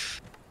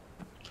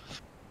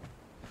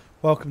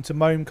 Welcome to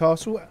Mome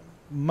Castle,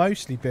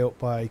 mostly built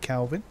by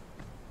Calvin.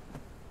 I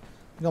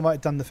think I might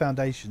have done the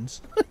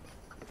foundations.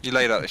 You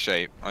laid out the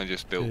shape, I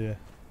just built. Yeah.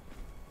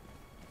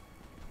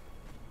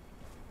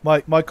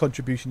 My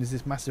contribution is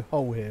this massive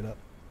hole here,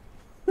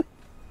 look.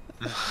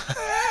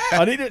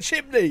 I need a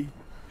chimney!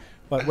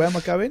 Right, where am I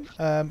going?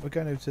 We're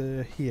going over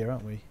to here,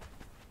 aren't we? Is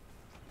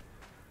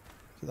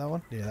it that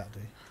one? Yeah, that'll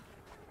do.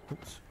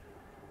 Oops.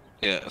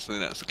 Yeah, I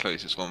think that's the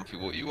closest one for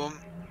what you want.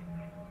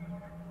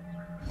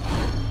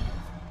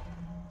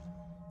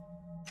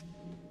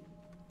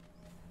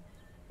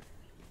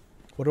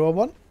 What do I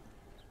want?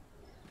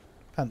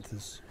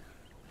 Panthers.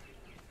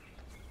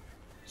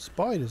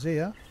 Spiders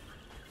here.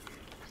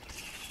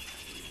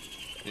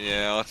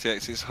 Yeah,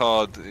 RTX is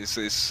hard. It's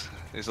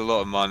a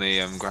lot of money.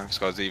 Graphics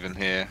cards even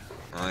here,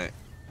 right?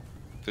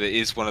 but it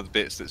is one of the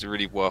bits that's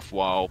really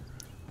worthwhile,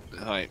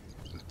 like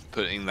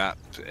putting that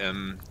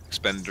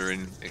expenditure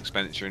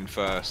in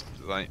first.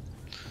 Like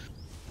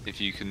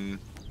if you can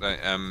like,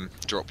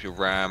 drop your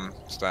RAM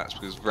stats,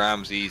 because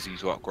RAM's easy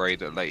to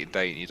upgrade at a later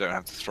date, and you don't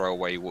have to throw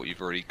away what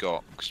you've already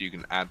got because you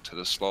can add to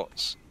the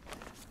slots.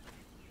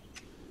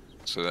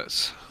 So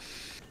that's.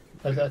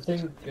 I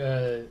think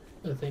the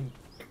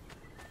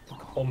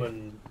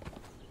common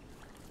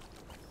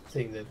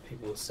thing that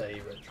people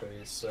say retro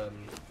is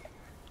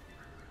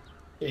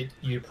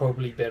you're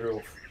probably better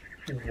off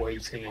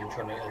waiting and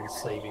trying to and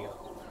saving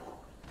up.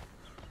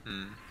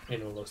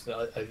 In all honesty,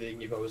 I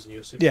think if I was in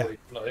your situation,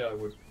 I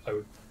would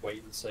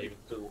wait and save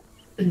until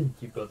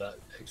you've got that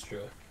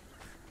extra.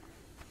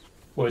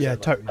 What is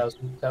that, like totally.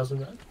 1,000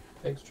 rand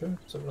extra,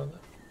 something like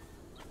that.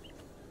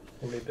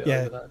 Probably a bit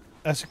over that.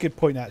 That's a good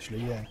point,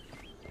 actually.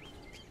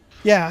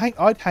 Yeah,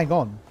 I'd hang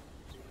on.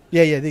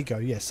 Yeah, there you go.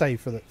 Yeah,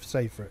 save for it.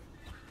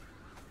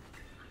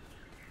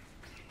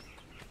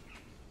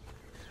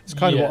 It's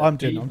kind of what I'm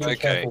doing.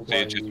 Okay,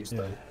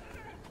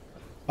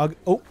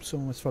 oh,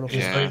 someone was fell off.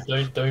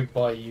 Don't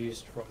buy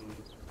used from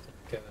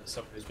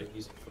someone who's been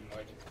using it for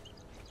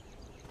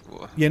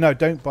mining. Yeah, no,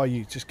 don't buy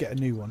used. Just get a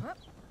new one.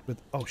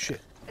 With oh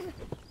shit.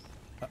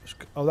 That's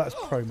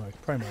promo.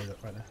 Promo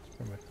that right there.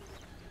 Promo.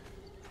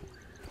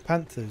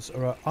 Panthers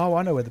are. Oh,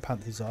 I know where the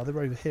Panthers are. They're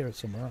over here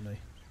somewhere, aren't they?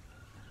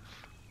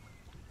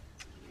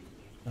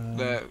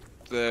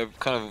 They're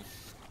kind of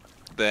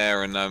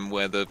there and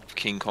where the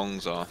King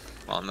Kongs are,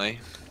 aren't they?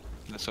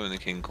 They're some in the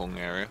King Kong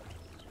area.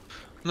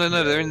 No,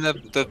 they're in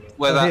the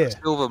where that here.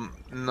 silver.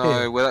 No,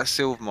 here. Where that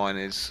silver mine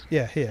is.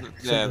 Yeah, here.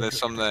 Yeah, there's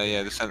some there.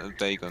 Yeah, the centre of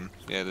Dagon.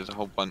 Yeah, there's a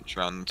whole bunch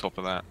around the top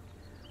of that.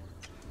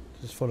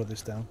 Just follow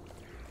this down.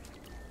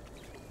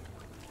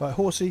 Right,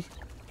 horsey,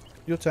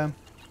 your turn.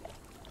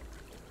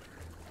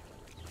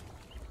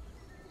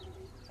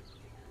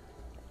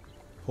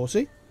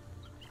 Horsey,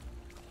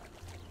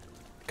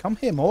 come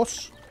here,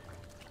 Morse.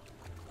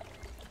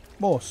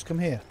 Morse, come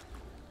here.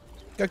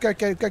 Go, go,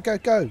 go, go, go,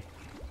 go.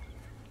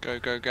 Go,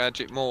 go,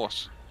 Gadget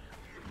Morse.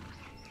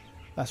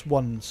 That's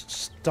one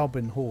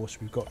stubborn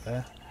horse we've got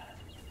there.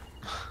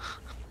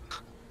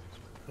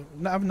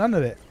 None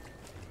of it.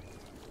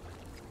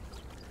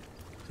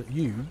 So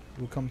you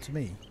will come to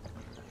me.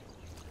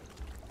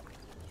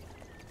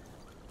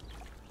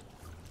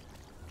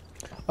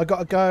 I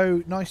gotta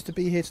go. Nice to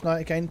be here tonight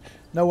again.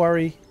 No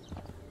worry.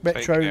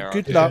 Retro,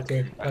 good luck.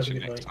 Actually,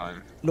 next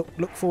time.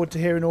 Look forward to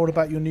hearing all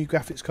about your new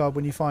graphics card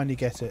when you finally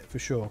get it, for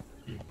sure.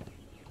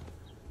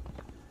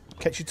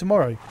 Catch you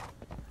tomorrow.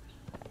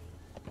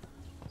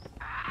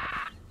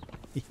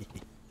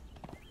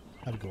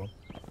 Have a good one.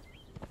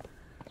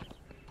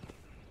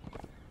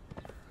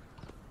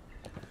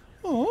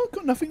 Oh, I've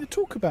got nothing to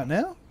talk about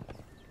now.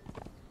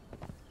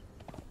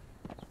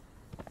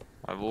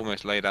 I've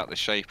almost laid out the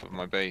shape of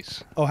my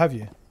base. Oh, have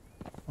you?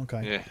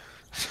 Okay. Yeah.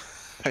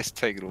 It's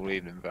taken all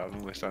evening, but I've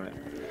almost done it.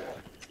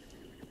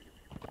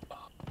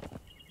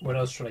 When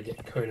I was trying to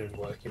get Conan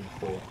working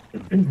before,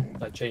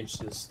 I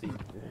changed this the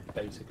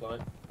basic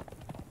line.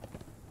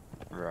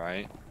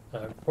 Right.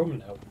 Problem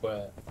now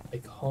where I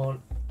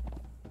can't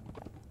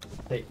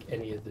take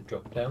any of the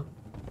drop down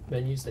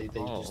menus. They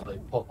just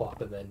like pop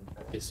up and then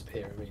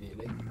disappear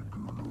immediately.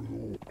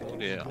 Oh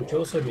dear. Which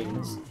also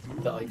means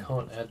that I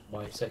can't add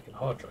my second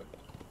hard drive.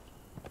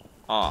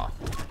 Ah.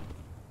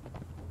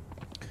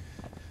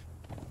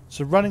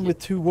 So running with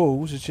two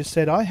walls has just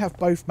said I have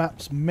both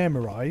maps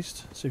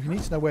memorised. So if you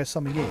need to know where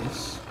something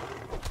is,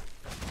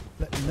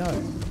 let me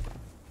know.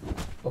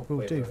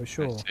 We'll do for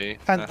sure.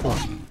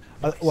 Panthers.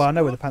 Well, I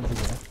know where the Panthers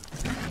are.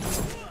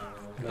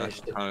 That's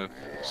the kind of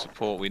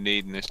support we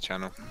need in this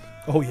channel.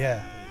 Oh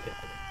yeah.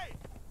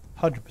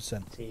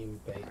 100%. Team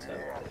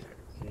beta.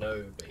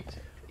 No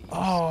beta.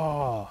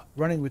 Ah,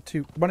 running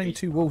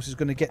two walls is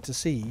going to get to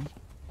see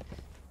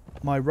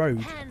my road.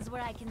 Hands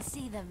where I can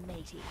see them,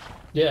 matey.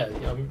 Yeah,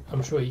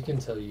 I'm sure he can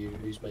tell you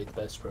who's made the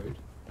best road.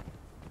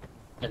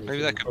 And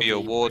maybe that could be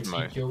award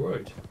mode. Your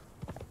road.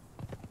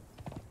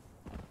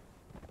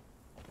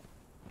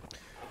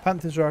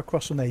 Panthers are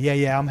across from there.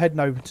 Yeah, I'm heading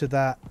over to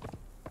that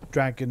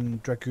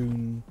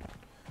dragoon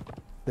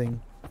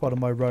thing. Follow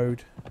my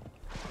road.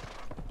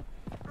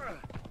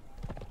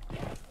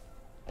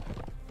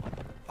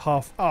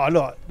 Half. Oh,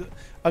 look.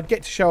 I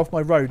get to show off my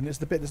road, and it's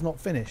the bit that's not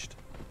finished.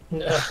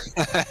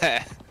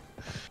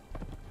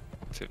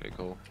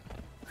 Typical.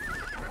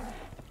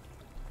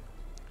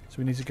 So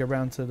we need to go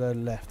round to the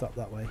left, up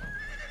that way.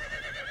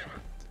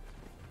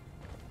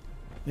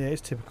 Yeah,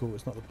 it's typical.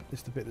 It's not.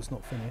 It's the bit that's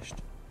not finished.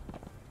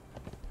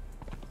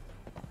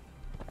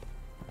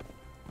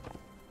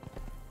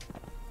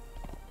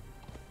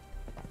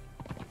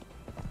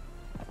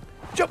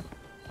 Jump!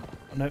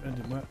 No, that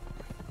didn't work.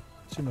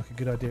 Seemed like a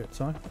good idea at the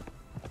time.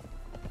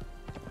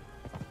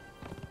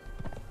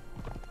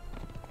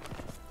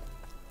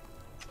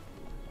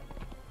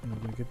 And we're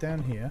going to go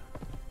down here.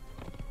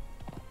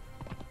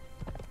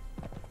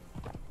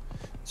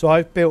 So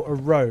I've built a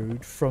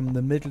road from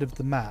the middle of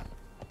the map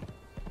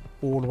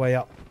all the way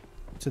up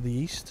to the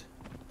east.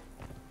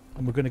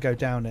 And we're going to go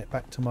down it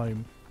back to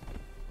Mome.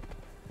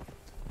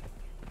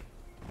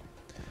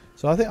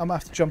 So I think I'm going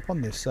to have to jump on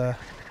this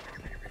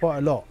quite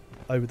a lot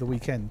over the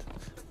weekend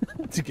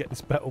to get this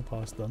battle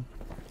pass done.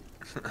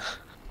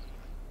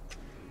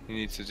 You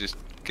need to just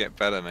get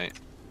better, mate.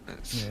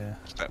 That's Yeah.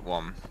 step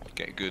one.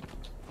 Get good.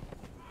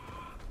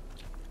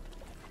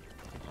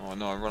 Oh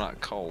no, I run out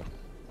of coal.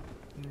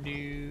 No. Oh,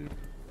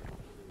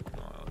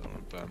 I don't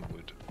want to burn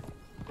wood.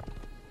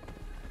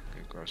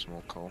 Go grab some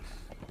more coal.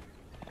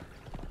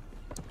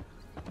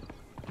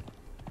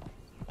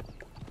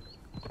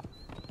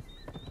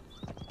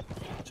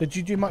 So did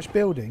you do much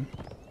building?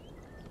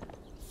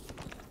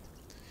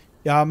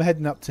 Yeah, I'm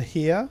heading up to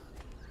here.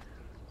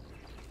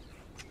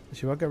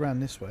 Should I go around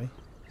this way?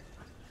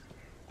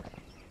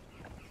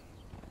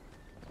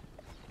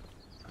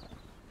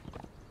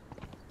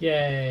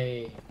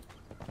 Yay!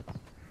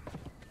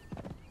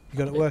 You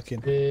got it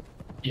working?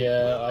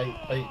 Yeah,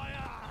 I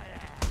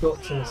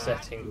got to the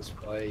settings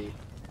by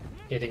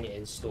hitting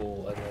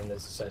install, and then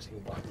there's a setting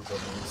button on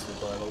the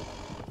install dialog.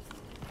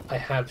 I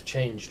have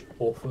changed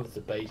off of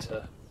the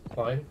beta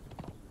fine.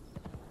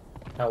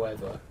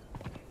 However,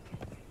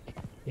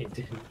 it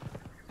didn't.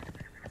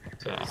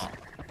 So it's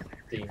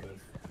theme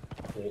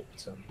of warped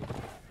something.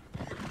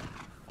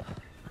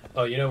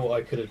 Oh, you know what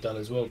I could have done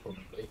as well,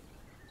 probably?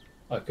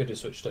 I could have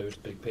switched over to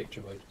big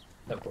picture mode.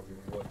 That probably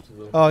would have worked as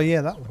well. Oh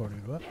yeah, that would probably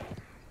work.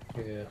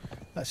 Yeah.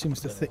 That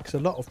seems to fix a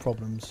lot of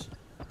problems.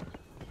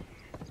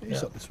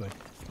 It's Yeah. up this way.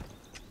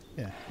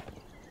 Yeah.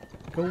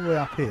 Go all the way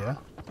up here.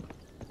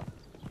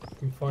 I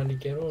can finally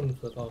get on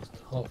for the last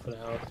half an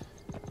hour.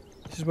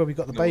 This is where we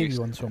got the baby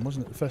ones from,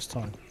 wasn't it, the first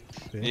time?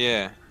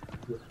 Yeah.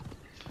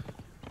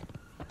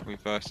 We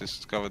first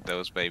discovered there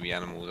was baby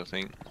animals, I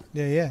think.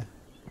 Yeah, yeah.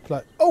 It's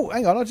like, oh,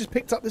 hang on, I just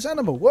picked up this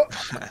animal. What?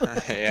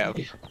 Yeah.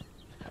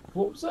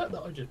 What was that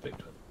I just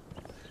picked up?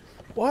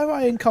 Why am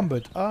I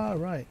encumbered? Ah,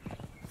 right.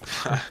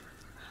 I have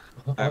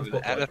I've an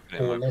got elephant in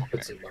four my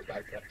leopards in my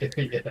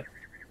backpack. Yeah.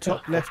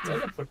 Top left.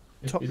 Elephant.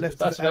 Top left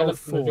That's of an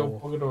elephant in your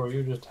L4. pocket, or are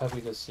you just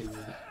having a scene?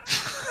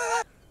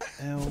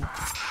 L.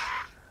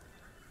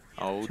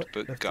 Old Top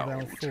but left of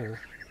gold. L4.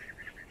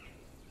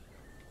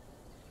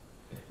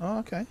 Oh,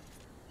 okay.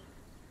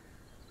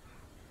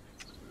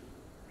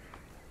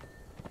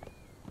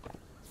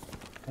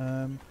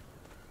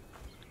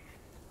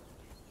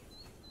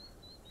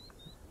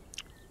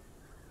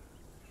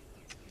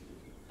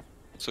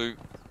 So,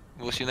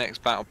 what's your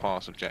next battle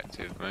pass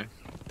objective, Mo?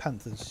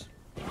 Panthers.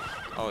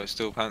 Oh, it's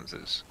still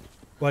panthers.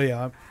 Well,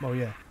 yeah. Well,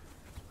 yeah.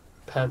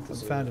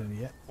 Panthers Haven't found are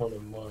any yet. one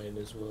of mine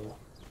as well.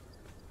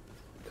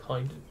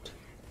 Kind of.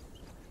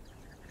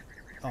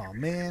 Oh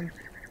man.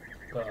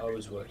 But I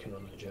was working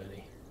on a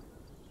journey.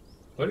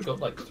 I've only got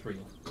like three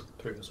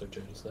or so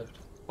journeys left.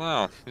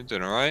 Wow, you're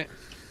doing alright.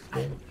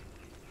 Yeah.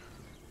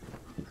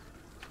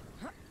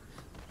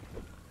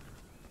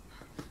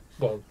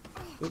 Well,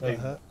 Ooh, that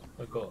hurt.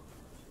 I got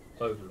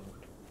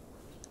Overlord,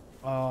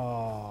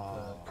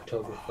 Oh.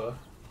 Cartographer,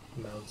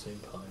 Mountain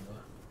Climber.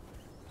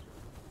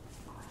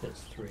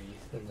 That's three.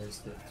 Then there's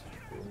the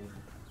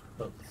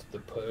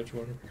Purge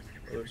one,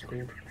 what it's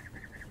called.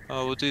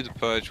 Oh, we'll do the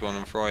purge one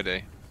on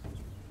Friday.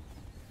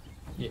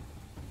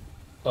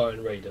 Oh,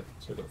 and Raider,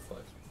 so I got 5.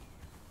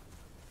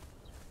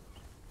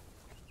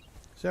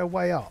 Is there a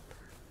way up?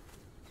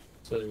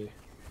 So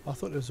I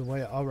thought there was a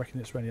way up. I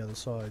reckon it's around the other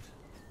side.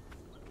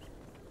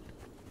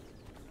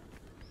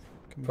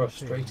 Can we go up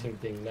here? frustrating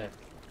thing now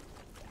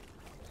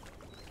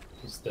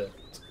is that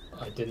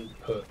I didn't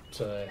put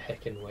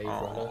Heckin' Wave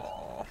Runner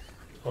Oh,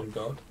 on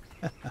guard.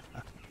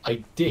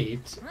 I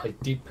did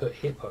put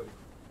Hippo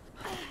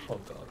on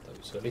guard though,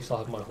 so at least I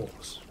have my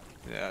horse.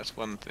 yeah, that's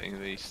one thing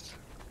at least.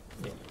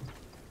 Yeah.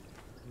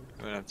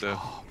 I'm gonna have to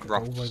go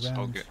all the way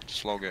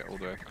slog it all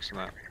the way across the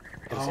map.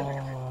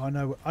 Oh, I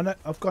know.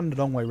 I've gone the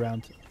long way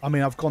round. I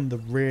mean, I've gone the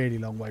really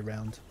long way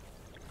round.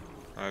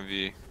 Have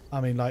you?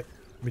 I mean, like,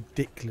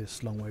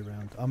 ridiculous long way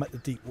round. I'm at the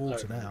deep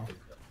water I now. did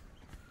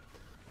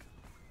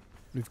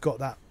We've got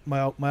that my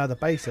other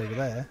base over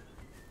there.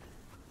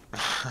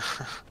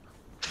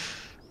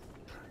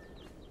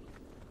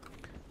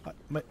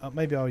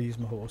 Maybe I'll use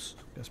my horse.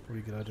 That's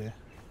probably a good idea.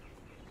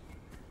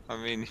 I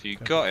mean, if you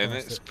Go got him,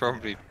 past it's it.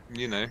 probably,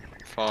 you know,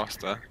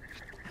 faster.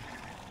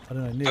 I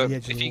don't know, near But the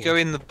edge of if the you water. go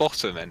in the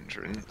bottom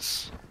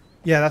entrance,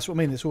 Yeah, that's what I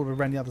mean. It's all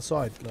around the other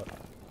side. Look,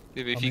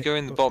 if you mean, go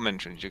in the but- bottom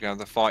entrance, you're going to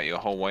have to fight your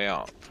whole way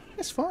up.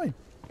 it's fine.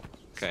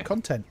 Okay. It's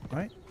content,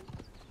 right?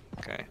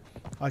 Okay.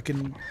 I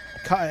can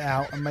cut it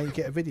out and make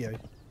it a video. You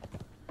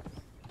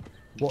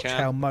Watch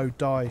can. how Mo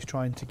dies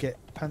trying to get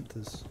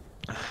panthers.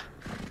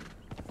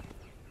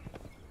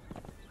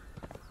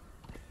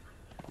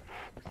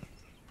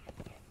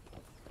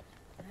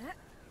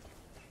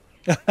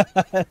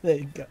 There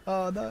you go.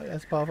 Oh no,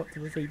 that's path up to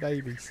the 3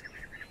 babies.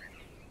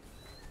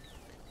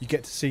 You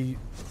get to see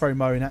Pro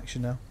Mo in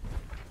action now.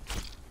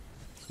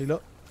 See,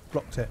 look,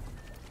 blocked it.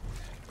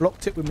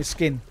 Blocked it with my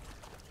skin.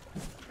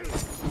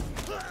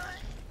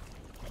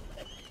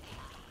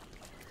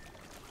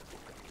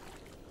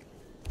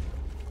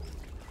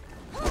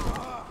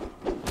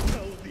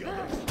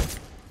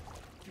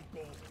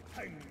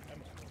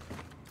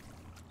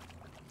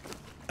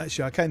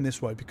 Actually, I came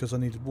this way because I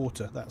needed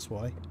water. That's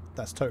why.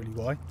 That's totally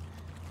why.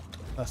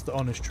 That's the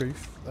honest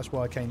truth. That's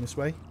why I came this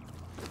way.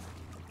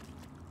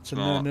 So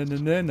Smart.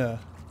 no.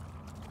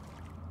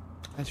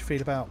 How do you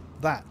feel about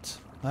that?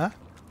 Huh?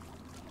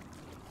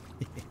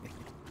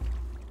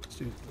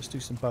 let's do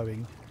some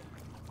bowing.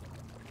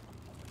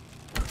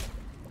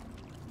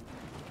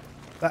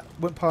 That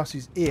went past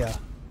his ear.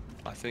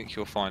 I think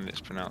you'll find it's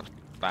pronounced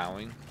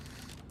bowing.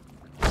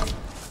 I'm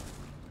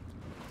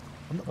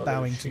not I'm bowing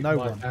gonna to shoot no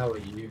my one. Bow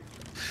at you.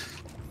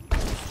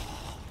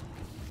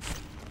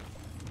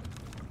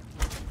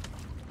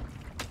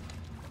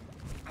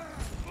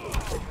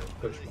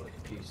 Push my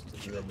computer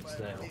to the limits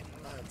now.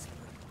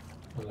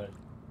 I'm going to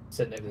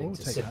send everything We'll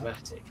to take that.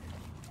 cinematic.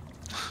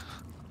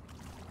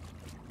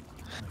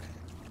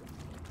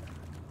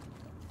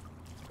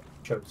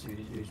 Shows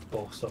who's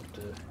boss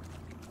after.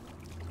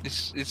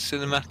 It's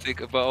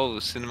cinematic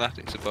above.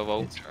 Cinematics above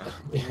ultra.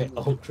 Yeah,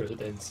 ultra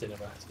then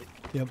cinematic.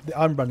 Yeah,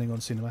 I'm running on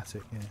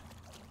cinematic. Yeah.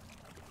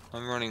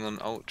 I'm running on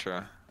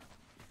ultra.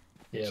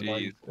 Yeah, Jeez.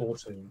 mine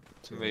auto.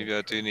 So maybe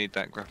I do need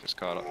that graphics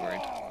card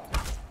upgrade.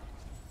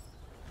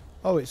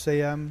 Oh, it's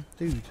a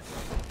dude.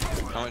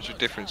 How much of a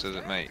difference does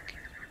it make?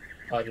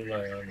 I don't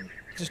know. It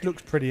just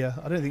looks prettier.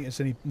 I don't think it's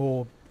any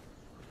more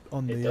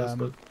on It the does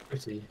look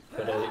pretty,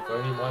 but if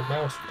only my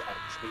mouse would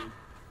actually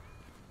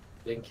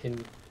link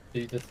in,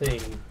 do the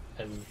thing,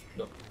 and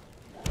not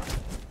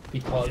be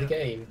part of the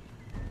game.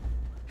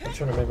 I'm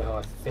trying to remember how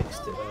I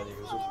fixed it earlier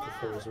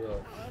before as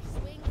well.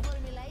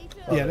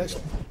 Yeah, let's. I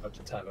have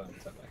to tab out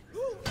and tab back.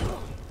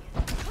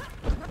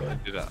 I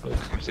did that.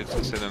 It's a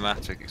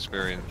cinematic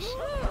experience.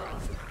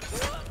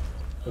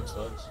 Looks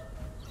nice.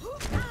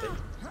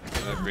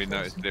 I never really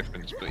noticed the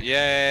difference, but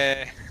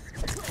yeah.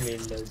 I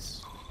mean,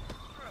 there's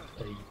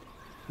a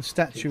The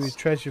statue is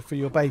treasure for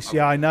your base.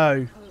 Yeah, I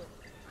know.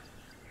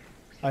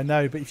 I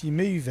know, but if you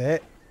move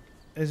it,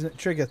 doesn't it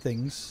trigger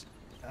things?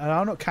 And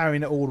I'm not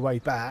carrying it all the way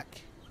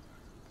back.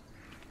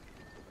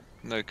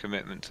 No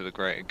commitment to the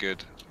greater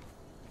good.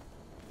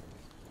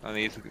 I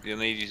need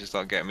you to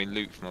start getting me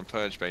loot from my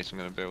purge base I'm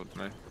going to build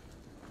now.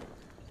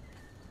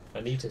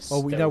 I need to. Oh,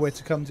 we know stealth- where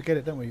to come to get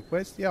it, don't we?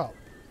 Where's the up?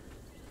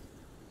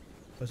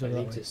 I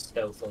need to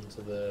stealth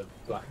onto the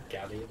black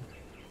galleon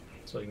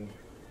so I can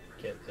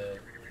get the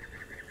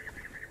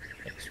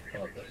extra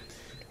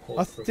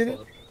part. Did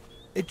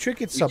it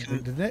triggered something,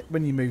 didn't it,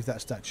 when you moved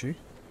that statue?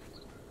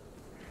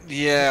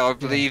 Yeah, I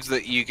believe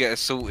that you get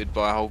assaulted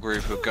by a whole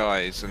group of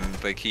guys and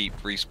they keep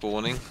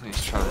respawning. You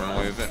just try to run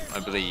away with it, I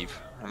believe.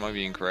 I might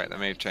be incorrect, they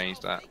may have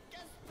changed that.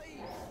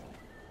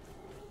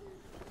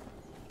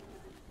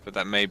 But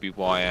that may be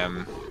why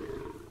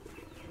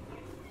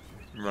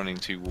running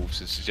two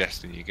wolves is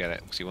suggesting you get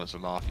it, because he wants to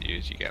laugh at you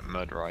as you get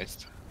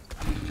murderized.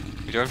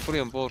 Which I'm fully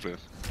on board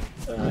with.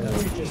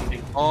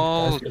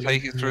 Oh,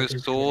 take it through a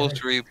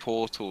sorcery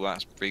portal,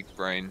 that's big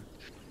brain.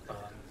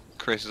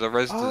 Chris is a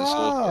resident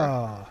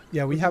sorcerer.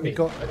 Yeah, we haven't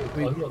got.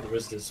 I'm not the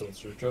resident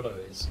sorcerer,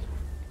 Jono is.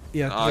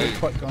 Yeah, we haven't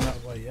quite gone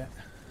that way yet.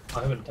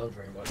 I haven't done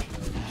very much.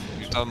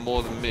 You've done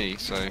more than me,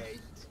 so.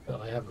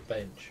 But I have a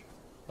bench.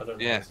 I don't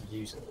know Yeah. how to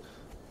use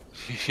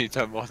it. You've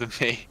done more than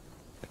me.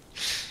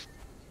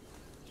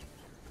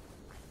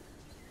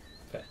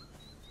 Fair.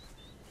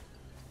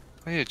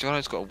 Oh yeah,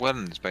 Jono's got a well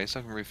in his base,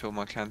 I can refill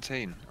my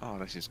canteen. Oh,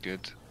 this is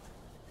good.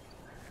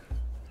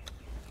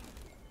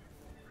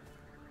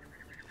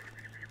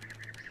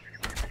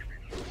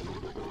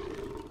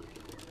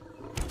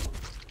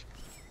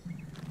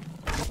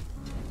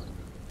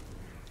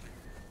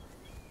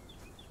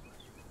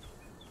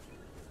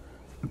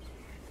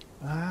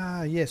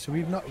 Ah, yeah, so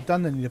we've not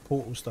done any of the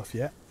portal stuff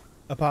yet,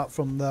 apart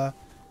from the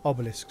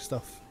obelisk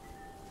stuff.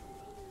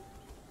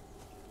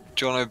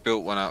 Jono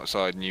built one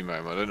outside New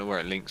Mome. I don't know where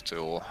it links to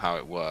or how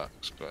it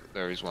works, but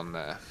there is one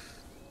there.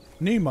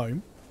 New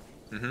Mome?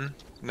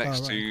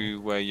 Next right,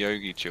 to where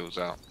Yogi chills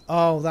out.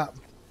 Oh, that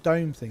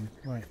dome thing,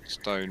 right.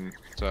 Stone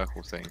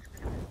circle thing.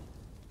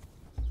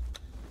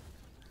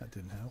 That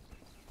didn't help.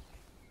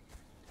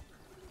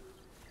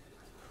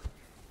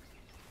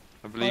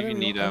 I believe you don't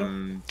need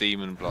know-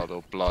 demon blood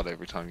or blood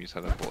every time you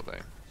teleport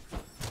though.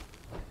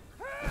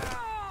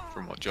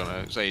 From what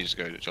Jono, it was ages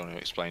ago that Jono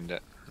explained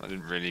it. I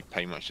didn't really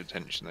pay much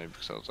attention though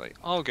because I was like,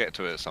 I'll get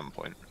to it at some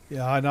point.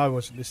 Yeah, I know I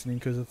wasn't listening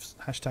because of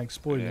hashtag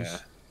spoilers. Yeah.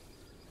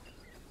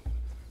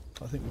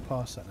 I think we're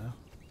past that now.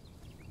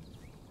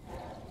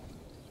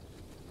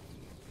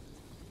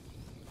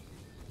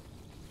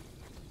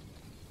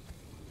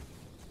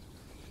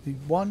 Need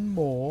one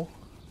more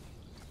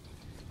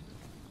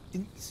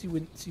Incy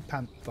Wincy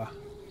Panther.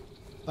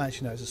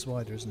 Actually, no, it's a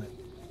spider, isn't it?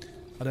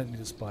 I don't need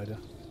a spider.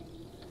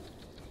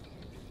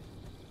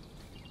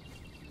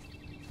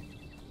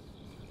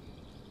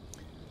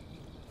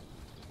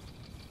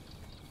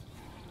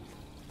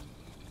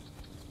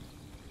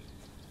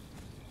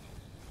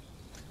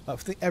 I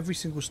think every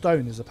single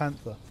stone is a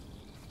panther.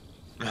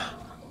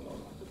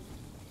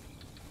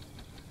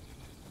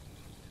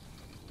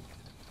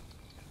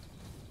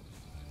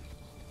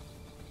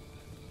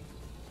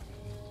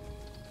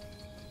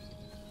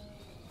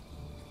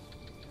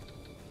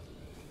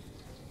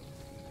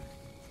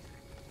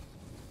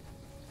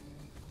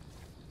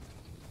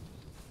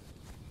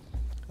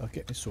 I'll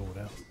get my sword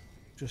out,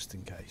 just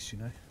in case, you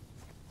know.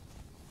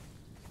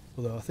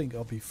 Although I think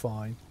I'll be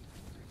fine.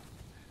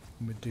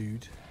 I'm a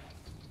dude.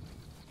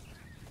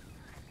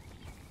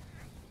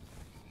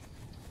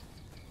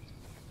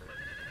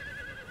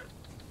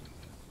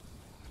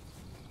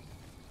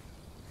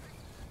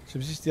 So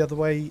is this the other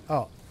way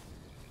up?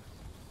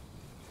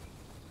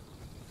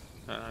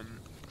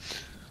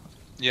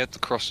 You had to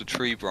cross a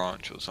tree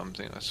branch or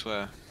something, I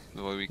swear.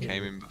 The way we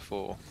came in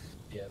before.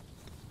 Yeah.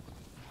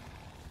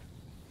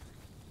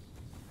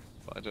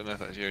 But I don't know if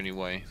that's the only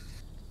way.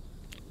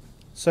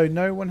 So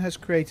no one has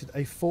created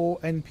a 4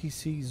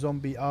 NPC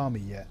zombie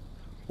army yet,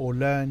 or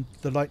learned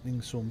the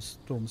lightning storm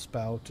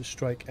spell to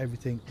strike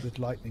everything with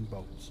lightning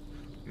bolts,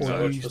 or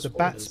No. use the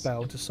bat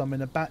spell to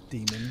summon a bat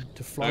demon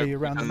to fly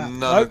Nope, around the map.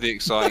 None of the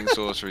exciting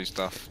sorcery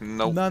stuff.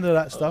 Nope. None of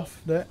that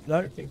stuff. No.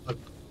 I think I'm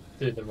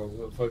doing the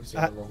wrong, focusing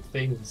on the wrong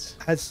things.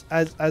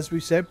 As we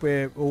said,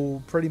 we're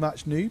all pretty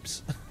much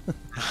noobs.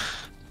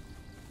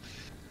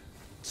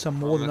 Some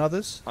more than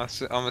others.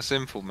 I'm a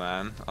simple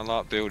man. I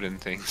like building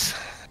things.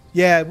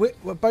 Yeah,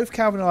 both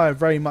Calvin and I are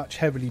very much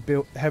heavily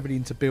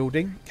into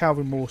building.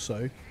 Calvin more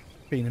so,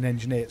 being an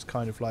engineer. It's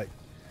kind of like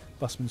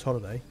busman's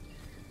holiday.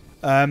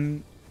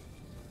 But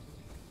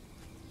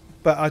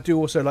I do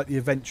also like the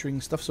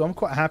adventuring stuff, so I'm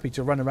quite happy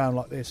to run around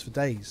like this for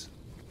days.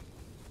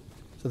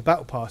 So the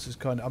battle pass is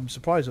kind of... I'm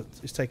surprised that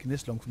it's taken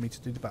this long for me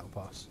to do the battle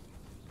pass.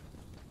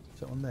 Is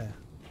that one there?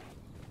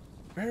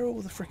 Where are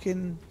all the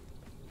freaking...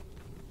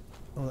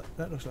 Oh,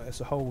 that looks like there's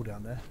a hole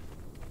down there.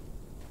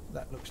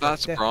 That looks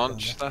That's like a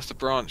branch. That's the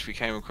branch we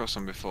came across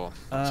on before.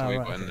 So we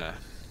got in there.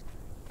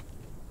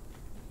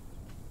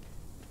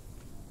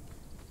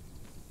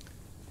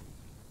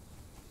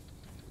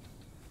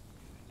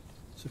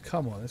 So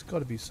come on, there's got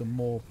to be some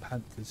more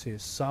panthers here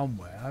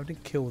somewhere. I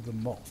didn't kill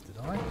them off, did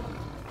I?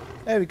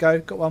 There we go,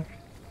 got one.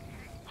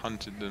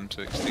 Hunted them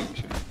to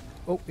extinction.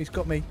 Oh, he's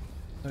got me.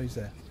 No, he's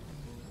there.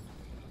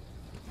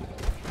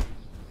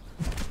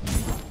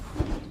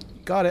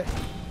 Got it.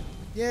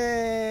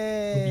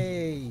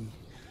 Yay!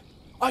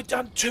 I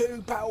done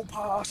 2 battle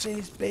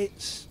passes,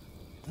 bits.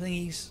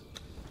 Thingies.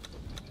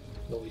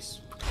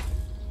 Nice.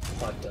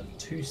 I've done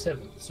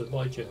 2/7 of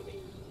my journey.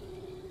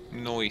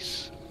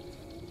 Nice.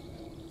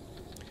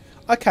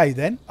 Okay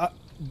then,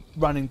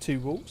 running 2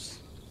 walls.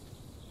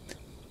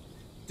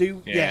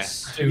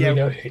 Yes. Do we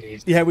know who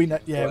needs? Yeah, we know.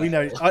 Yeah, we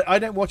know. I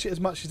don't watch it as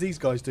much as these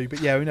guys do,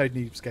 but yeah, we know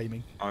Noobs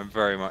Gaming. I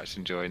very much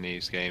enjoy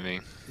Neves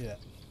Gaming. Yeah.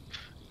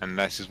 And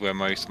this is where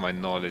most of my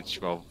knowledge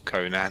of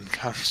Conan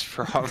comes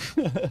from.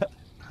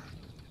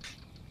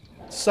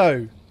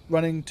 So,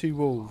 running 2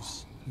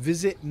 walls.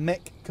 Visit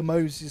Mek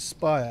Kamoz's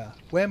Spire.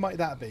 Where might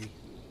that be?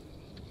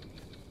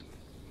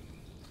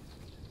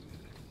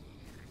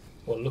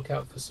 Well, look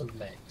out for some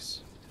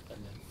mechs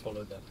and then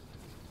follow them.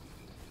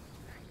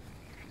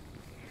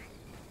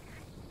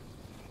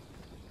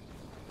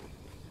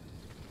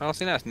 I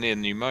think that's near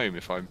New Mome,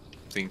 if I'm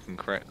thinking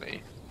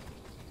correctly.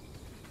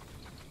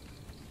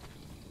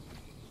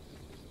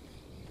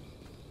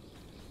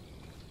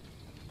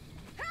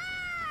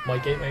 My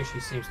game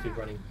actually seems to be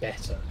running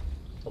better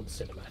on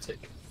cinematic.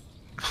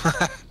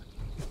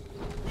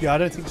 Yeah, I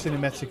don't think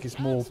Cinematic is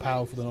more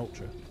powerful than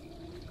Ultra.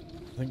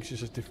 I think it's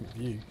just a different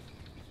view.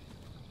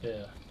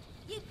 Yeah.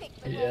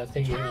 Yeah, I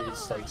think it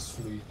is like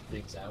smooth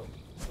things out.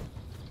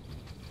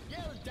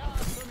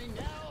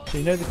 So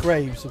you know the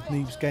graves of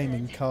Noobs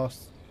Gaming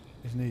cast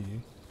is near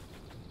you?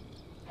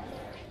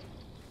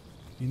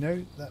 You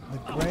know that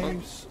the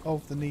graves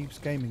of the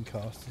Noobs Gaming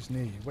cast is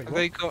near you. Wait,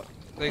 what?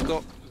 They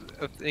got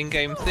an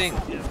in-game thing.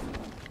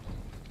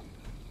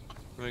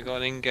 We got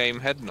an in-game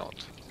head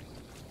knot.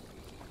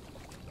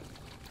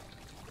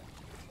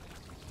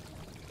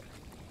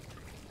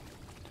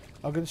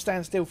 I'm going to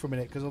stand still for a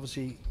minute because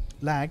obviously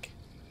lag.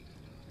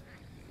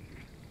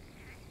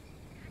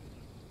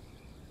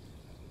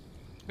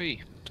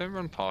 Wait, don't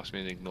run past me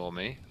and ignore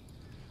me.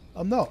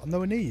 I'm not. I'm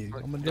nowhere near you.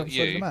 I'm on the Not other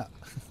side of you. the map.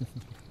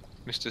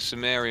 Mr.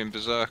 Sumerian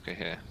Berserker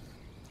here.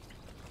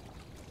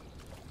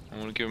 I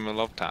want to give him a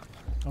love tap.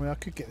 I mean, I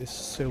could get this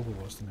silver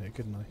wasp in here,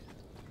 couldn't I?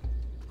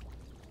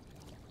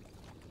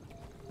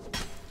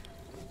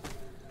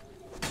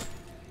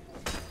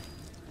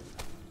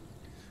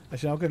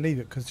 Actually, I'm going to leave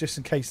it because just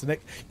in case the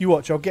next... You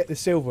watch, I'll get the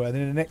silver and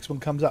then the next one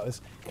comes up as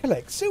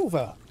collect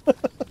silver.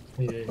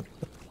 Yeah.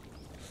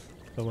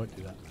 I won't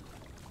do that.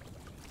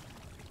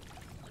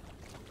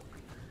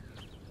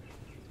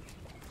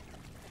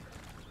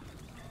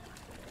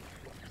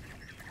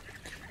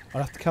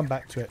 I'll have to come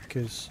back to it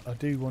because I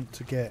do want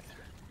to get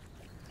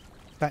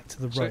back to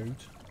the road.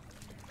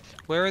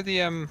 Where are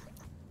the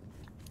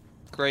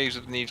graves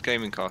of Neves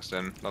Gaming Cast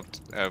then?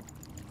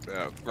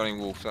 Running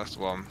Wolf, that's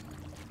the one.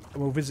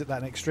 And we'll visit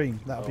that next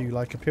stream. That'll be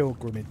like a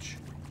pilgrimage.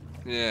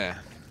 Yeah.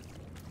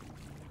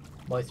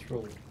 My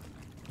thrall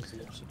is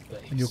an absolute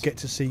base. And you'll get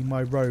to see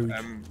my road.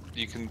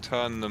 You can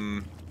turn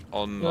them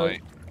on No.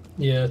 like...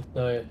 Yeah,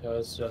 no, I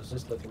was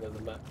just looking at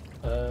the map.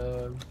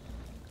 Oh,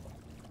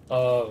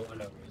 I know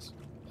where it is.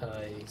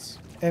 It's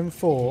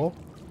M4.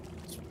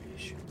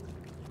 Swedish.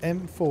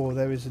 M4,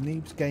 there is a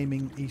Neebs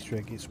Gaming Easter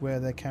egg. It's where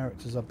their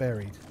characters are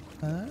buried.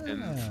 Ah.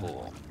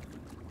 M4.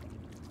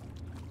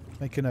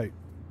 Make a note.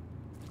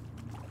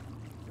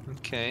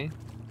 Okay.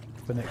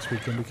 For next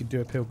weekend, we can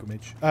do a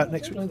pilgrimage.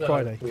 Next I don't know week, that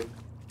Friday.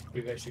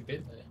 We've actually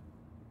been there.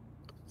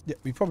 Yeah,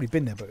 we've probably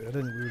been there, but I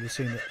don't think we would have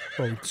seen it.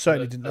 Well, we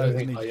certainly didn't know it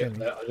was Neebs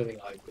Gaming. I don't think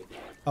I've been there.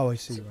 Oh, I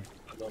see. So Right.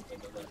 I'm not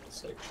been on that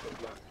section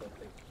of map, I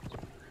think.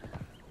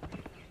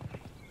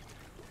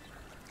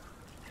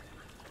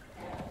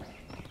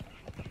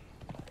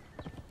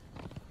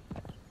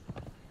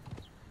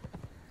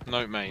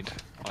 Note made.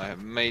 I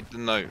have made the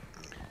note.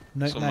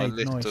 Note It's on my made.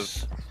 list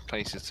Nice. of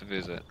places to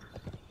visit.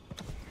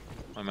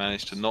 I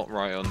managed to not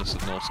write on the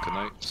Subnautica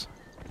notes.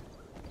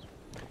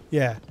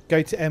 Yeah,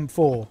 go to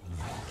M4.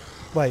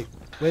 Wait,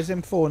 where's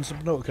M4 and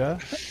Subnautica?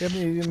 You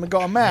haven't even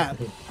got a map.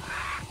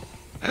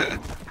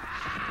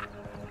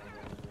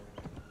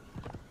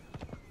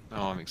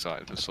 Oh, I'm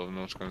excited for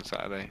Subnautica on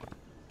Saturday.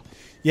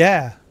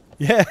 Yeah,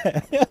 yeah.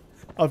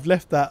 I've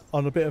left that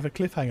on a bit of a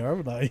cliffhanger,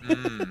 haven't I?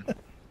 Mm.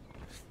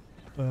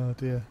 Oh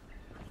dear.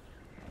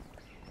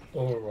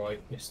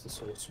 Alright, Mr.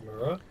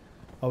 Sorcerer.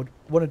 I would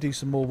want to do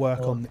some more work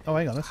Oh. on. Oh,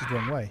 hang on, this is the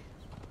wrong way.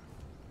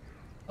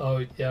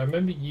 Oh, yeah, I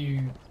remember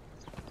you.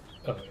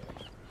 Oh,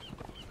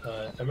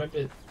 I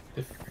remember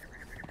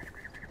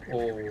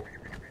before.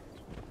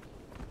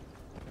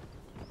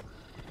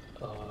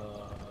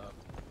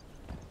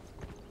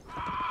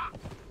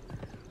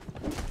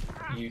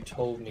 You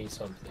told me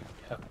something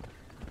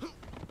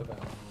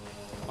about.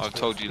 I've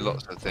told you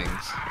lots of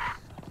things.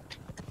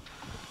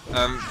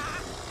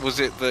 Was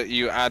it that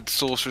you add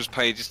sorcerer's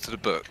pages to the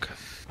book?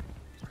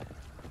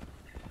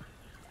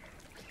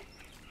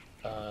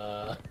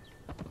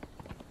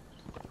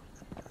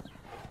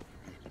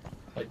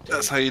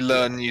 That's how you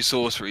learn new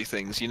sorcery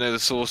things. You know the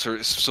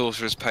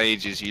sorcerer's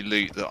pages you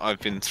loot that I've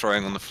been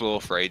throwing on the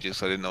floor for ages,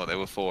 so I didn't know what they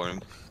were for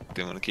and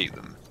didn't want to keep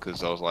them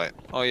because I was like,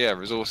 oh yeah,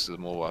 resources are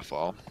more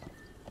worthwhile.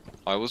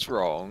 I was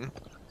wrong.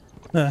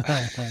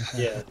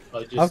 Yeah,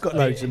 I've got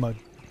loads in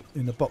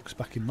the box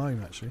back in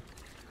mine actually.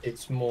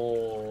 It's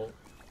more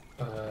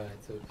the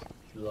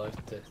life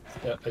death.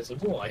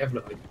 I have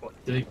no idea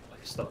what to do.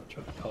 I start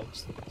trying to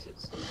cast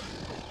things.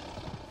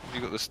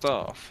 You got the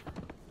staff.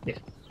 Yeah.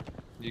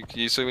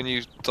 You so when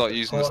you start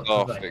using the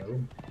staff,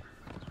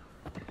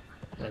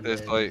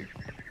 there's like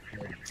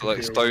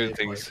stone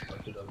things.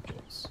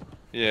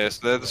 Yeah,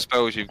 so they're the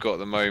spells you've got at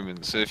the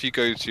moment. So if you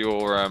go to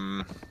your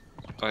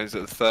is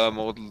it the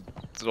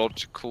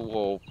thermological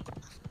or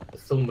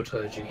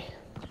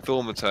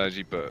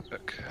thaumaturgy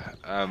book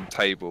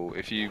table,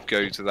 if you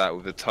go to that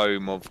with a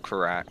tome of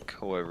Karak,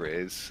 or whatever it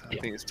is, I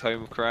think it's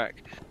tome of Karak,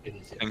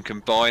 and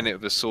combine it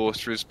with a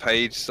sorcerer's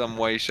page some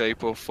way,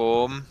 shape or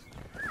form,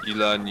 you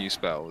learn new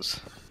spells.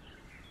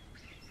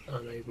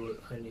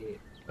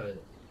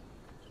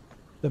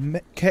 The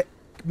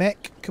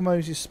Mech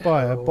Kamosi's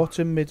Spire,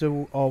 bottom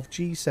middle of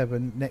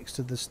G7, next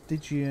to the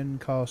Stygian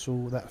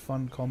castle that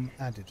Funcom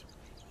added.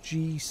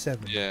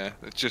 G7. Yeah,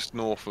 it's just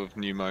north of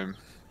New Mome.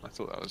 I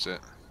thought that was it.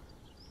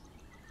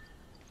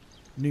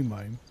 New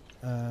Mome.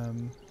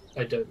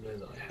 I don't know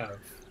that I have.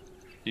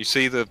 You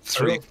see the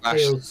three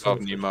flashes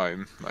above New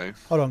Mome, Mo?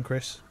 Hold on,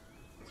 Chris.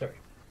 Sorry.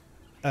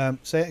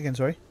 Say it again,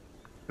 sorry.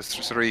 The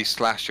 3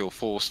 slash or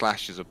 4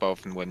 slashes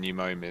above from where New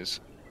Mome is.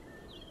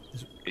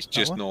 It's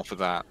just north of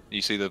that.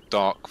 You see the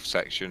dark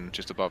section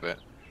just above it.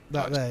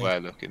 That like there? square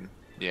looking.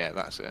 Yeah,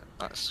 that's it.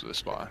 That's the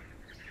spire.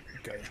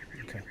 Okay.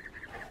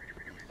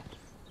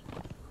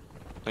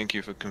 Thank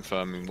you for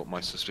confirming what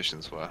my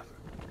suspicions were.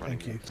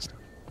 Thank you.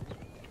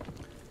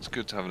 It's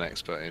good to have an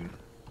expert in.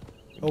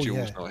 Oh,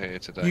 Jules yeah. not here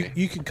today.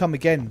 You can come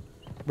again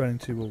running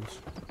 2 walls.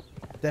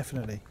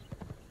 Definitely.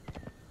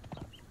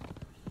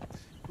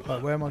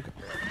 Right, where am I?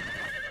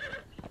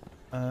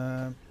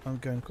 I'm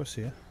going across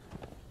here.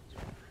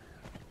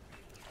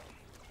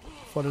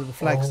 Follow the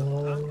flags.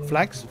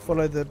 Flags?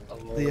 Follow the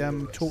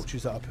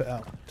torches that I put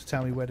out to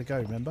tell me where to go,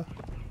 remember?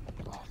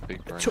 Oh,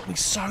 big brain. It took me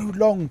so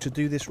long to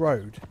do this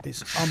road.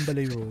 It's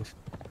unbelievable.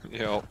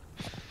 Yeah,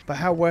 But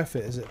how worth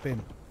it has it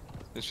been?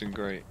 it's been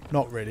great.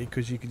 Not really,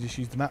 because you can just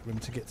use the map room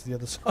to get to the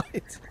other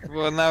side.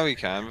 Well, now we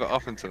can, but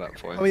up until that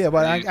point. Oh yeah,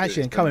 well we used it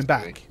actually, and coming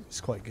extensively. back,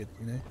 it's quite good,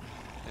 you know.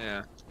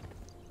 Yeah.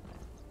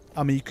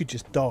 I mean, you could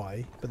just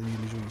die, but then you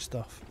lose all your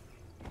stuff.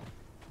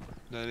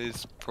 That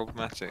is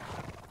problematic.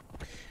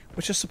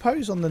 Which I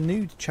suppose on the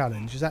nude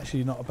challenge is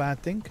actually not a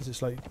bad thing, because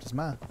it's like, it doesn't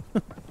matter.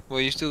 Well,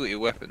 you still got your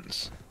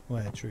weapons.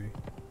 Well, yeah, true.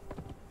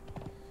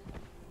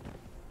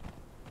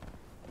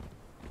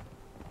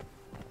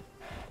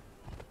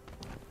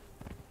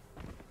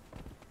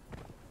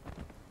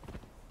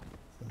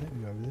 I think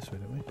we go over this way,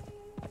 don't we?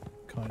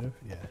 Kind of,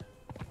 yeah.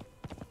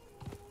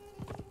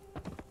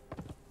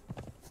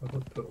 I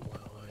would put my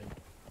eye.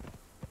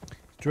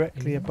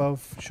 Directly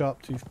above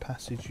Sharptooth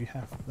Passage, you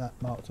have that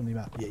marked on your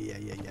map.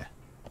 Yeah.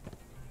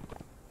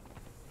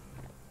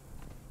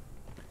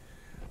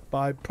 But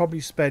I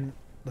probably spent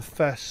the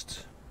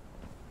first,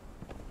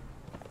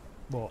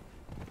 what,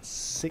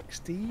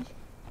 60,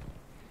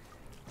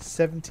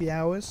 70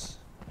 hours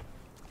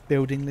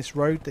building this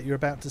road that you're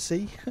about to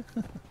see.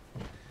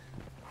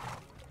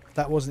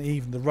 That wasn't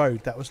even the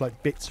road. That was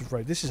like bits of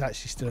road. This is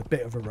actually still a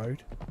bit of a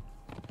road.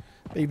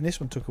 But even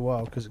this one took a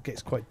while because it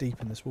gets quite deep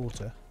in this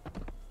water.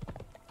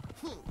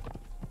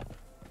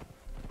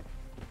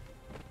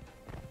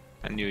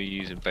 And you were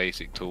using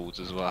basic tools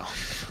as well.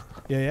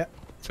 Yeah.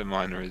 To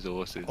mine the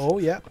resources. Oh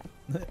yeah.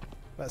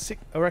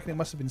 I reckon it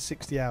must have been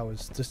 60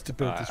 hours just to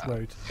build this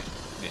road.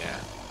 Yeah.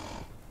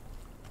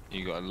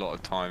 You got a lot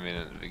of time in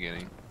at the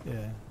beginning.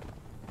 Yeah.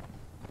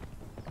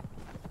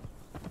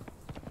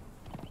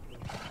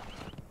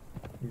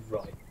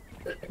 Right.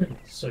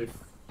 So,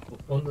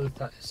 on the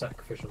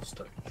sacrificial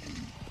stone,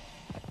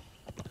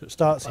 So it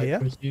starts I here.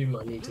 presume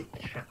I need to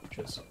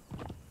capture some.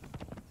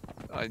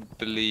 I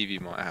believe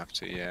you might have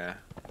to, yeah.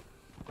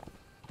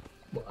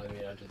 Well, I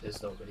mean,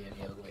 there's not really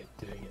any other way of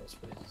doing it, I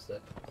suppose, is there?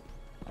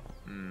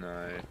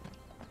 No.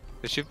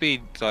 There should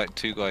be like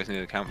 2 guys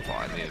near the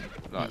campfire near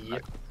like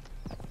Yep.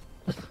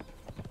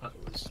 That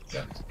was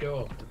about to go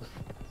on.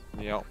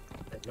 Yep.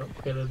 They're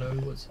not gonna know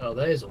what's. Oh,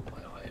 there's all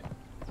my iron.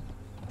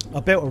 I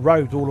built a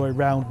road all the way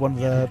around one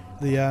of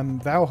the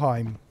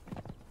Valheim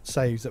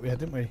saves that we had,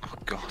 didn't we? Oh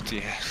god,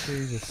 yeah.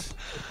 Jesus.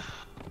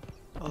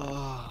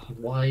 Oh.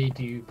 Why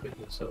do you put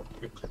yourself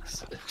through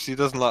this? She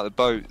doesn't like the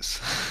boats.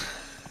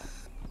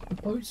 The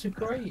boats are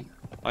great.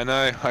 I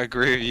know, I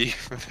agree with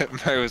you.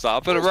 Mo was like,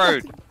 I'll put a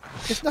road.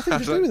 It's nothing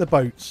to do with the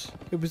boats.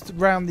 It was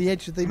around the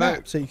edge of the No.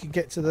 map so you could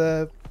get to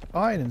the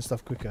iron and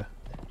stuff quicker.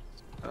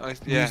 You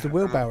Yeah. use the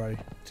wheelbarrow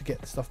to get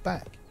the stuff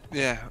back.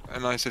 Yeah,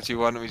 and I said to you,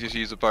 why don't we just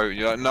use a boat? And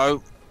you're like,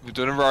 no, we're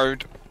doing a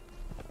road.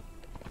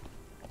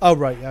 Oh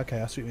right, yeah,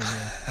 okay, I see what you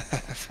mean.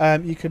 Yeah.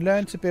 You can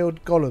learn to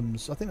build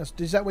golems. I think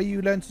is that where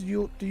you learn to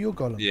do your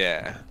golem?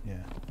 Yeah.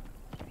 Yeah.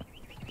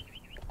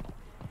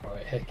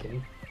 Alright,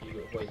 Heckin, you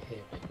got to wait here,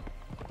 mate.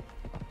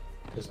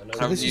 Because I know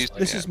So this used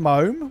is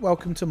Mome.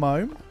 Welcome to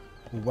Mome.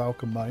 Well,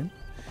 welcome Mome.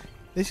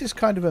 This is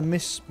kind of a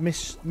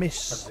mismatch.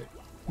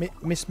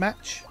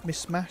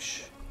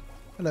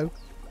 Hello.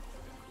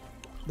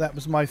 That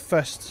was my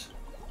first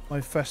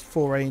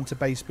foray into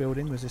base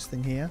building. Was this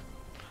thing here?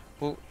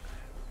 Well,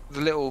 the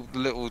little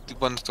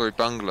 1-story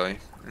bungalow,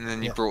 and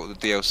then you Yeah. brought the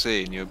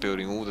DLC, and you were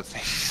building all the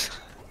things.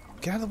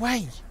 Get out of the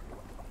way!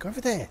 Go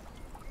over there.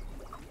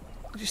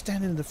 You're just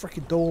standing in the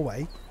freaking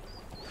doorway.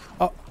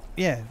 Oh,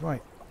 yeah,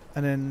 right.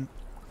 And then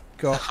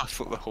got. I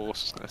thought the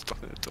horse was going to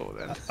stop in the door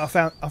then.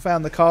 I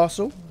found the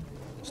castle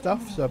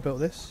stuff, so I built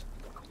this.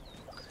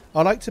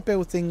 I like to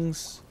build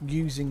things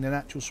using the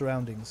natural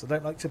surroundings. I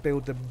don't like to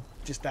build them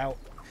just out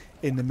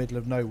in the middle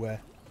of nowhere.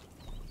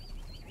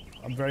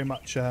 I'm very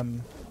much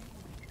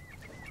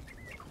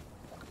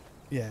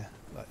yeah,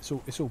 like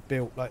it's all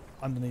built like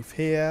underneath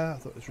here. I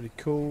thought it was really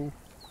cool.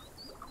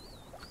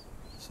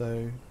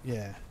 So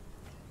yeah,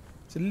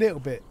 it's a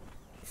little bit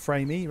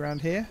framey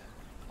around here.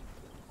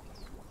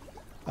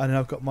 And then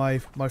I've got my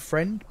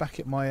friend back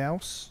at my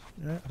house.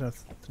 Yeah, I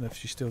don't know if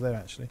she's still there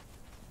actually.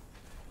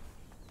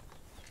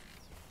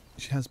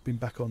 She has been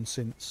back on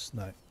since.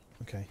 No,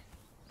 okay.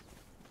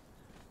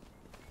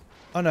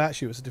 Oh no,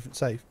 actually it was a different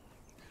save.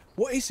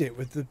 What is it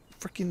with the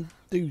freaking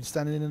dude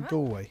standing in the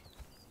doorway?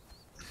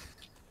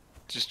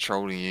 Just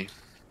trolling you.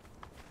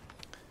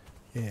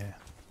 Yeah.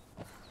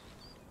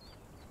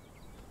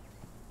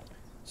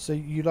 So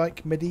you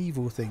like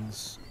medieval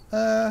things?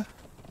 What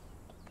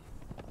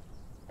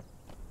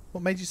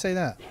made you say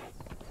that?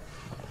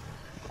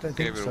 Don't think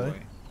Gave it so.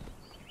 away.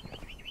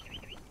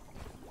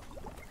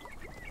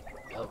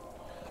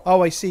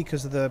 Oh, I see,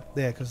 because of that.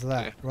 Yeah,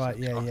 Yeah, right?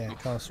 it's a Yeah,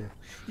 castle.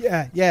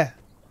 castle. Yeah.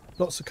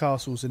 Lots of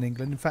castles in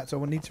England. In fact, I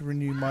will need to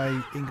renew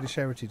my English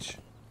Heritage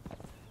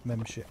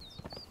membership,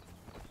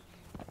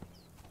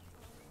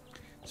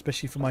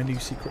 especially for my new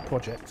secret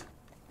project.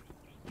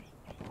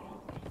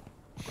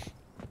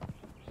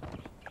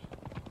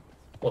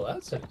 Well,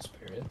 that's an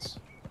experience.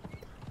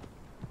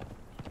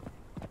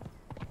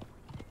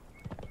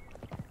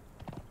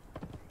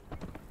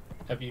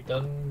 Have you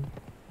done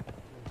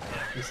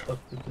this stuff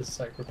with the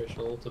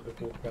sacrificial altar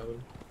before,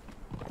 Cowan?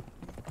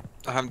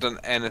 I haven't done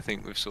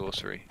anything with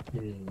sorcery.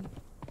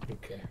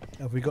 Okay.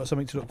 Have we got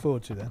something to look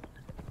forward to then?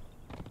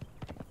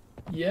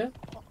 Yeah.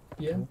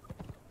 Yeah.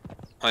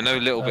 I know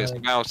little bits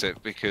about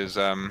it because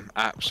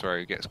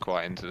Apsro gets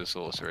quite into the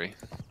sorcery.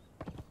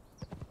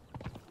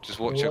 Just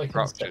watch All your I can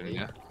corruption, say-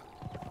 yeah?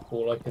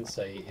 All I can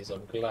say is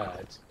I'm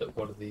glad that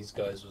one of these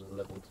guys was a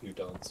level 2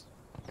 dancer.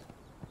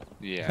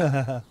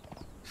 Yeah.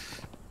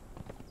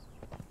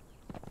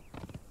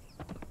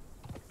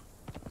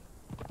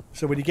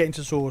 So when you get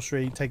into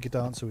sorcery, take a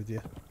dancer with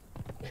you.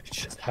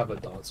 Just have a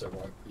dancer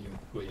right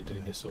where you're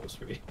doing your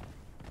sorcery.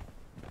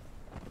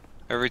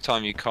 Every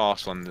time you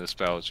cast one of the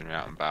spells when you're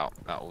out and about,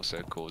 that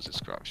also causes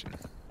corruption.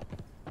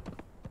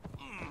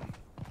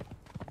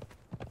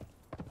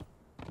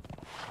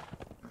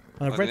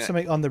 And I've read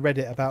something on the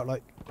Reddit about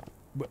like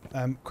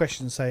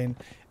questions saying,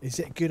 is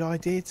it a good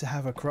idea to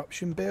have a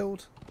corruption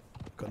build?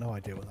 I've got no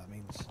idea what that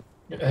means.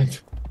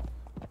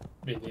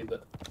 Me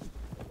neither.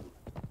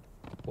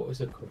 What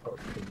is a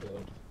corruption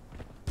build?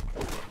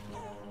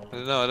 I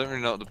don't know. I don't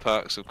really know what the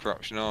perks of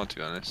corruption are, to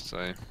be honest.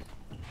 So.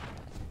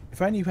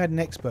 If only you had an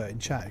expert in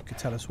chat who could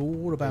tell us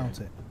all about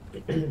it.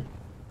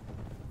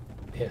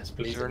 Yes,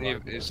 please.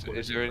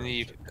 Is there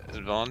any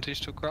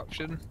advantage to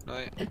corruption?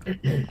 Like,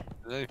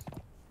 no.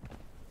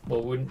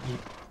 Well, wouldn't you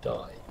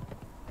die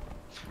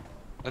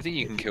I think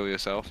you can kill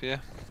yourself. Yeah.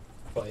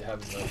 by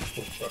having like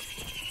full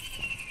corruption?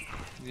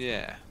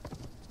 Yeah.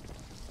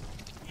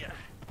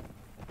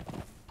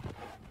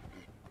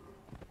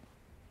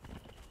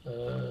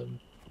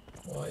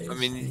 Why I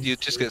mean, is you'd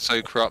just get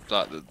so corrupt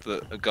that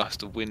a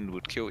gust of wind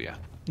would kill you.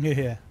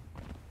 Yeah.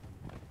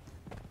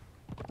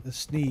 The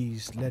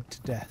sneeze led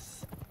to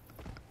death.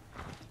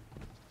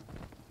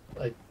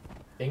 I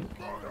think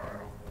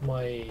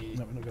my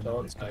No, we're not gonna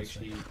plants do this,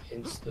 actually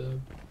insta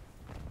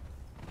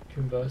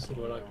converted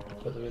when I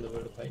put them in the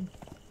Wheel of Pain.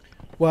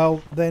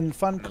 Well, then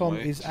Funcom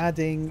Nice. is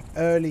adding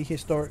early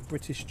historic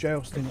British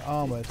jousting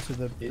armour to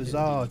the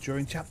bazaar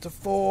during Chapter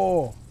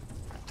 4.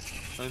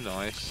 Oh,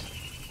 nice.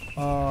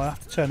 Oh, I have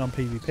to turn on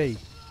PvP.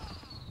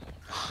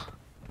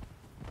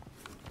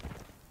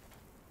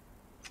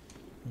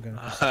 I'm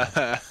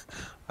gonna...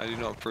 I do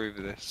not approve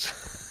of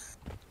this.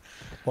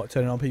 What,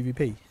 turning on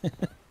PvP?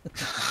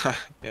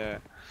 Yeah.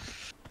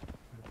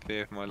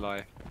 Fear of my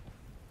life.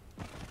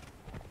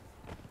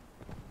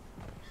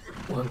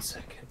 1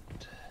 second.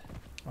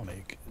 I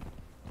mean,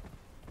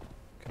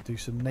 could do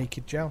some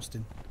naked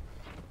jousting.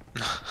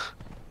 The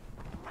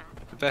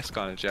best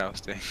kind of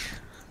jousting.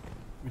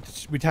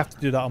 We'd have to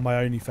do that on my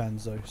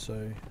OnlyFans though,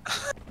 so...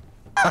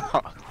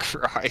 Oh,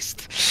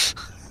 Christ.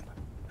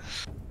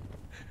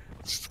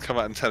 Just come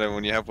out and tell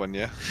everyone you have one,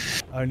 yeah?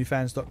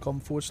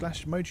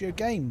 onlyfans.com/Mojio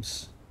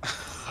Games.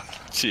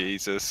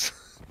 Jesus.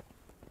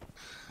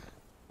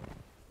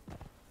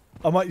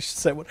 I might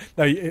set one.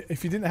 No,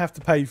 if you didn't have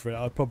to pay for it,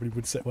 I probably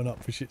would set one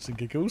up for shits and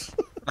giggles.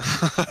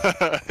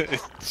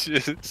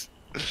 Just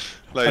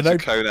loads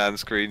of Conan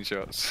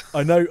screenshots.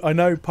 I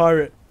know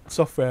Pirate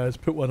Software has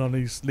put one on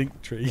his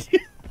link tree,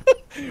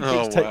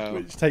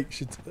 which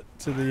takes you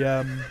to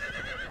the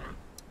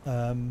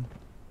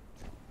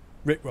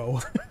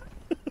Rickroll.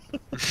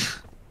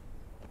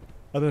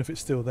 I don't know if it's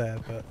still there,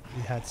 but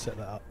we had set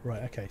that up.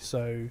 Right, okay,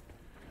 so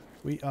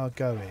we are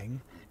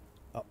going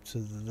up to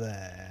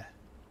there.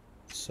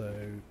 So,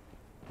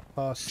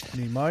 past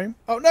New Mome.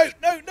 Oh, no!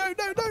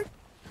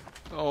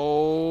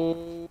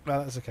 Oh.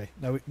 No, that's okay.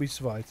 No, we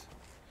survived.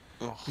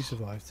 Oh. We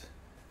survived.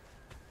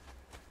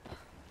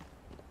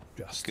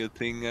 Just. Good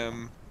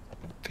thing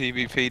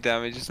PvP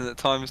damage isn't at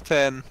times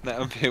 10. That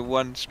would be a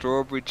 1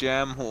 strawberry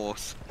jam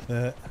horse.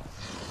 Actually,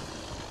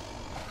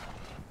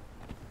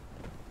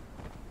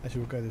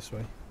 we'll go this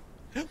way.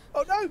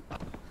 Oh, no!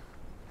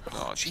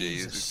 Oh,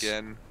 Jesus. Jesus,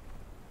 again.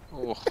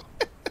 Oh.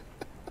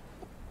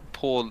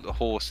 Poor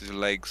horse's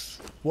legs.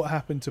 What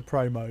happened to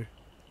Promo?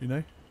 You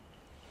know?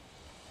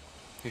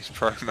 Who's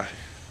promo?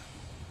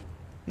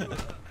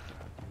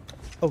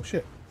 Oh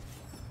shit!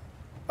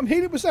 I'm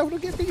healing myself and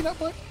I get beaten up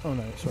by. Oh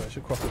no, sorry, it's a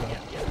crocodile.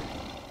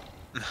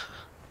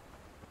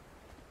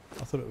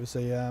 I thought it was a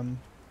No,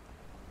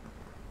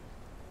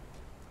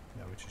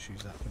 we'll just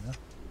use that for now.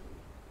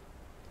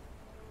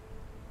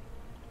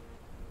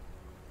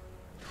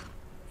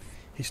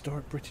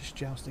 Historic British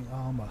jousting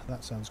armour.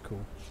 That sounds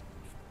cool.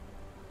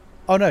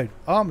 Oh no,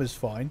 armour's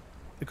fine.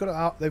 They've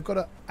got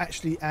to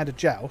actually add a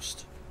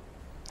joust.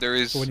 There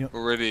is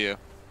already a...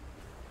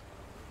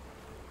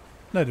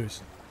 No, there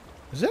isn't.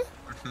 Is it?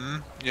 Hmm.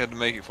 You had to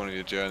make it for one of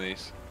your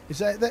journeys. Is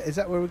that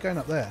where we're going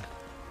up there?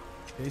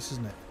 It is,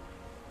 isn't it?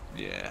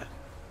 Yeah.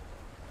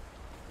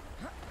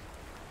 Yeah,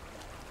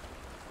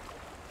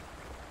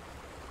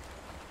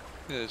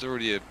 there's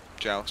already a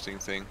jousting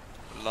thing.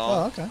 Lance.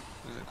 Oh, okay.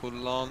 Is it called a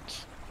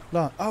lance?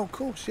 Oh, of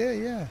course,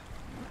 yeah.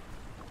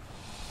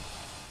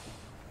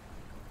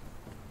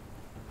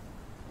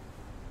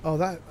 Oh,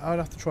 that I'd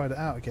have to try that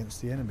out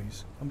against the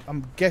enemies.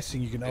 I'm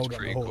guessing you can hold up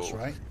the horse, cool.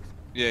 right?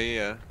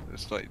 Yeah.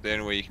 It's like the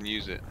only way you can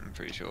use it, I'm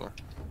pretty sure.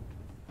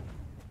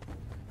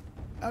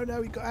 Oh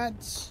no, we got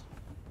ants.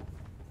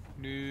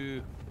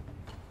 No.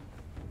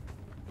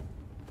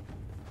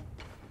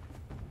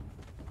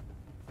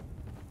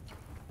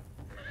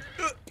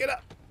 Get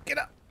up! Get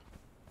up!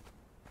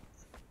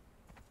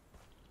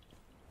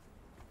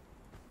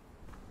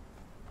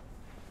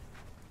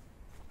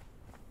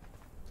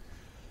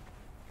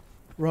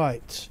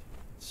 Right.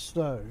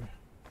 So,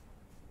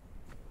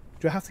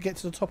 do I have to get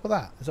to the top of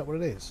that? Is that what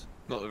it is?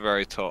 Not the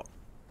very top.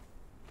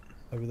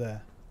 Over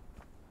there.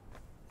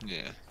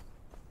 Yeah.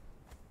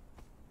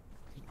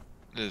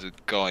 There's a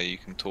guy you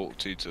can talk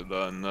to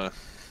learn the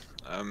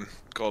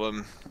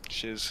golem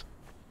shiz.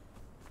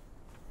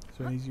 Is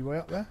there an easy way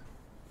up there?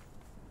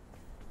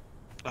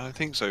 I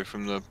think so.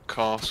 From the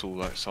castle,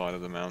 that side of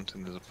the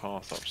mountain, there's a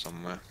path up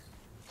somewhere.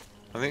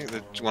 I think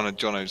that one of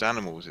Jono's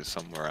animals is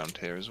somewhere around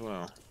here as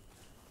well.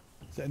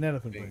 Is it an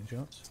elephant by any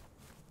chance?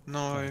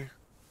 No.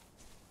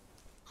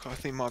 I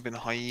think it might have been a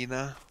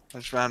hyena. I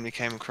just randomly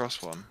came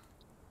across one.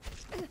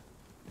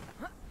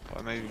 But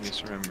I may be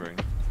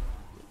misremembering.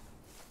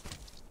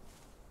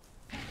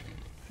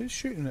 Who's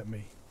shooting at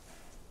me?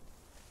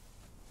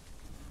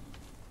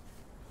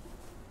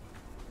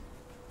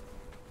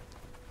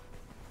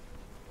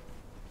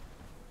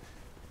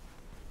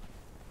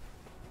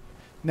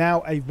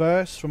 Now a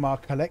verse from our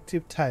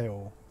collective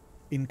tale.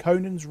 In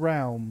Conan's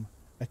realm,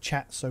 a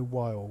chat so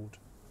wild.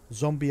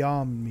 Zombie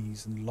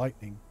armies and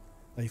lightning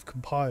they've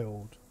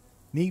compiled.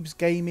 Neeb's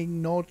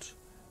gaming nod,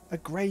 a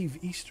grave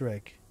Easter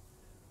egg.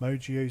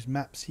 Mojio's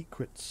map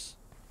secrets,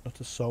 not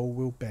a soul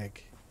will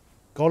beg.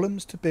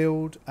 Golems to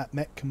build at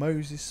Mech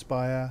Moses'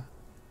 spire.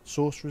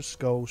 Sorcerer's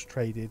skulls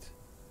traded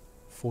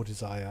for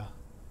desire.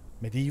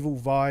 Medieval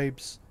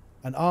vibes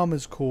and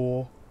armour's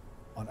core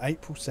on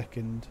April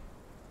 2nd.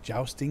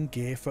 Jousting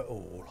gear for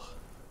all.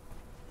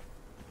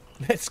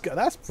 Let's go.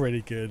 That's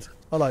pretty good.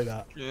 I like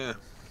that. Yeah.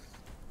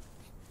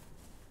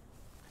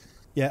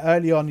 Yeah,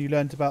 early on you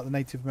learned about the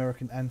Native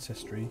American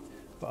ancestry,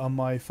 but on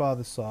my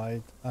father's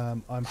side,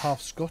 I'm half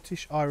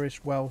Scottish,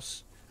 Irish,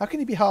 Welsh. How can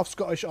you be half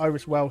Scottish,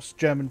 Irish, Welsh,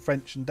 German,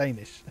 French and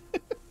Danish?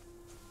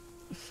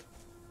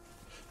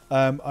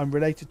 I'm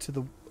related to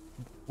the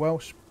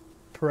Welsh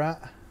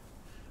Prat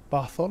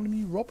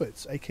Bartholomew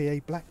Roberts,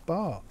 aka Black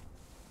Bart.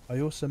 I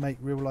also make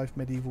real-life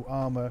medieval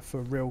armour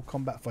for real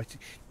combat fighting.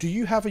 Do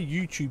you have a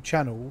YouTube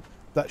channel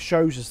that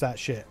shows us that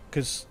shit?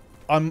 Because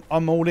I'm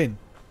all in.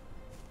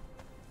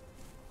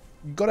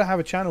 You've got to have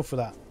a channel for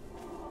that.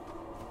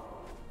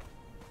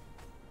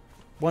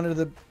 One of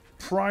the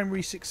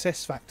primary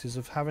success factors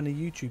of having a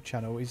YouTube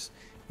channel is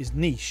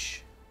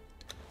niche.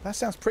 That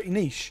sounds pretty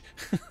niche.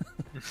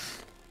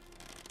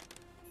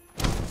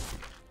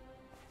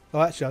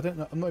 Oh, actually, I don't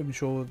know. I'm not even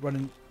sure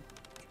running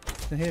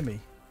can hear me.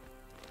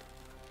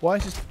 Why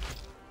is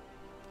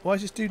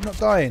this dude not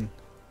dying?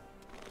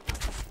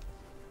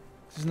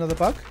 Is this another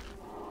bug?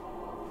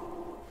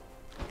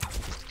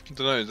 I don't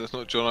know. That's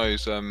not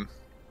Jono's.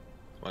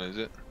 What is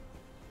it?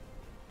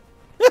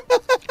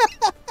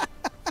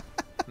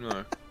 No,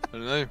 I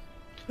don't know.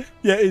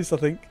 Yeah, it is. I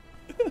think.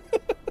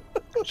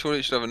 Surely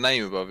it should have a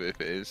name above it if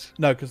it is.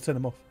 No, because I turned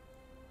them off.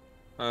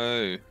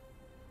 Oh.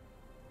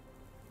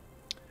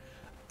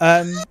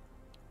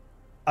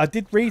 I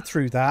did read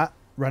through that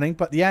running,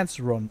 but the ads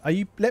are on. Are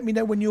you? Let me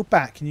know when you're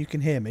back and you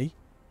can hear me.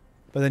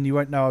 But then you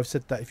won't know I've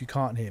said that if you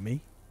can't hear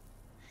me.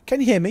 Can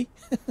you hear me?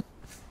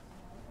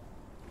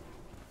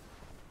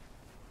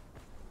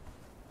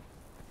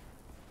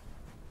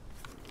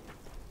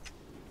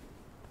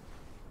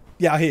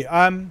 Yeah, I hear.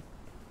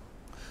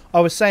 I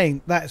was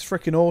saying that is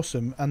freaking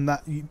awesome, and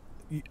that you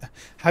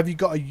have you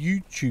got a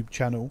YouTube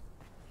channel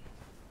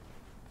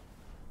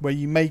where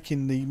you're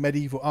making the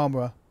medieval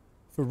armor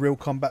for real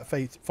combat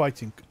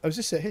fighting? Oh, is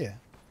this it here?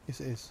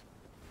 Yes, it is.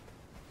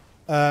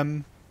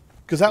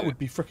 Because that would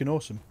be freaking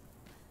awesome.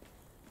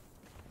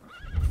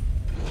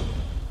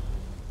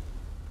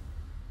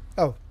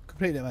 Oh,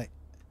 completed it, mate.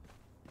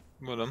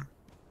 Well done.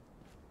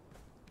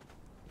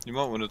 You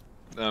might want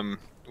to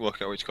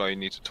work out which guy you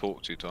need to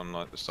talk to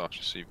unlock the stuff,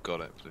 just so you've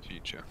got it for the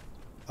future.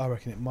 I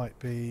reckon it might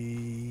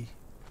be.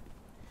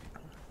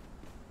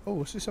 Oh,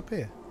 what's this up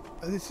here?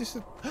 Is this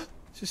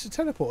a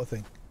teleporter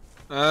thing?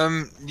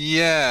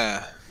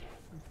 Yeah,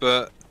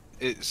 but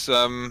it's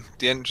the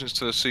entrance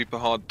to a super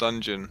hard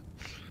dungeon.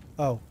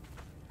 Oh.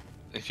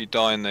 If you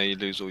die in there, you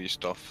lose all your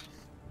stuff.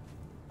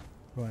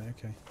 Right.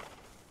 Okay.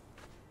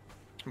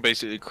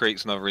 Basically, it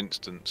creates another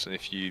instance, and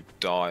if you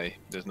die,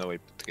 there's no way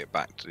to get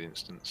back to the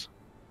instance.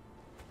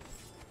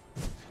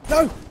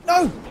 No!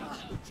 No!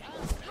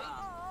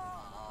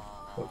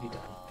 What have you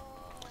done?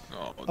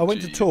 Oh, I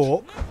went to geez.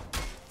 talk.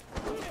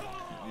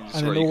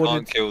 That's right, you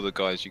can't kill the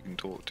guys you can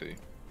talk to.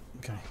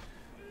 Okay.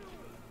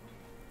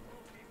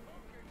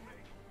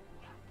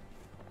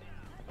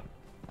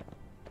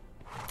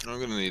 I'm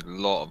gonna need a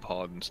lot of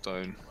hardened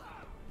stone.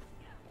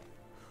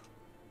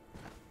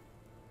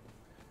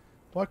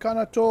 Why can't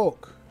I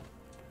talk?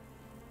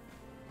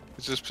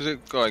 It's this particular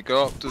guy.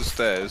 Go up the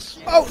stairs.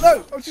 Oh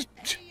no! I just.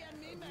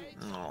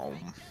 Oh.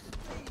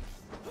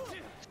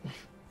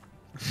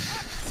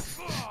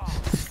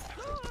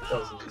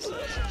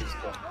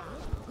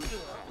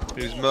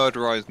 He's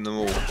murderizing them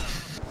all.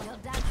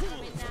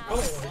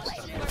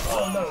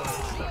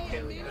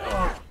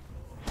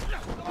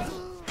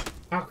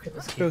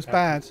 Feels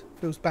bad.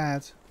 Feels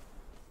bad.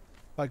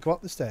 Right, go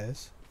up the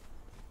stairs.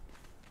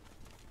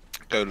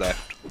 Go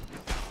left.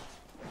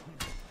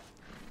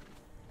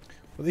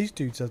 Well, these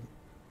dudes are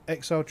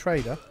exile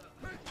trader.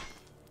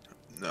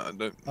 No,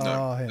 don't. Oh,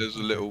 No, here. there's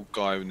a little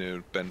guy near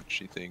a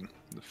benchy thing.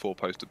 The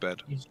four-poster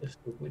bed. He's just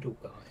a whittle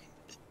guy.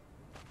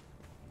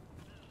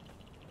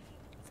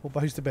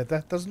 Four-poster bed.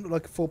 That doesn't look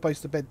like a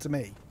four-poster bed to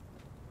me.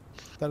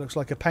 That looks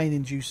like a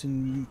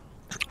pain-inducing.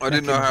 I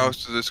didn't know how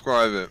else to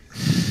describe it.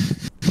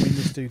 I mean,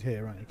 this dude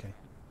here, right? Okay.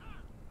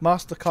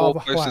 Master Carver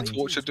Four-poster Huang.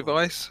 torture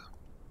device.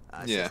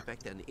 I Yeah.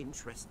 suspect an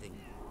interesting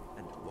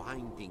and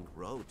winding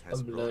road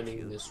has I'm brought learning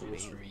you the to me.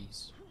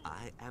 sorceries.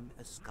 I am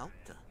a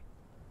sculptor.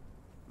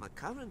 My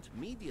current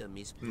medium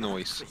is blood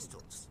Nice.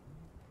 crystals.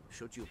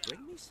 Should you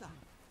bring me some?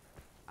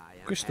 I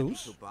am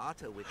Crystals? happy to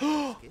barter with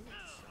your skills,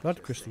 Blood such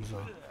as crystals they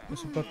are. are.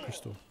 What's a blood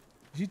crystal?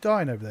 Is he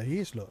dying over there? He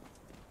is, look.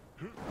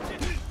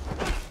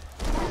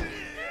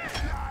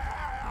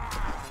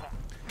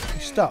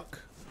 He's stuck.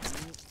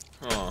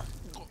 Oh,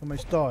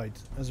 Almost died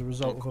as a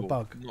result not of cool. a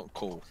bug. Not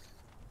cool.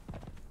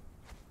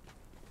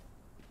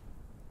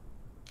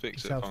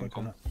 Fix it, Yourself like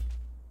funcom.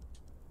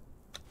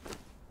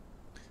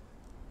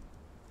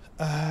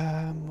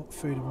 What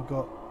food have we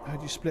got? How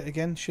do you split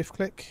again? Shift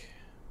click?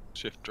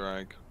 Shift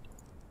drag.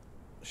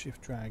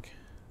 Shift drag.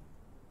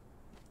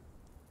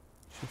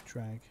 Shift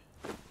drag.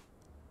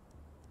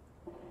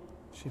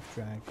 Shift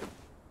drag.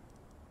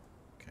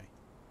 Okay.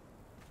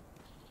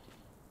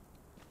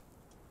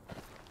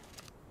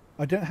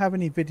 I don't have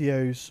any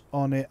videos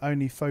on it,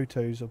 only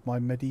photos of my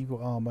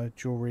medieval armour,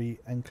 jewellery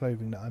and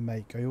clothing that I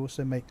make. I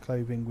also make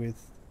clothing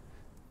with...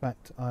 In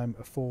fact, I'm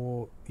a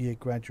 4-year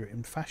graduate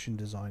in fashion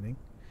designing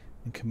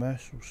and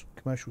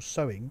commercial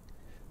sewing,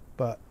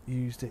 but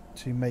used it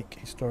to make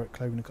historic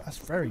clothing. That's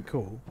very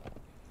cool.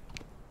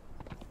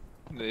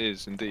 It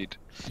is indeed.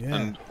 Yeah.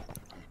 And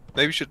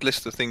maybe you should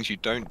list the things you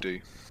don't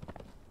do.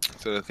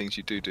 So the things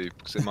you do,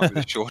 because it might be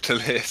the shorter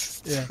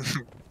list. Yeah.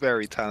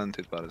 Very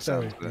talented by the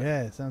sound of it.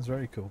 Yeah, it sounds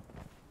very cool.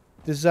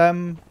 There's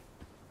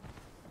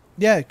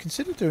yeah,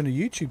 consider doing a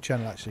YouTube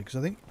channel actually, because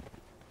I think,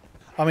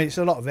 I mean, it's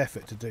a lot of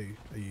effort to do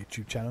a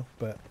YouTube channel,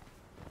 but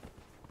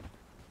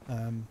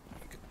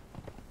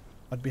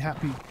I'd be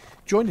happy.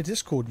 Join the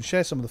Discord and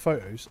share some of the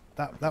photos.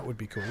 That would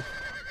be cool.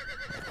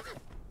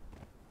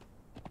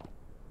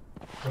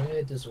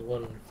 Where does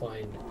one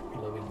find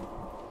glowing?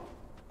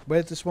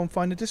 Where does one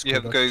find the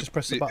Discord? Yeah, Just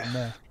press the button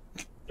there.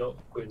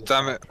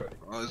 Damn it!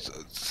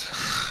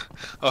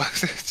 Oh,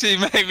 she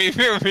made me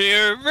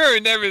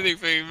ruin everything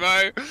for you,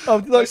 Mo.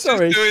 Oh, no,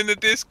 sorry. Just doing the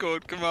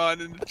Discord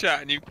command in the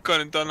chat, and you've gone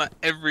and done like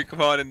every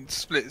command in a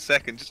split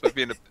second just by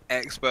being an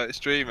expert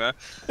streamer.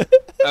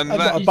 And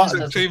that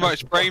took too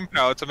much brain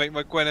power to make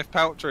my Gwyneth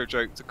Paltrow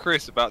joke to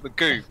Chris about the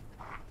goo.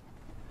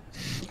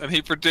 And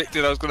he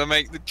predicted I was going to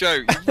make the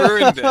joke. You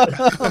ruined it.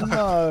 Oh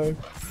no!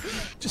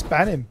 Just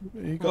ban him.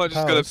 You got I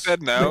just got to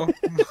bed now.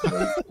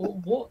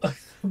 What?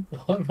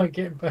 Why am I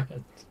getting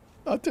banned?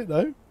 I don't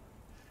know.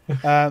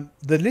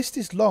 The list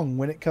is long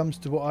when it comes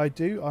to what I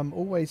do. I'm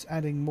always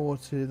adding more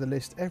to the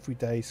list every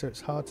day, so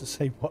it's hard to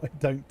say what I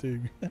don't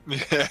do.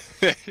 Yeah.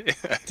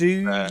 Do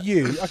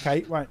you?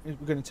 Okay, right. We're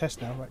going to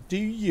test now. Right. Do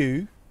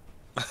you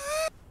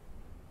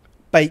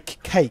bake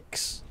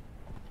cakes?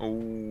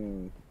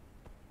 Ooh.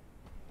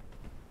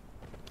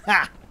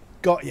 Ha!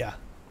 Got ya.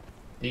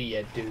 Do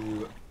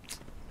you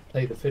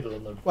play the fiddle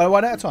on them? Well,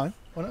 one at a time.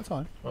 One at a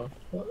time. Oh,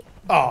 what?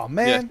 Oh Yes,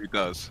 man. he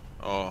does.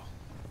 Oh.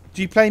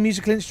 Do you play a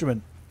musical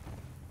instrument?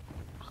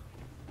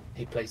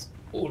 He plays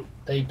all.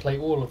 They play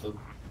all of them.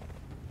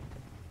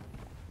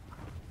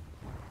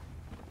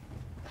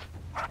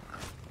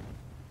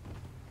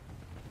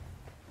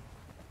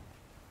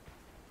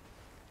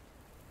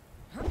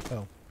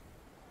 Oh.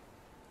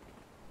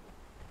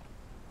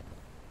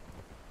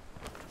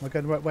 Am I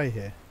going the right way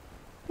here?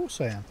 Of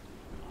course I am.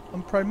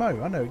 I'm Pro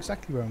Mo. I know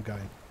exactly where I'm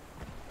going.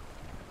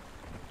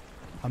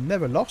 I'm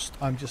never lost.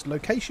 I'm just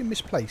location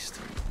misplaced.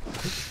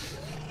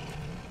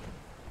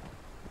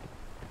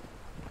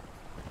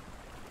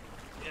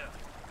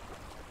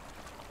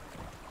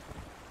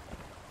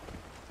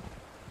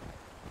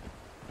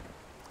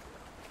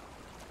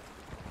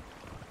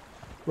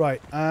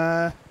 Right.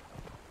 I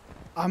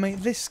mean,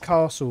 this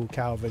castle,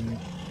 Calvin.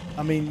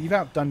 I mean, you've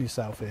outdone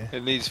yourself here.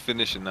 It needs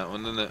finishing, that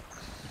one, doesn't it?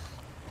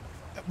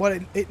 Well,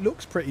 it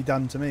looks pretty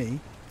done to me.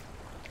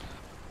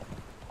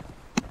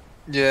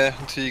 Yeah,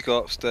 until you go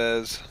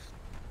upstairs.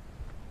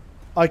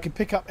 I can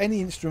pick up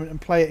any instrument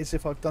and play it as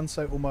if I've done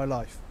so all my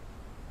life.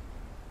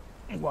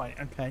 Right,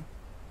 okay.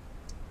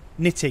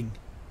 Knitting.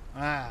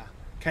 Ah,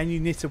 can you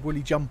knit a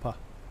woolly jumper?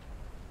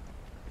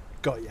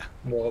 Got ya.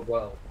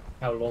 Well,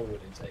 how long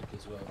would it take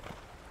as well?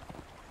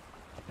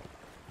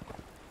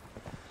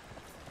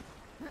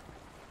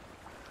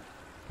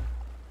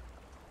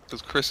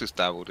 Because Chris has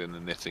dabbled in the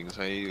knitting,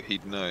 so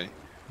he'd know.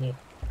 Yeah,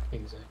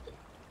 exactly.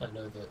 I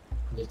know that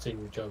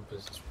knitting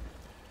jumpers is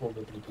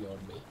probably beyond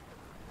me.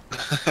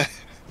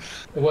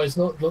 Well, it's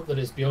not that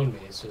it's beyond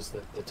me, it's just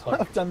that the time.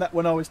 I've done that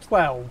when I was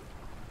 12.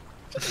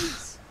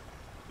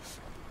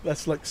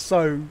 That's like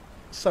so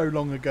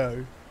long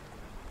ago.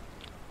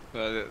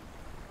 Yeah.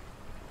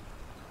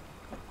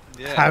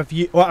 Have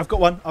you... Well, I've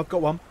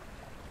got one.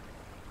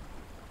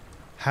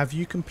 Have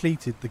you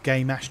completed the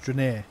game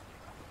Astroneer?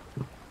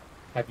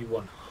 Have you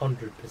 100%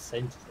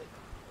 of it?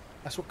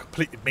 That's what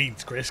completed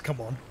means, Chris.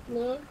 Come on.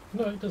 No,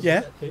 it doesn't.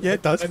 Yeah,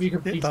 it does. Have you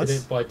completed does.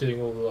 it by doing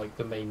all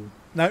the main?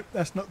 No,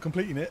 that's not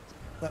completing it.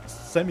 That's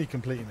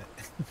semi-completing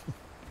it.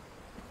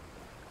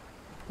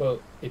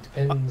 Well, it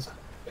depends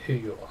who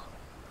you are.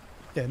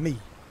 Yeah, me.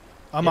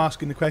 I'm Yeah.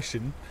 asking the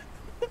question.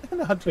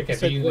 100% Okay,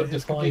 but you've got to it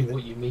is define completed.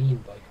 what you mean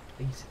by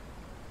completing.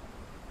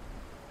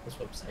 That's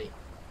what I'm saying.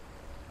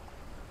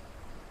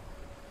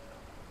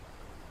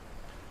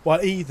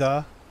 Well,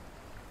 either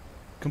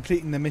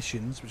completing the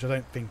missions, which I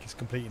don't think is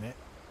completing it,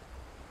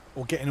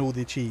 or getting all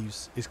the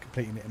achieves is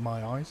completing it in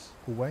my eyes,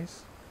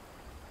 always.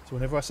 So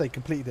whenever I say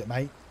completed it,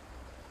 mate,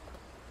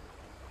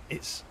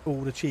 it's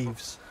all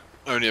achieves.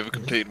 Only ever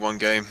completed one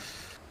game.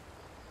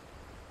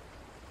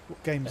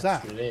 What game's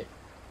That's that? really it.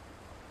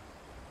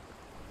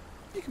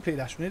 You completed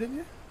Astroneer, didn't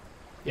you?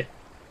 Yeah,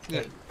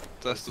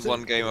 that's Is the it?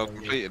 one game I've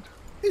completed.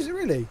 Is it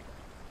really?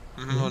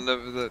 Well,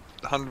 never, the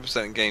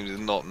 100% games is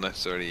not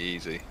necessarily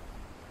easy.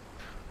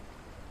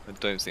 I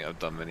don't think I've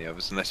done many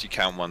others, unless you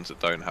count ones that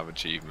don't have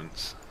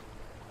achievements.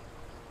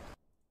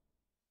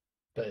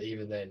 But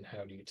even then,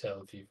 how do you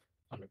tell if you've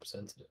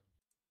 100%ed it?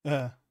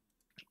 Yeah.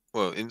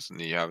 Well,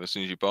 instantly you have as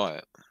soon as you buy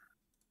it.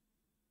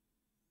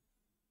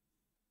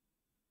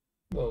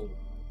 Well,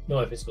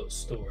 not if it's got a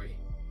story.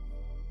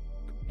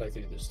 Play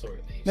through the story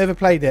at least. Never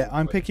played it.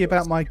 I'm picky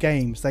about my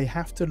games. They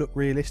have to look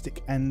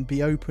realistic and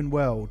be open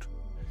world.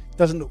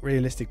 Doesn't look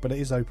realistic, but it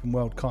is open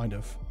world, kind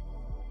of.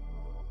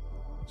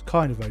 It's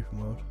kind of open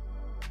world.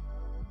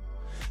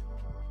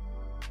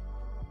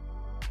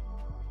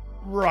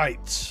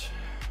 Right.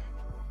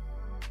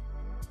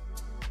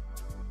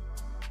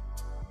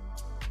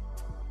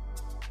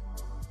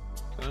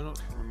 Can I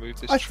not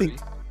remove this I tree?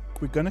 think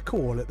we're going to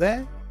call it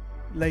there,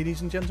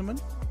 ladies and gentlemen.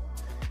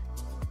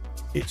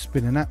 It's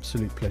been an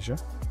absolute pleasure.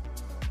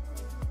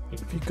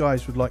 If you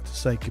guys would like to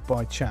say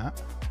goodbye,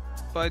 chat.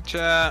 Bye,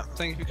 chat.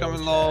 Thank you for coming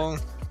along.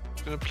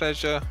 It's been a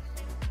pleasure.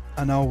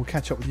 And I will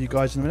catch up with you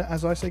guys in a minute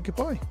as I say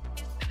goodbye.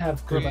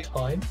 Have good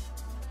time.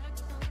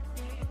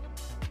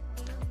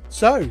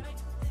 So,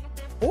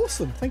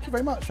 awesome. Thank you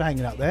very much for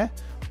hanging out there.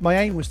 My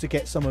aim was to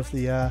get some of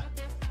the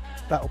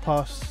Battle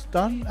Pass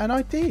done, and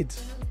I did.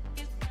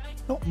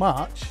 Not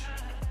much,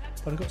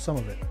 but I got some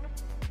of it.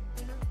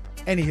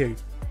 Anywho,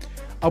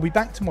 I'll be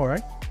back tomorrow.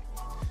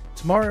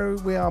 Tomorrow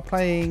we are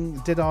playing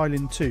Dead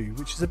Island 2,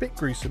 which is a bit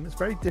gruesome. It's a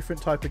very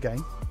different type of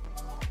game.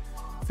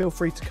 Feel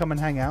free to come and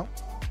hang out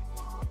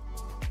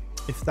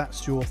if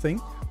that's your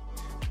thing.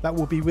 That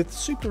will be with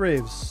Super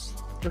Rivs.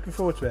 Looking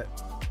forward to it.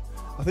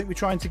 I think we're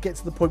trying to get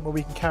to the point where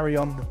we can carry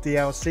on with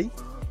DLC.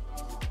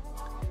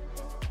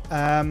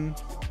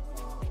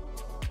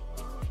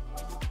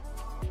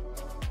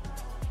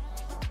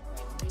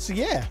 So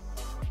yeah,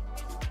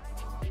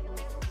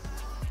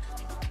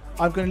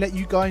 I'm going to let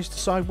you guys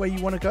decide where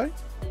you want to go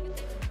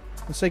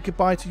and say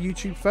goodbye to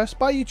YouTube first.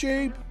 Bye,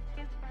 YouTube.